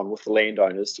going on with the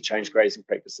landowners to change grazing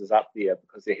practices up there,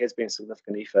 because there has been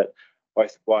significant effort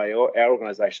both by our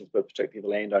organisations, but particularly the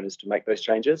landowners, to make those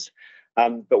changes.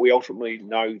 But we ultimately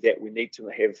know that we need to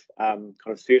have kind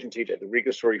of certainty that the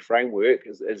regulatory framework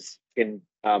can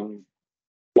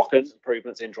lock in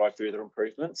improvements and drive further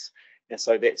improvements. And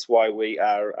so that's why we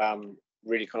are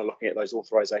really kind of looking at those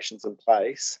authorisations in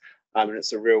place. And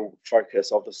it's a real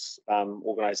focus of this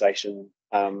organisation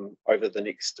over the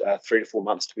next 3 to 4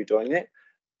 months to be doing that.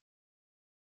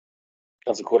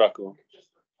 Councillor Kōrako.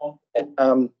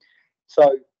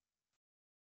 So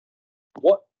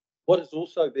what has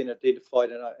also been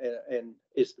identified and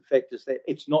is the fact is that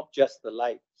it's not just the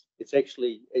lakes. It's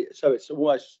actually, so it's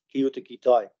almost ki uta ki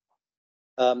tai.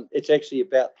 It's actually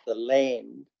about the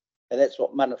land, and that's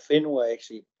what Mana Whenua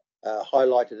actually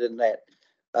highlighted in that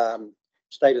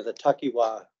state of the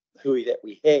takiwā hui that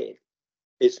we had,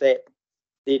 is that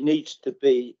there needs to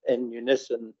be in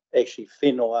unison actually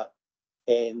whenua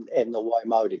and the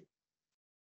Waimāori.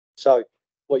 So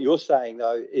what you're saying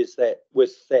though is that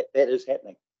with that is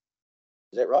happening.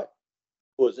 Is that right?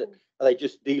 Or are they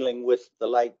just dealing with the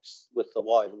lakes, with the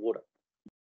wide water?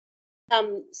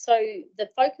 So the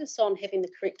focus on having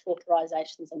the correct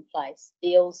authorisations in place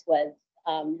deals with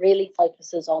really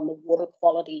focuses on the water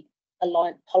quality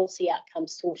aligned policy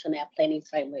outcomes sought in our planning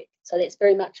framework. So that's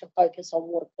very much a focus on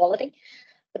water quality.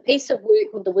 The piece of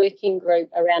work with the working group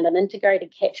around an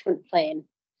integrated catchment plan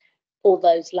for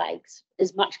those lakes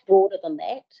is much broader than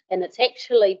that, and it's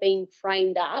actually been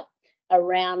framed up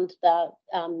around the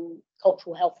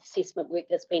cultural health assessment work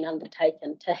that's been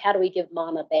undertaken to how do we give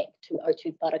mana back to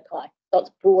Ōtūwharekai. So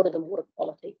it's broader than water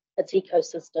quality. It's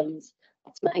ecosystems,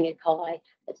 it's mahingakai,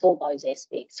 it's all those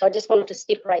aspects. So I just wanted to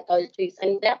separate those two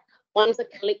things out. One's a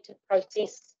collective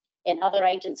process, and other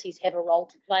agencies have a role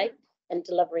to play in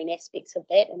delivering aspects of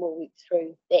that, and we'll work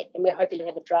through that. And we're hoping to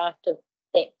have a draft of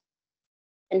that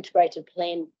integrated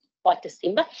plan by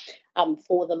December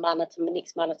for the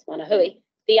next mana to mana hui.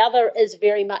 The other is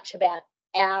very much about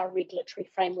our regulatory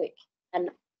framework,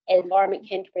 and Environment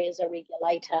Canterbury as a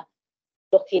regulator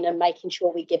looking and making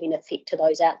sure we're giving effect to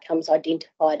those outcomes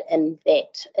identified in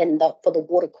that for the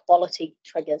water quality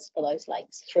triggers for those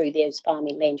lakes through those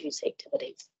farming land use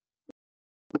activities.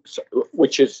 So,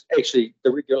 which is actually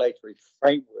the regulatory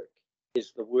framework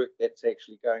is the work that's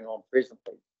actually going on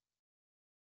presently.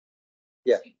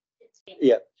 Yeah.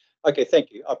 Yeah. Okay,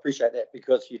 thank you. I appreciate that,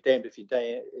 because you're damned if you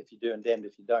do and damned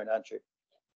if you don't, aren't you?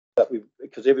 But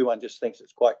because everyone just thinks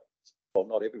it's quite, well,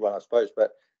 not everyone, I suppose,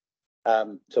 but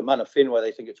to Mana Whenua,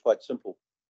 they think it's quite simple.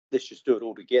 Let's just do it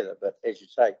all together. But as you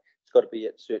say, it's got to be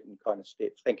at certain kind of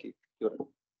steps. Thank you. Kia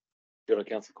ora,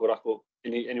 Councillor Kōrako.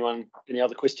 Any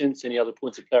other questions? Any other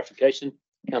points of clarification?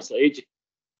 Councillor Edge.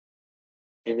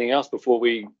 Anything else before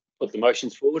we put the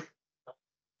motions forward?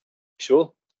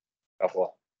 Sure.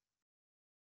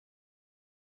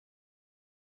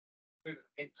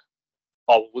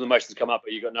 Oh, well, the motions come up,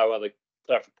 but you got no other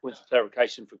points of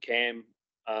clarification for Cam,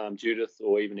 Judith,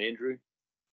 or even Andrew?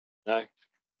 No?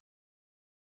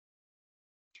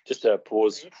 Just a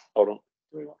pause. Hold on.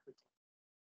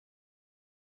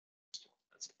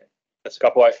 That's a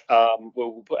couple.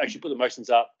 We'll actually put the motions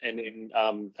up and then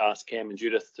ask Cam and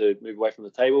Judith to move away from the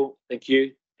table. Thank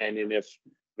you. And then if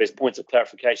there's points of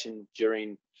clarification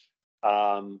during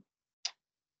the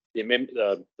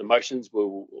motions,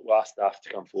 we'll ask staff to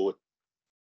come forward.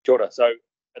 Kia ora. So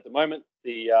at the moment,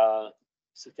 the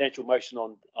substantial motion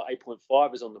on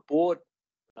 8.5 is on the board.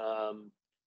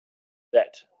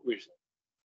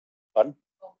 Pardon?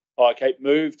 Oh, okay,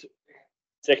 moved.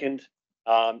 Second.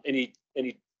 Any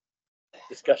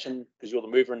discussion, because you're the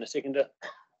mover and the seconder?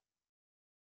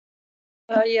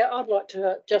 Yeah, I'd like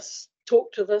to just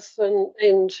talk to this,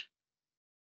 and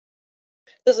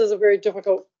this is a very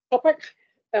difficult topic,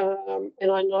 and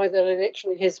I know that it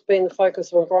actually has been the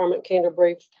focus of Environment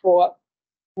Canterbury for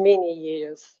many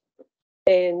years,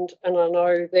 and I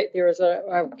know that there is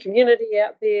a community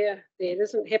out there that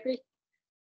isn't happy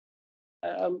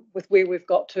with where we've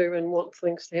got to and wants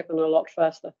things to happen a lot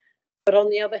faster. But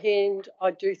on the other hand, I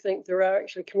do think there are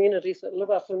actually communities that live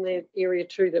up in that area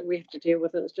too that we have to deal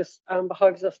with. And it's just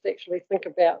behoves us to actually think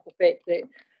about the fact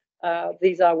that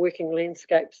these are working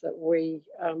landscapes that we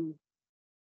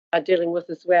are dealing with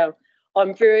as well.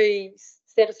 I'm very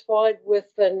satisfied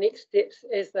with the next steps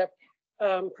as they're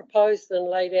proposed and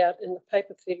laid out in the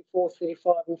paper 34,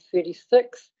 35 and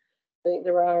 36. I think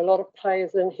there are a lot of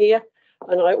players in here.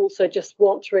 And I also just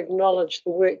want to acknowledge the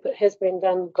work that has been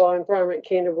done by Environment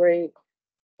Canterbury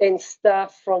and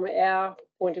staff from our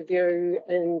point of view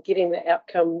in getting the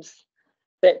outcomes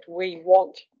that we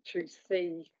want to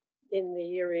see in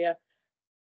the area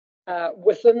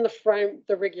within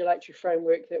the regulatory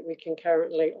framework that we can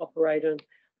currently operate in.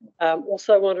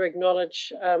 Also want to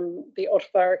acknowledge the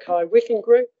Ōtūwharekai working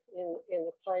group and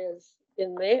the players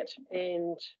in that,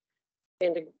 and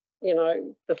you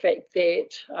know, the fact that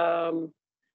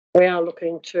we are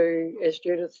looking to, as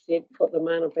Judith said, put the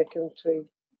mana back into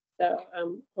the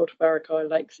Ōtūwharekai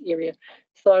Lakes area.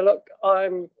 So look,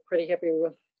 I'm pretty happy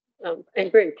with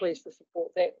and very pleased to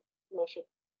support that motion.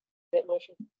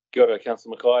 Kia ora,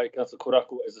 Councillor Mackay. Councillor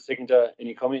Koraku as a seconder.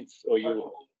 Any comments or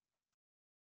you?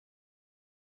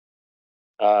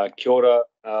 Kia ora.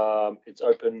 It's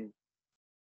open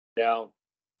now.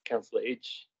 Councillor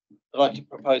Edge. I'd like to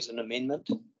propose an amendment.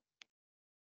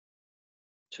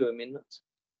 2 amendments.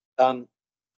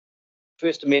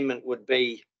 First amendment would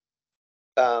be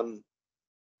item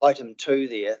 2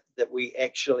 there, that we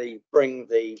actually bring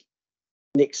the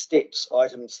next steps,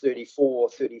 items 34,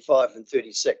 35 and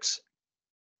 36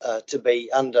 to be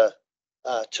under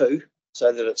 2,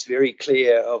 so that it's very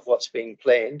clear of what's being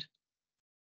planned.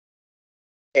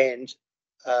 And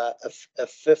a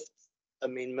fifth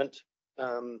amendment,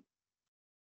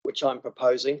 which I'm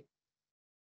proposing,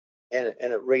 and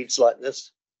it reads like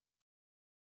this,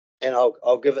 and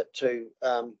I'll give it to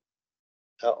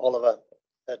Oliver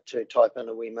to type in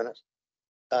a wee minute.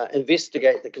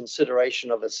 Investigate the consideration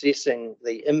of assessing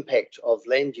the impact of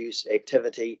land use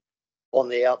activity on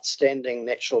the outstanding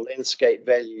natural landscape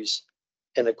values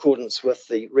in accordance with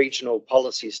the regional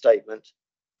policy statement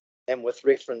and with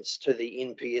reference to the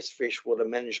NPS Freshwater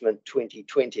Management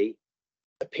 2020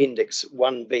 Appendix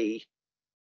 1B,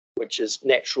 which is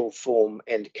natural form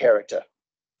and character.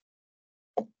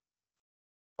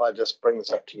 I just bring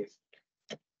this up to you.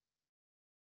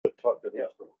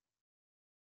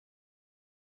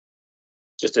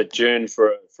 Just adjourn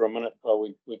for a minute while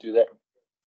we do that.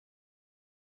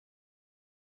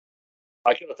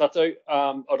 Kia ora tātou.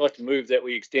 I'd like to move that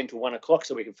we extend to 1 o'clock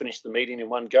so we can finish the meeting in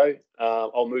one go.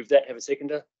 I'll move that. Have a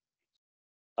seconder.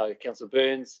 Councillor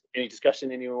Burns, any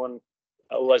discussion? Anyone?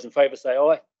 All those in favour say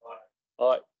aye. Aye.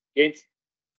 Aye. Against?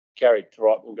 Carried.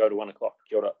 Right, we'll go to 1 o'clock.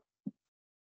 Kia ora.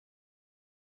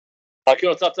 Kia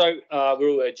ora tātou.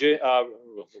 We'll adjourn,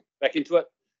 back into it.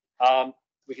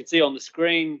 We can see on the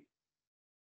screen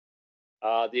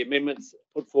the amendments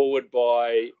put forward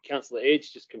by Councillor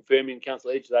Edge, just confirming,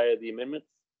 Councillor Edge, they are the amendments.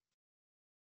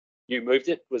 You moved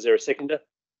it. Was there a seconder?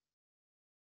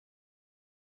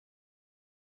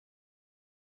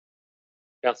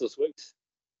 Councillor Swiggs.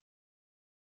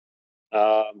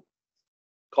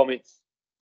 Comments?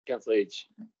 Councillor Edge.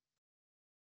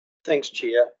 Thanks,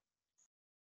 Chair.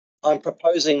 I'm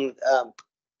proposing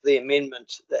the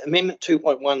amendment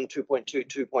 2.1,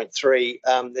 2.2,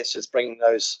 2.3. That's just bringing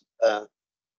those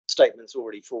statements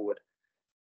already forward.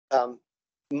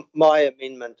 My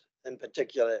amendment in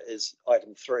particular is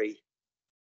item 3,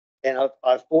 and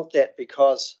I've brought that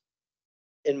because,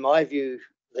 in my view,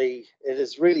 it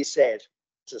is really sad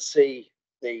to see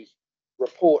the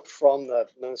report from the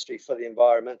Ministry for the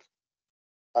Environment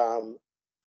and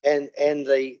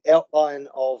the outline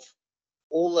of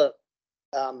all the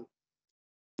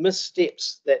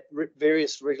missteps that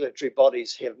various regulatory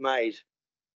bodies have made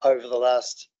over the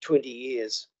last 20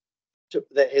 years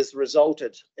that has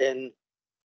resulted in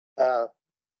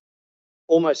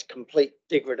almost complete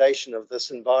degradation of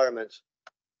this environment,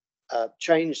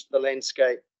 changed the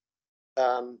landscape,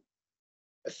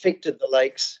 affected the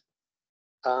lakes,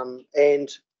 and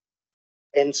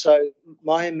so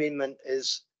my amendment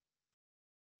is,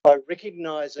 by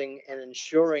recognising and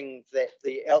ensuring that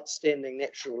the outstanding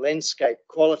natural landscape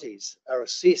qualities are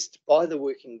assessed by the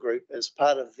working group as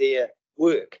part of their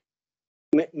work,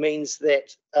 means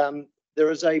that there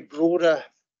is a broader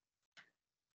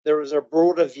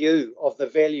view of the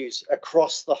values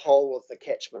across the whole of the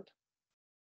catchment.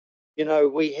 You know,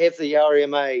 we have the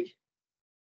RMA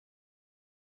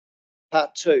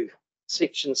Part 2,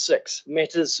 Section 6,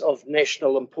 Matters of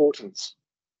National Importance.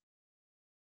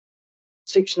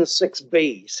 Section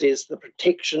 6B says the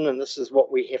protection, and this is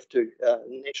what we have to,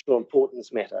 national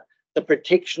importance matter, the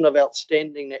protection of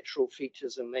outstanding natural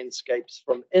features and landscapes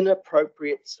from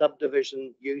inappropriate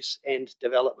subdivision, use and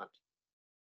development.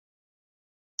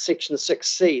 Section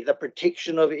 6C, the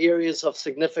protection of areas of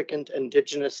significant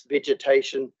Indigenous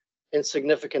vegetation and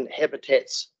significant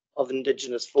habitats of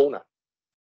Indigenous fauna.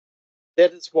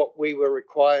 That is what we were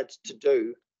required to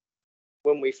do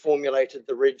when we formulated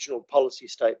the regional policy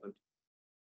statement.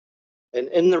 And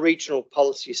in the regional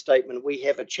policy statement, we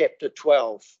have a chapter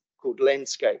 12 called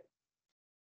Landscape.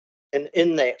 And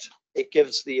in that, it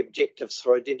gives the objectives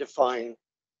for identifying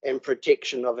and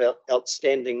protection of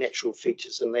outstanding natural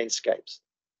features and landscapes.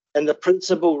 And the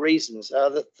principal reasons are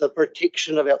that the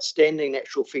protection of outstanding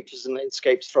natural features and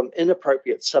landscapes from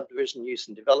inappropriate subdivision use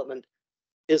and development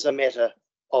is a matter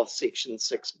of Section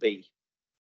 6B.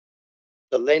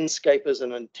 The landscape is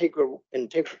an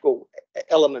integral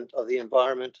element of the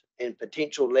environment, and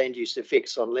potential land use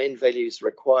effects on land values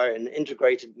require an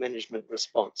integrated management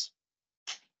response.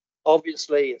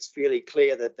 Obviously, it's fairly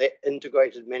clear that that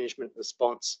integrated management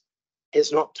response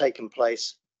has not taken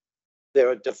place. There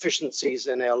are deficiencies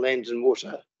in our land and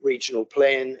water regional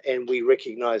plan, and we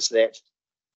recognise that.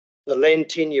 The land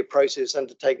tenure process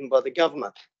undertaken by the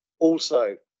government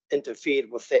also interfered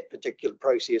with that particular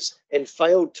process and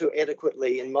failed to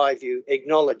adequately, in my view,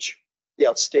 acknowledge the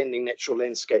outstanding natural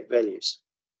landscape values.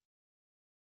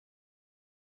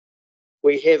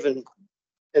 We have in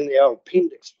our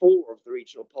Appendix 4 of the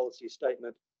Regional Policy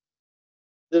Statement,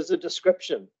 there's a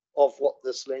description of what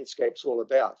this landscape's all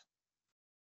about.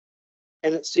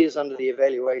 And it says under the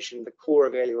evaluation, the core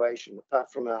evaluation,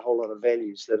 apart from a whole lot of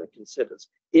values that it considers,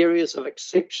 areas of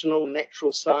exceptional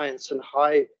natural science and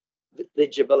high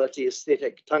legibility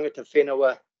aesthetic, tangata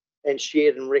whenua, and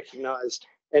shared and recognised,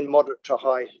 and moderate to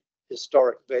high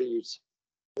historic values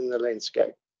in the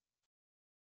landscape.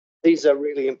 These are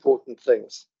really important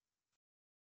things.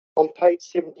 On page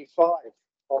 75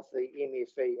 of the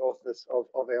MFE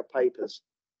of our papers,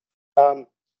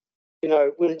 you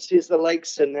know, when it says the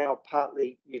lakes are now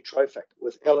partly eutrophic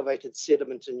with elevated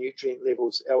sediment and nutrient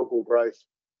levels, algal growth,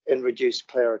 and reduced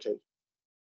clarity.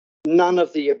 None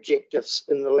of the objectives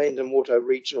in the Land and Water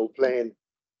Regional Plan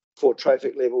for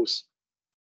trophic levels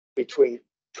between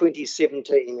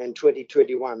 2017 and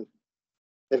 2021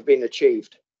 have been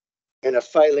achieved and are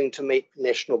failing to meet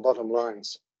national bottom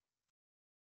lines.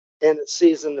 And it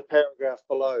says in the paragraph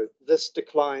below, this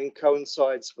decline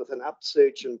coincides with an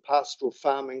upsurge in pastoral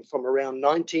farming from around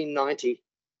 1990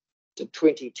 to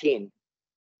 2010,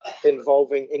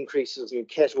 involving increases in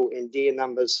cattle and deer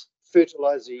numbers,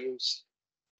 fertilizer use,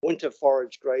 winter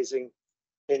forage grazing,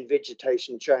 and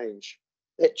vegetation change.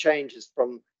 That changes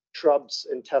from shrubs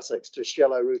and tussocks to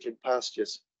shallow-rooted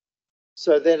pastures.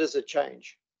 So that is a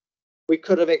change. We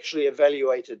could have actually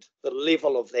evaluated the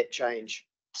level of that change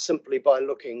simply by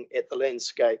looking at the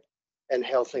landscape and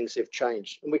how things have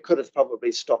changed. And we could have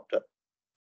probably stopped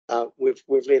it.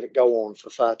 We've let it go on for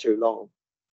far too long.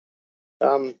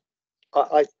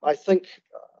 I think,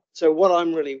 so what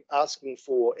I'm really asking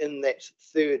for in that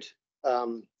third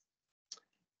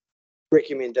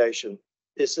recommendation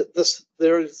is that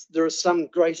there is some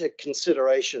greater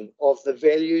consideration of the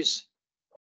values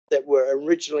that were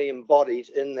originally embodied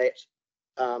in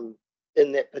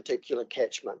that particular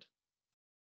catchment.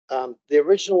 The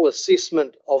original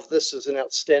assessment of this as an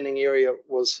outstanding area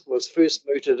was first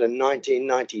mooted in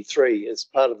 1993 as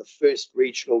part of the first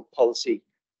regional policy,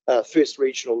 first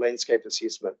regional landscape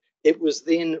assessment. It was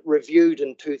then reviewed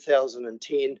in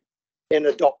 2010 and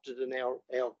adopted in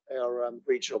our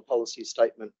regional policy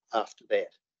statement after that.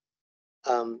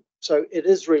 So it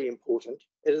is really important.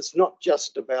 It is not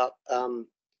just about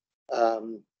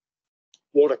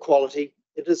water quality.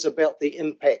 It is about the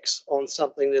impacts on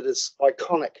something that is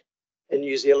iconic in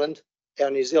New Zealand. Our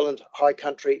New Zealand high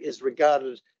country is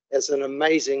regarded as an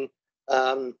amazing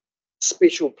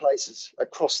special places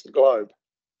across the globe.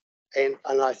 And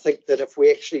I think that if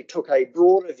we actually took a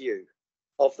broader view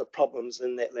of the problems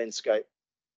in that landscape,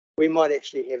 we might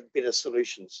actually have better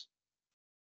solutions.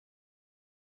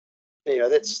 You know,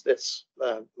 that's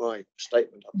my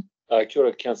statement. Kia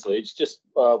ora, Councillor. It's just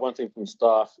one thing from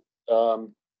staff,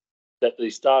 that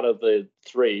the start of the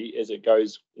 3, as it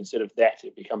goes, instead of that,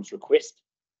 it becomes request.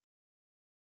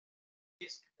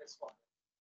 Yes, that's fine.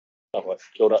 Oh, right.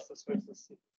 Kia ora.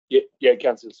 Yeah,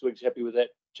 Councillor Swiggs, happy with that,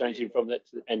 changing from that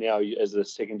to, and now you, as a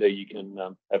seconder, you can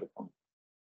have a comment.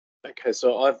 Okay,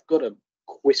 so I've got a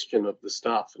question of the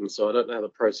staff, and so I don't know the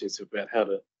process about how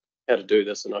to do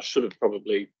this, and I should have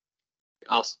probably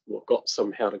asked or got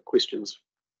some how to questions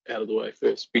out of the way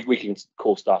first. We can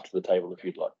call staff to the table if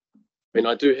you'd like. I mean,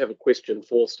 I do have a question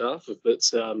for staff, if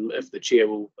it's if the chair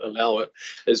will allow it.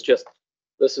 Is just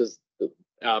this is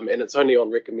and it's only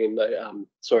on recommend.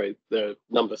 The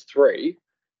number 3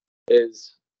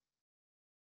 is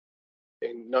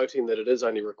in noting that it is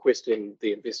only requesting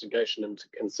the investigation and to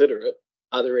consider it.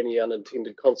 Are there any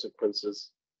unintended consequences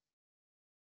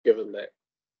given that,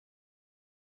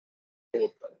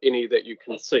 or any that you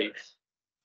can see?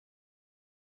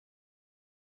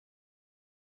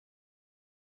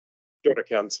 Kia ora,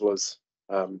 councillors.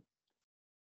 Thank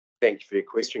you for your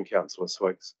question, Councillor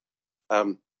Swiggs.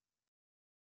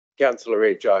 Councillor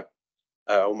Edge, I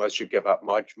almost should give up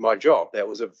my job. That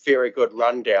was a very good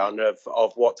rundown of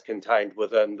what's contained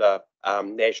within the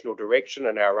national direction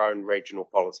and our own regional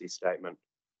policy statement.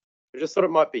 I just thought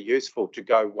it might be useful to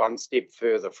go one step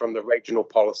further from the regional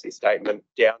policy statement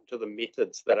down to the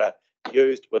methods that are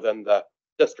used within the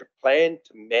district plan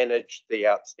to manage the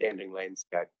outstanding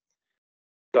landscape.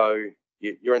 So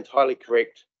you're entirely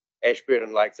correct.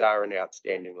 Ashburton Lakes are an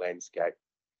outstanding landscape.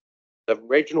 The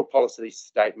regional policy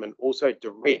statement also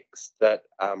directs that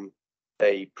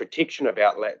the protection of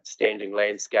outstanding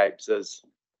landscapes is,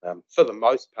 for the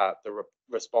most part, the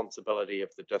responsibility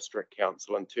of the district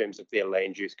council in terms of their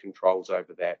land use controls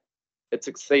over that. It's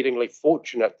exceedingly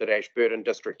fortunate that Ashburton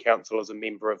District Council is a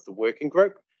member of the working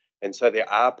group, and so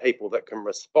there are people that can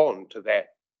respond to that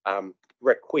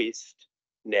request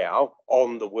now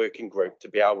on the working group to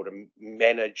be able to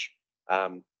manage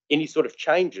any sort of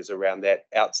changes around that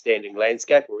outstanding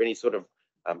landscape or any sort of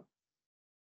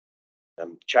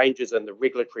changes in the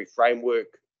regulatory framework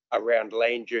around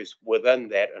land use within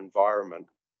that environment.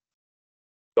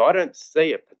 So I don't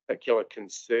see a particular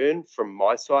concern from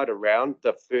my side around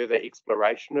the further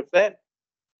exploration of that.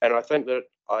 And I think that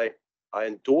I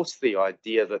endorse the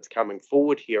idea that's coming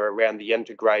forward here around the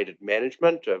integrated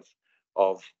management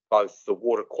of both the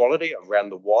water quality around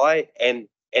the Y and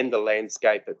the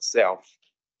landscape itself.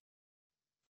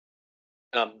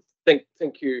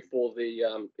 Thank you for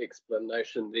the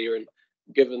explanation there. And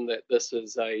given that this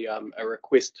is a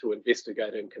request to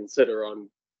investigate and consider, I'm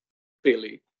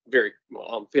fairly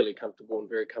comfortable and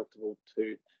very comfortable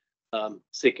to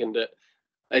second it.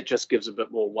 It just gives a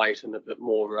bit more weight and a bit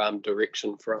more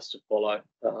direction for us to follow.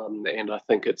 And I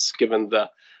think it's given the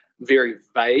very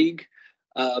vague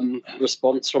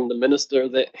response from the minister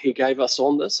that he gave us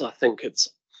on this, I think it's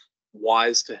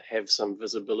wise to have some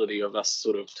visibility of us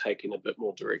sort of taking a bit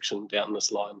more direction down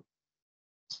this line.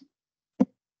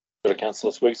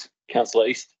 Councillor Swiggs, Councillor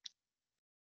East.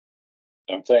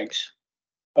 Thanks.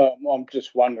 I'm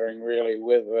just wondering really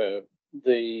whether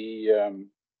the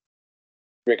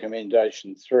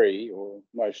recommendation 3 or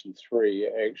motion 3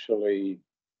 actually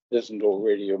isn't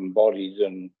already embodied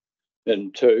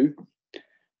in 2.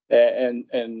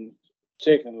 And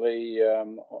secondly,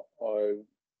 I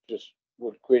just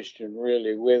would question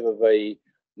really whether the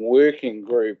working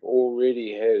group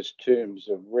already has terms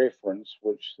of reference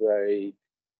which they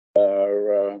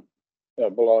are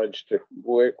obliged to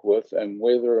work with, and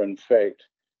whether in fact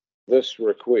this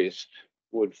request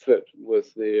would fit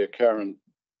with their current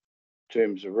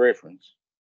terms of reference.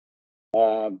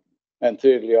 And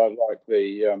thirdly, I'd like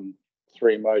the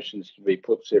 3 motions to be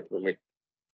put separately.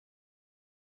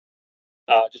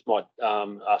 Just might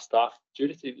ask staff,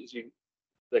 Judith, is you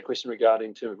that question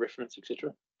regarding term of reference,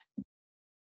 etc.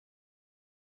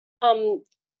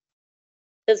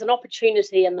 There's an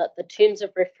opportunity in that the terms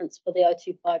of reference for the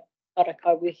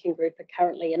Ōtūwharekai working group are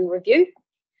currently in review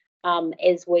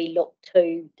as we look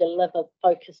to deliver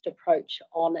focused approach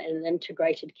on an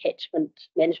integrated catchment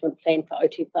management plan for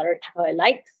Ōtūwharekai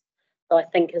lakes. So I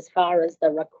think as far as the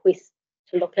request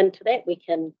to look into that, we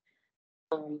can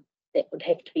that would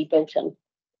have to be built in.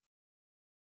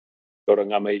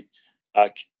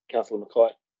 Councillor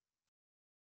Mackay.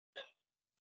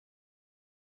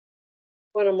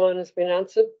 One of mine has been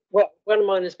answered. Well, one of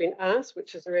mine has been asked,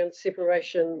 which is around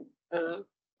separation of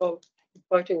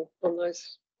voting on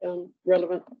those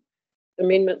relevant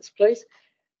amendments, please.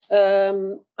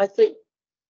 I think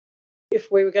if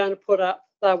we were going to put up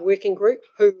the working group,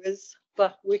 who is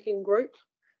the working group?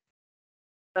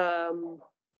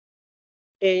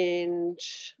 And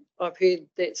I've heard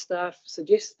that staff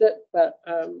suggest it, but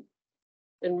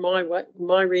in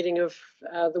my reading of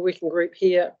the working group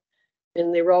here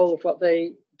and their role of what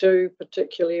they do,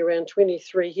 particularly around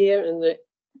 23 here in the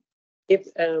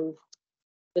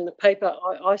paper,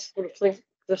 I sort of think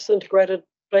this integrated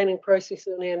planning process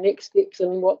and our next steps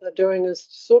and what they're doing is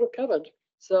sort of covered.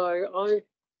 So I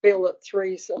feel that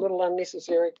 3 is a little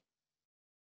unnecessary.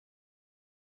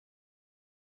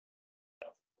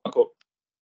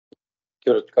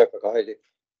 Kia ora, te kaupapa haere.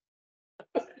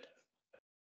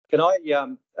 Can I,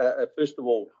 first of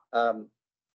all,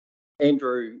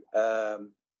 Andrew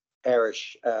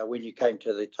Harris, when you came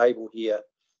to the table here,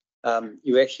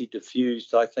 you actually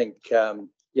diffused, I think,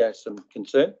 some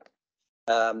concern,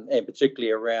 and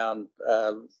particularly around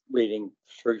reading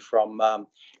through from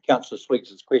Councillor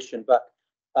Swiggs' question, but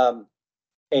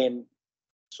and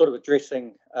sort of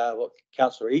addressing what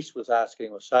Councillor East was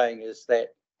asking or saying is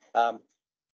that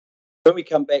when we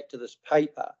come back to this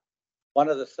paper, one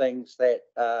of the things that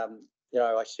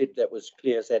I said that was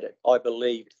clear is that I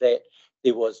believed that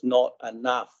there was not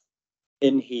enough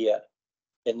in here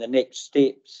in the next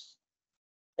steps.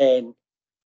 And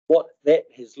what that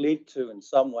has led to in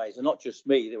some ways, and not just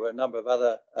me, there were a number of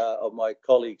other of my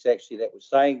colleagues actually that were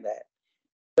saying that,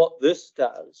 what this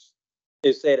does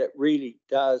is that it really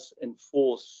does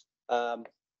enforce,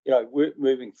 work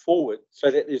moving forward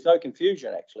so that there's no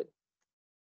confusion actually.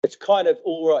 It's kind of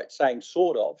all right saying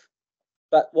sort of,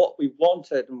 but what we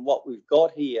wanted and what we've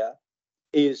got here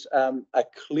is a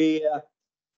clear,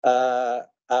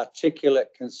 articulate,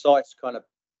 concise kind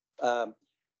of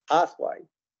pathway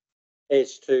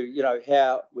as to,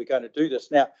 how we're going to do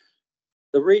this. Now,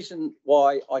 the reason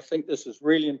why I think this is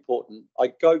really important,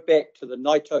 I go back to the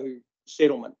Ngaitohu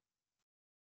settlement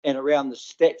and around the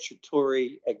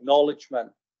statutory acknowledgement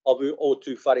of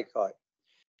Ōtūwharekai.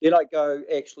 Then I go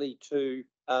actually to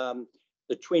the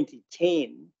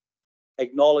 2010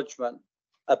 acknowledgement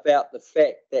about the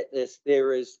fact that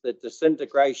there is the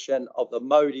disintegration of the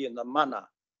Māori and the mana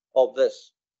of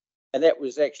this. And that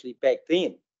was actually back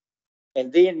then.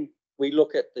 And then we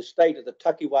look at the state of the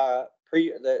Takiwā,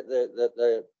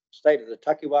 the state of the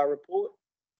Takiwā report,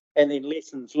 and then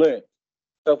lessons learned.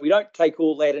 So if we don't take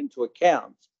all that into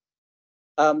account,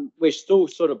 we're still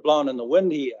sort of blowing in the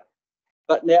wind here.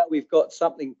 But now we've got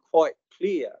something quite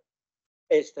clear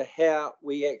as to how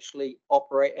we actually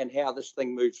operate and how this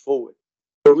thing moves forward.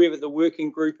 Whoever the working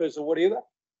group is or whatever,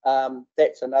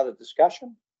 that's another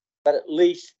discussion. But at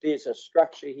least there's a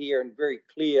structure here and very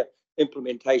clear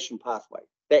implementation pathway.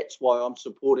 That's why I'm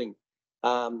supporting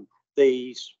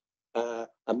these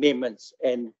amendments,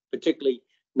 and particularly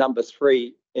number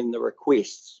 3 in the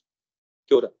requests.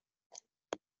 Kia ora.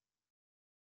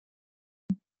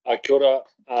 Kia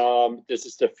ora. There's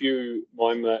just a few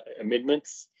minor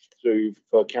amendments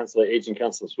for Councillor Edge and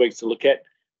Councillor Swiggs to look at.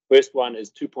 First one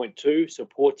is 2.2,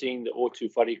 supporting the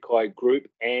Ōtūwharekai group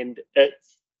and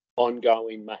its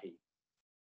ongoing mahi.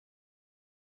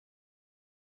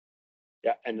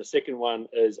 Yeah, and the second one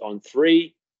is on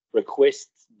 3,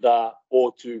 requests the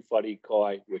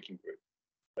Ōtūwharekai working group.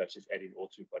 That's just adding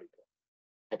Ōtūwharekai.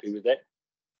 Happy with that?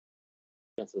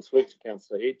 Councillor Swiggs,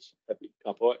 Councillor Edge, happy,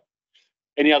 ka pai.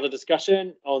 Any other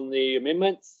discussion on the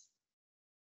amendments?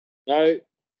 No?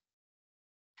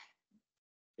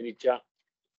 Any chat?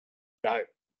 No.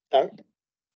 No.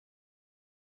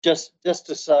 Just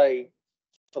to say,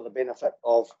 for the benefit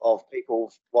of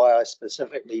people, why I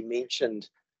specifically mentioned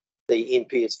the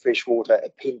NPS Freshwater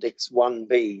Appendix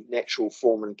 1B, natural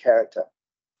form and character,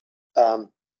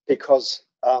 because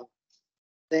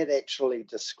that actually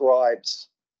describes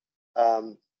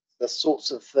the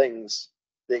sorts of things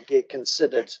that get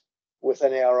considered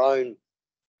within our own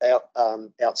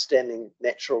outstanding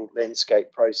natural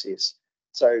landscape process.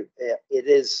 So it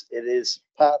is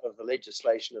part of the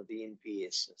legislation of the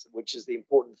NPS, which is the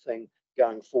important thing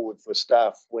going forward for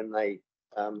staff when they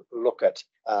look at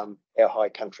our high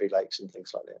country lakes and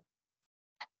things like that.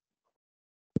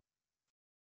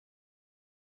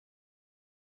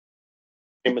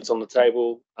 Amendments on the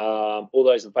table. All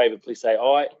those in favour, please say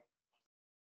aye.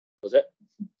 Was it?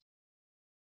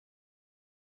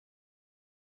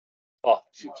 Oh,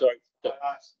 sorry.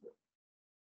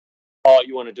 Oh,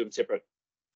 you want to do them separate?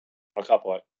 I can't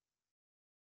buy it.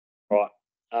 All right.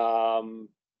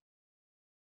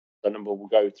 The number will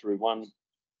go through one.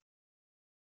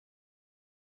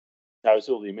 No, it's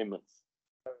all the amendments.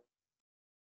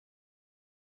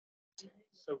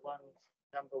 So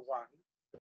number one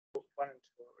and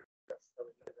two.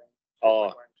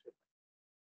 Oh,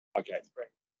 okay.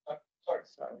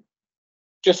 Sorry.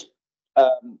 Just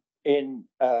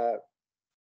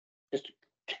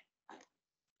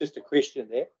just a question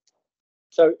there.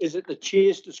 So is it the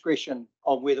chair's discretion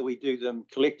on whether we do them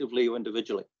collectively or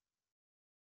individually?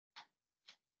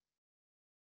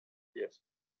 Yes.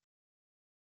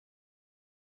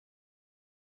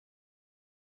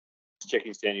 Just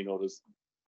checking standing orders.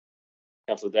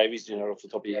 Councillor Davies, do you know off the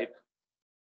top of your head?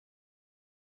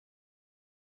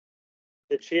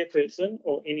 The chairperson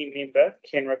or any member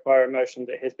can require a motion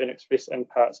that has been expressed in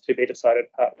parts to be decided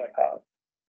part by part.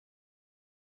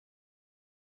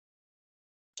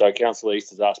 So Councillor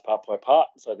East has asked part by part.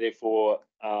 So therefore,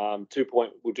 we'll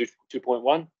do 2.1.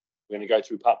 We're going to go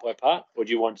through part by part, or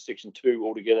do you want section 2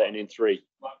 altogether and then 3?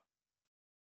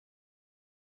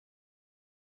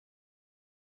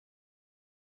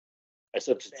 It's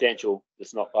substantial.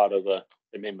 It's not part of the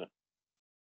amendment.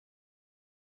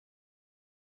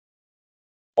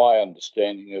 My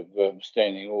understanding of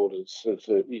standing orders is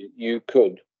that you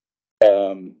could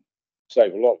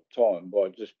save a lot of time by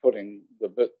just putting the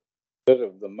bit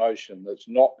of the motion that's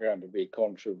not going to be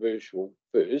controversial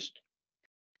first,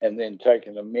 and then take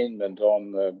an amendment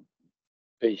on the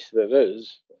piece that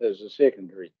is as a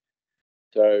secondary.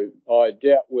 So I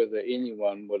doubt whether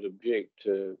anyone would object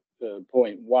to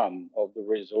point 1 of the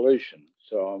resolution.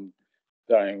 So I'm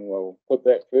saying, well, put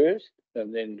that first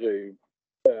and then do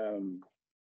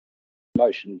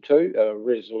motion 2,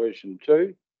 resolution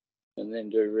 2, and then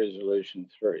do resolution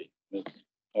 3.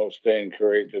 I'll stand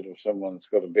corrected if someone's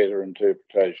got a better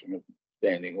interpretation of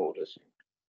standing orders.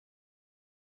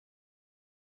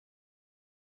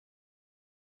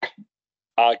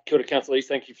 Kia ora, Councillor East,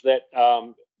 thank you for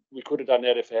that. We could have done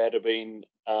that if it had been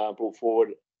brought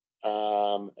forward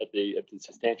at the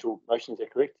substantial motion. Is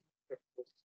that correct?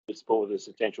 It's for the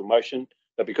substantial motion,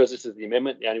 but because this is the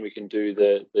amendment, only we can do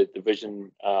the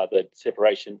division, the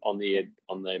separation on the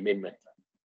amendment.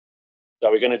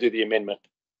 So we're going to do the amendment.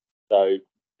 So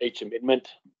each amendment.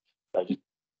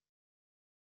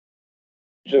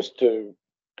 Just to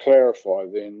clarify,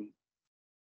 then,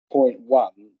 point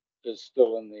 1 is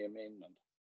still in the amendment.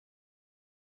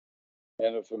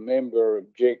 And if a member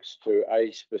objects to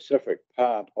a specific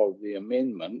part of the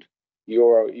amendment,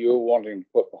 you're wanting to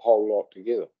put the whole lot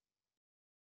together.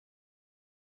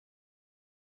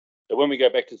 So when we go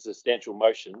back to the substantial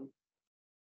motion,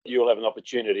 you'll have an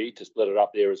opportunity to split it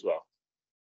up there as well.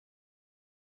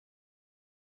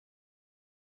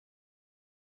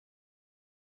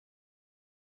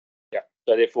 Yeah.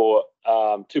 So therefore,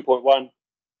 2.1.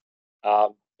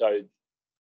 So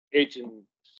Edge and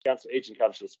Councillor Edge and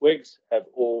Councillor Swiggs have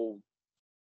all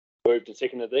moved and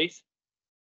seconded these.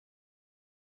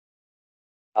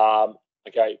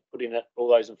 Okay, putting that, all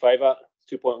those in favour,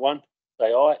 2.1,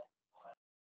 say aye.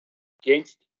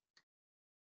 Against?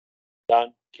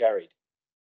 Done, carried.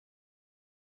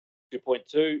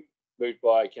 2.2, moved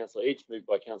by Councillor Edge, moved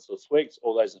by Councillor Swiggs.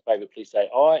 All those in favour, please say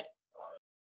aye.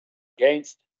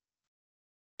 Against?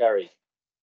 Carried.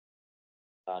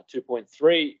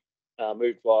 2.3,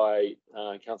 moved by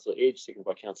Councillor Edge, seconded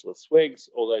by Councillor Swiggs.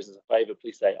 All those in favour,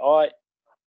 please say aye.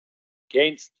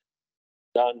 Against?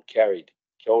 None, carried.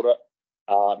 Kia ora.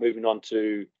 Moving on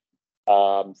to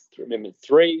Amendment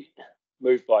 3,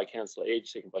 moved by Councillor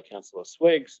Edge, seconded by Councillor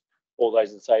Swiggs. All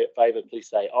those in favour, please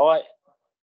say aye.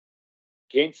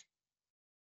 Against?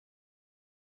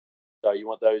 So you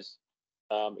want those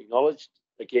acknowledged.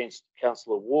 Against,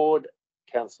 Councillor Ward,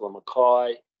 Councillor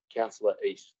Mackay, Councillor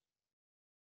East.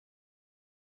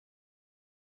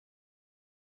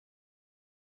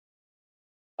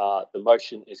 The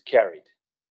motion is carried.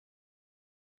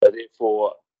 So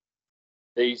therefore,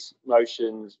 these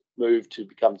motions move to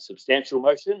become substantial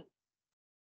motion,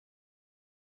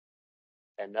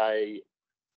 and they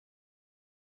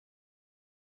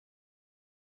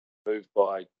moved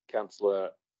by Councillor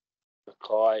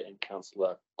Mackay and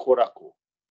Councillor Korako.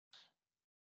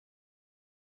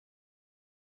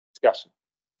 Discussion.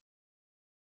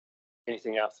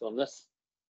 Anything else on this?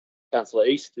 Councillor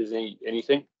East, is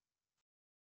anything?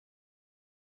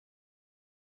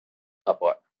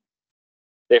 Upright.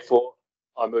 Therefore,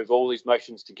 I move all these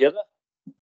motions together.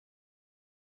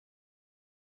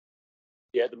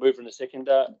 Yeah, the mover and the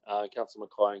seconder, Councillor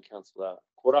Mackay and Councillor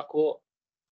Korako.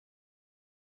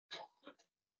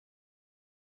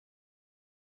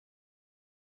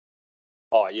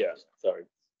 Oh yeah, sorry,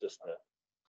 just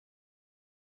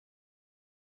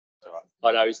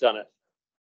I know he's done it.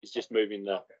 He's just moving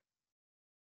the.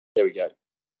 There we go.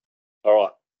 All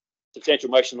right. Substantial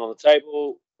motion on the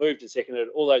table. Moved and seconded.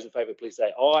 All those in favour, please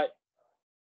say aye.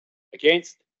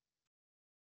 Against?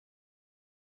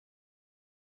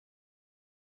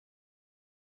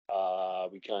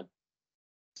 We can't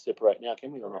separate now,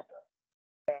 can we, or not?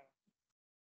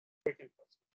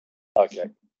 Okay.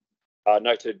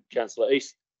 Noted, Councillor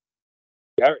East.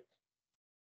 Gary.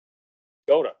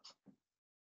 Golder.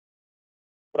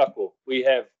 We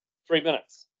have 3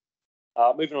 minutes.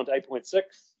 Moving on to 8.6.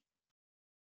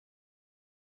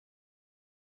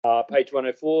 Page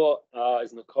 104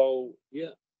 is Nicole.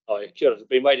 Yeah. Oh, kia ora. I've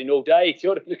been waiting all day.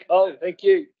 Kia ora, Nicole. Thank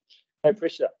you. No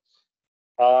pressure.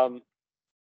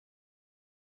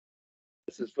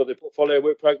 This is for the portfolio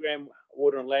work program,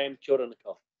 water and land. Kia ora,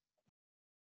 Nicole.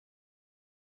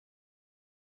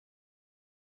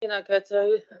 Tēnā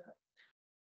koutou.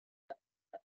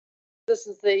 This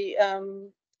is the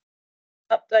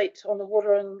update on the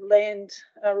water and land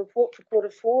report for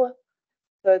Q4.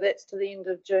 So that's to the end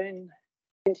of June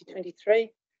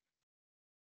 2023.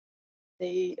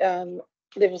 The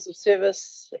levels of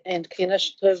service and key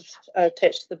initiatives are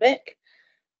attached to the back.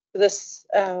 For this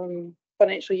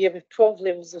financial year, we have 12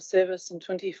 levels of service and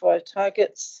 25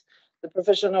 targets. The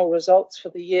provisional results for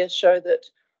the year show that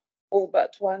all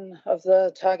but one of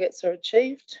the targets are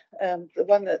achieved. The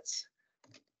one that's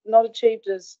not achieved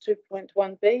is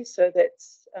 2.1b, so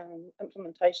that's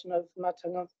implementation of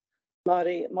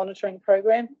Māori monitoring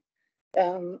program.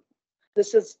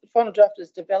 This is, the final draft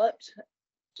is developed,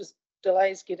 just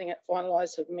delays getting it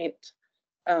finalised have meant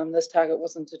this target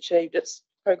wasn't achieved. It's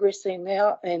progressing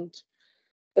now, and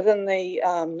within the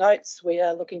notes, we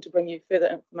are looking to bring you further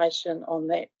information on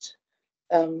that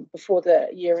before the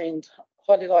year end.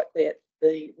 Highly like that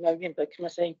the November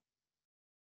committee.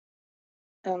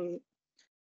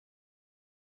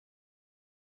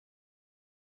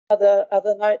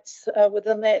 Other notes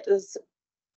within that is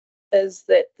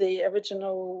that the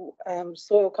original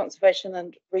soil conservation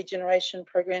and regeneration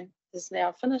program is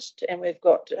now finished, and we've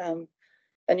got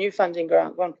a new funding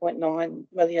grant, 1.9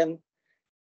 million,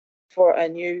 for a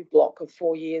new block of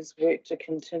 4 years work to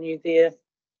continue there.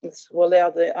 This will allow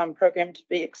the program to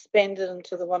be expanded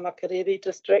into the Waimakariri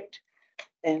district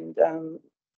and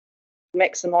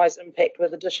maximise impact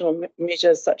with additional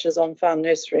measures such as on-farm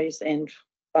nurseries and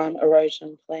farm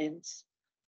erosion plans.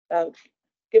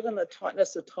 Given the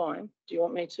tightness of time, do you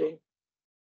want me to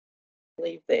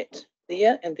leave that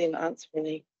there and then answer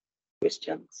any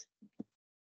questions?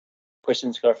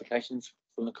 Questions, clarifications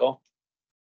from Nicole?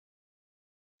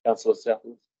 Councillor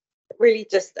Southwood. Really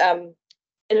just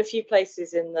in a few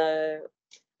places in the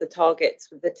targets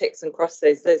with the ticks and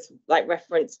crosses, there's like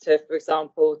reference to, for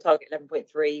example, target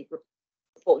 11.3,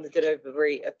 reporting the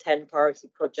delivery of 10 priority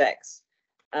projects.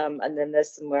 And then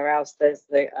there's somewhere else, there's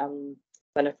the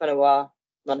Whanaunua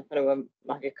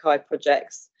Magakai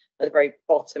projects. At the very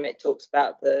bottom, it talks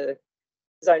about the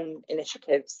zone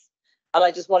initiatives. And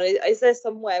I just wanted, is there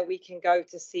somewhere we can go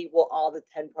to see what are the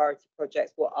 10 priority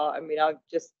projects? What are, I mean, I've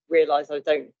just realised I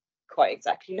don't quite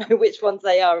exactly know which ones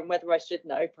they are and whether I should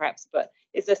know perhaps, but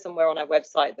is there somewhere on our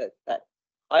website that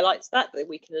highlights that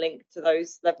we can link to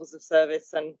those levels of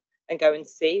service and go and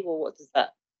see, well, what does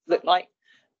that look like?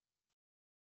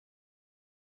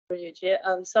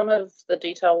 Some of the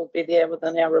detail will be there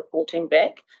within our reporting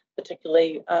back,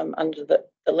 particularly under the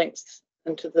links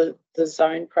into the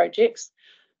zone projects.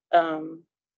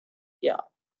 Yeah,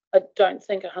 I don't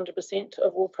think 100%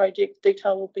 of all project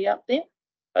detail will be up there,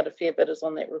 but a fair bit is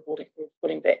on that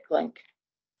reporting back link.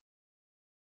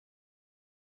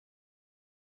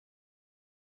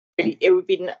 It would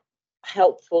be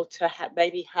helpful to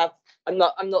maybe have. I'm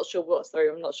not sure what. Sorry,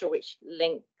 I'm not sure which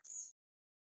links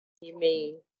you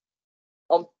mean.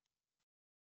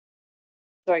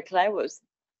 Sorry, Claire, what was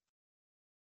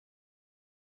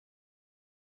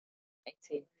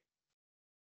 18?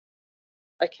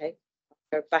 Okay,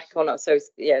 go back on it. So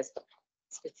yes,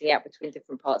 splitting out between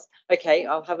different parts. Okay,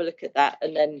 I'll have a look at that,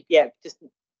 and then yeah, just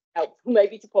helpful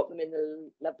maybe to put them in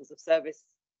the levels of service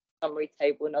summary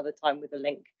table another time with a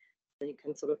link, so you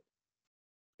can sort of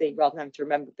see rather than having to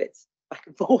remember bits back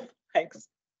and forth. Thanks.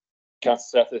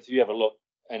 Councillor South, if you have a look,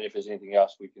 and if there's anything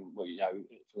else we can, well, you know,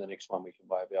 for the next one we can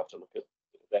be able to look at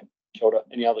that. Kia ora.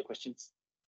 Any other questions,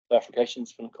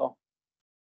 clarifications for Nicole?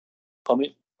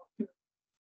 Comment?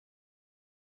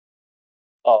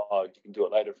 Oh, you can do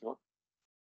it later if you want.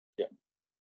 Yeah.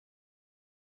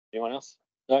 Anyone else?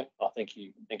 No? Oh, thank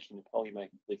you, Nicole. You may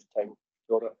leave the table.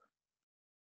 Kia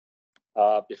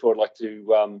ora. Before I'd like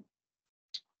to,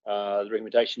 the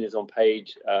recommendation is on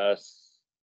page, is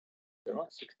that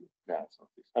right? 60? No, it's not.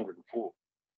 It's 104.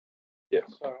 Yeah.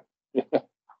 Sorry.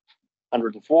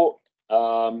 104.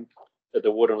 That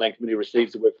the Water and Land Committee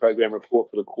receives the work program report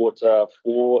for the quarter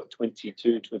 4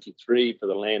 22-23 for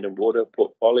the land and water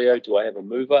portfolio. Do I have a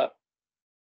mover?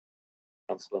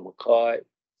 Councillor Mackay,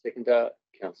 seconder.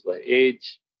 Councillor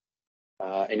Edge.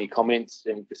 Any comments,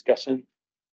 any discussion?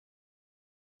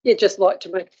 Yeah, just like to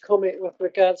make a comment with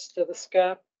regards to the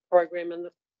SCAR program and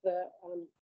the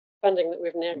funding that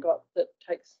we've now got that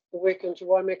takes the work into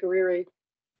Waimakariri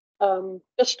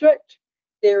district.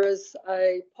 There is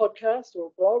a podcast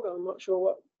or blog, I'm not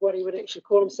sure what he would actually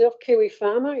call himself, Kiwi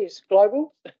Farmer, he's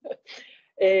global.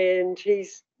 And he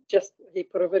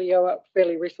put a video up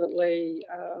fairly recently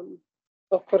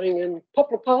of putting in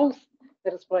poplar poles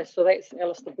at his place. So that's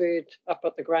Alice the Bird up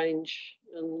at the Grange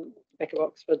in the back of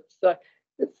Oxford. So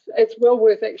it's well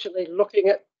worth actually looking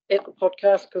at the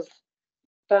podcast, because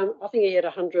I think he had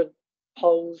 100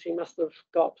 poles he must have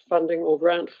got funding or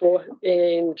grant for.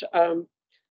 And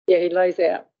yeah, he lays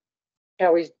out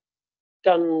how he's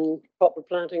done poplar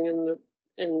planting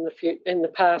in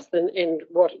the past and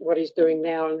what he's doing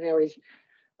now, and how he's,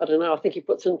 I don't know, I think he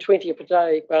puts in 20 per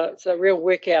day, but it's a real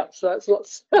workout, so it's not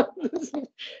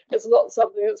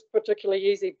something that's particularly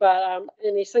easy. But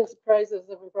and he sings the praises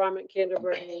of Environment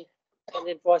Canterbury and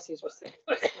the advice he's received.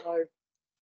 So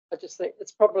I just think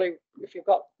it's probably, if you've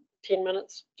got 10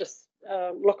 minutes, just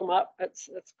look them up. It's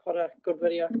quite a good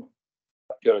video.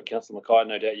 Kia ora, Councillor Mackay.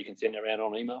 No doubt you can send it around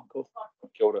on email. Cool.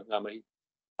 Kia ora, ngā mihi.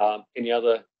 Any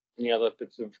other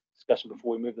bits of discussion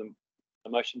before we move the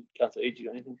motion? Councillor Eade, you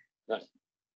got anything? No.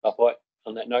 Aye.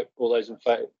 On that note, all those in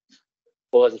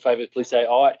favour, please say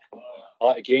aye.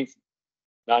 Aye, against?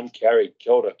 None, carried.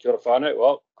 Kia ora whānau.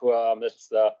 Well,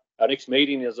 that's our next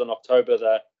meeting is on October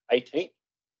the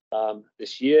 18th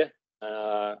this year.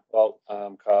 Ka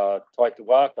tai te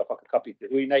wā, ka whakakapi te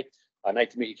hui nei. Nei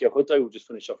te mihi kia koutou. We'll just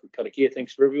finish off with Karakia.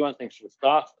 Thanks for everyone. Thanks for the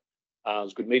staff. It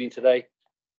was a good meeting today,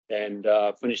 and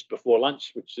finished before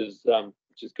lunch, which is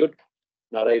good.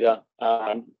 Nā reira,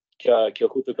 kia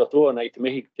koutou katoa, nei te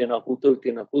mihi, tēnā koutou,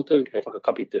 kei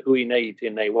whakakapi te hui nei I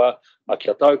tēnei wā.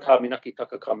 Kia tau, ka minaki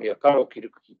taka ka mea karo, ki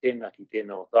ruku ki tēnā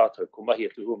o tātou, ko mahi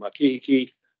atu hua mā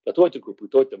kihiki, ka toi te kupu,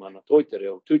 toi te mana, toi te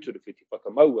reo, tūturu whiti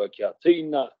whakamaua, kia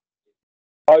tīna,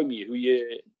 haumi hui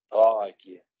e, ai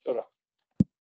kia.